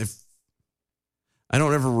 I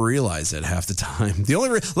don't ever realize it half the time. The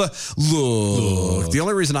only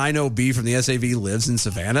reason I know B from the SAV lives in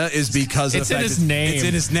Savannah is because of the fact his name. It's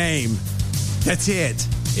in his name. That's it.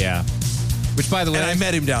 Yeah. Which, by the way, and I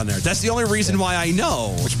met him down there. That's the only reason why I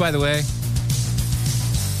know. Which, by the way,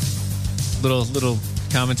 little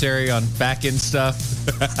commentary on back end stuff.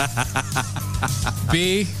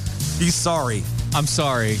 B, he's sorry. I'm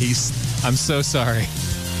sorry. I'm so sorry.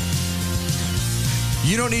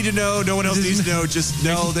 You don't need to know. No one else needs to know. Just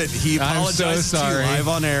know that he apologized to you live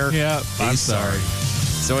on air. Yeah, I'm sorry.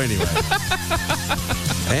 So anyway.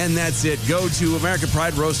 And that's it. Go to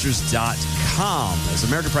AmericanPrideRoasters.com. AmericanPrideRoasters.com. That's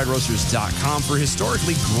AmericanPrideRoasters.com for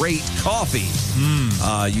historically great coffee. You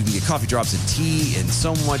can get coffee drops and tea and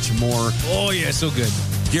so much more. Oh, yeah, so good.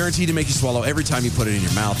 Guaranteed to make you swallow every time you put it in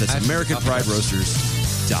your mouth. That's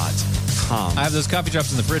AmericanPrideRoasters.com. I have those coffee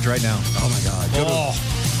drops in the fridge right now. Oh, my God.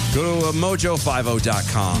 Go to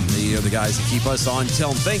mojo50.com. The guys that keep us on, tell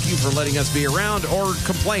them thank you for letting us be around, or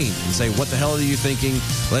complain and say, what the hell are you thinking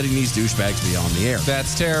letting these douchebags be on the air?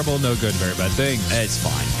 That's terrible. No good, very bad things. It's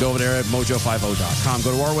fine. Go over there at mojo50.com.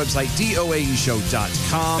 Go to our website,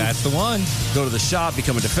 doaeshow.com. That's the one. Go to the shop,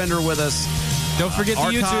 become a defender with us. Don't forget the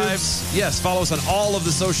archives. Yes, follow us on all of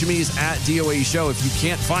the social medias at DOAE Show. If you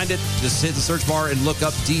can't find it, just hit the search bar and look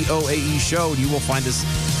up DOAE Show, and you will find us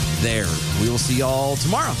there. We will see y'all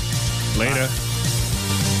tomorrow. Later.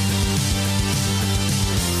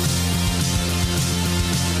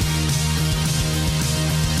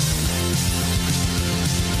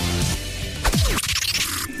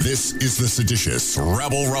 This is the seditious,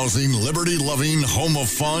 rabble-rousing, liberty-loving, home of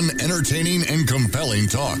fun, entertaining, and compelling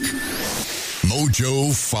talk.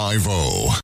 Mojo 50.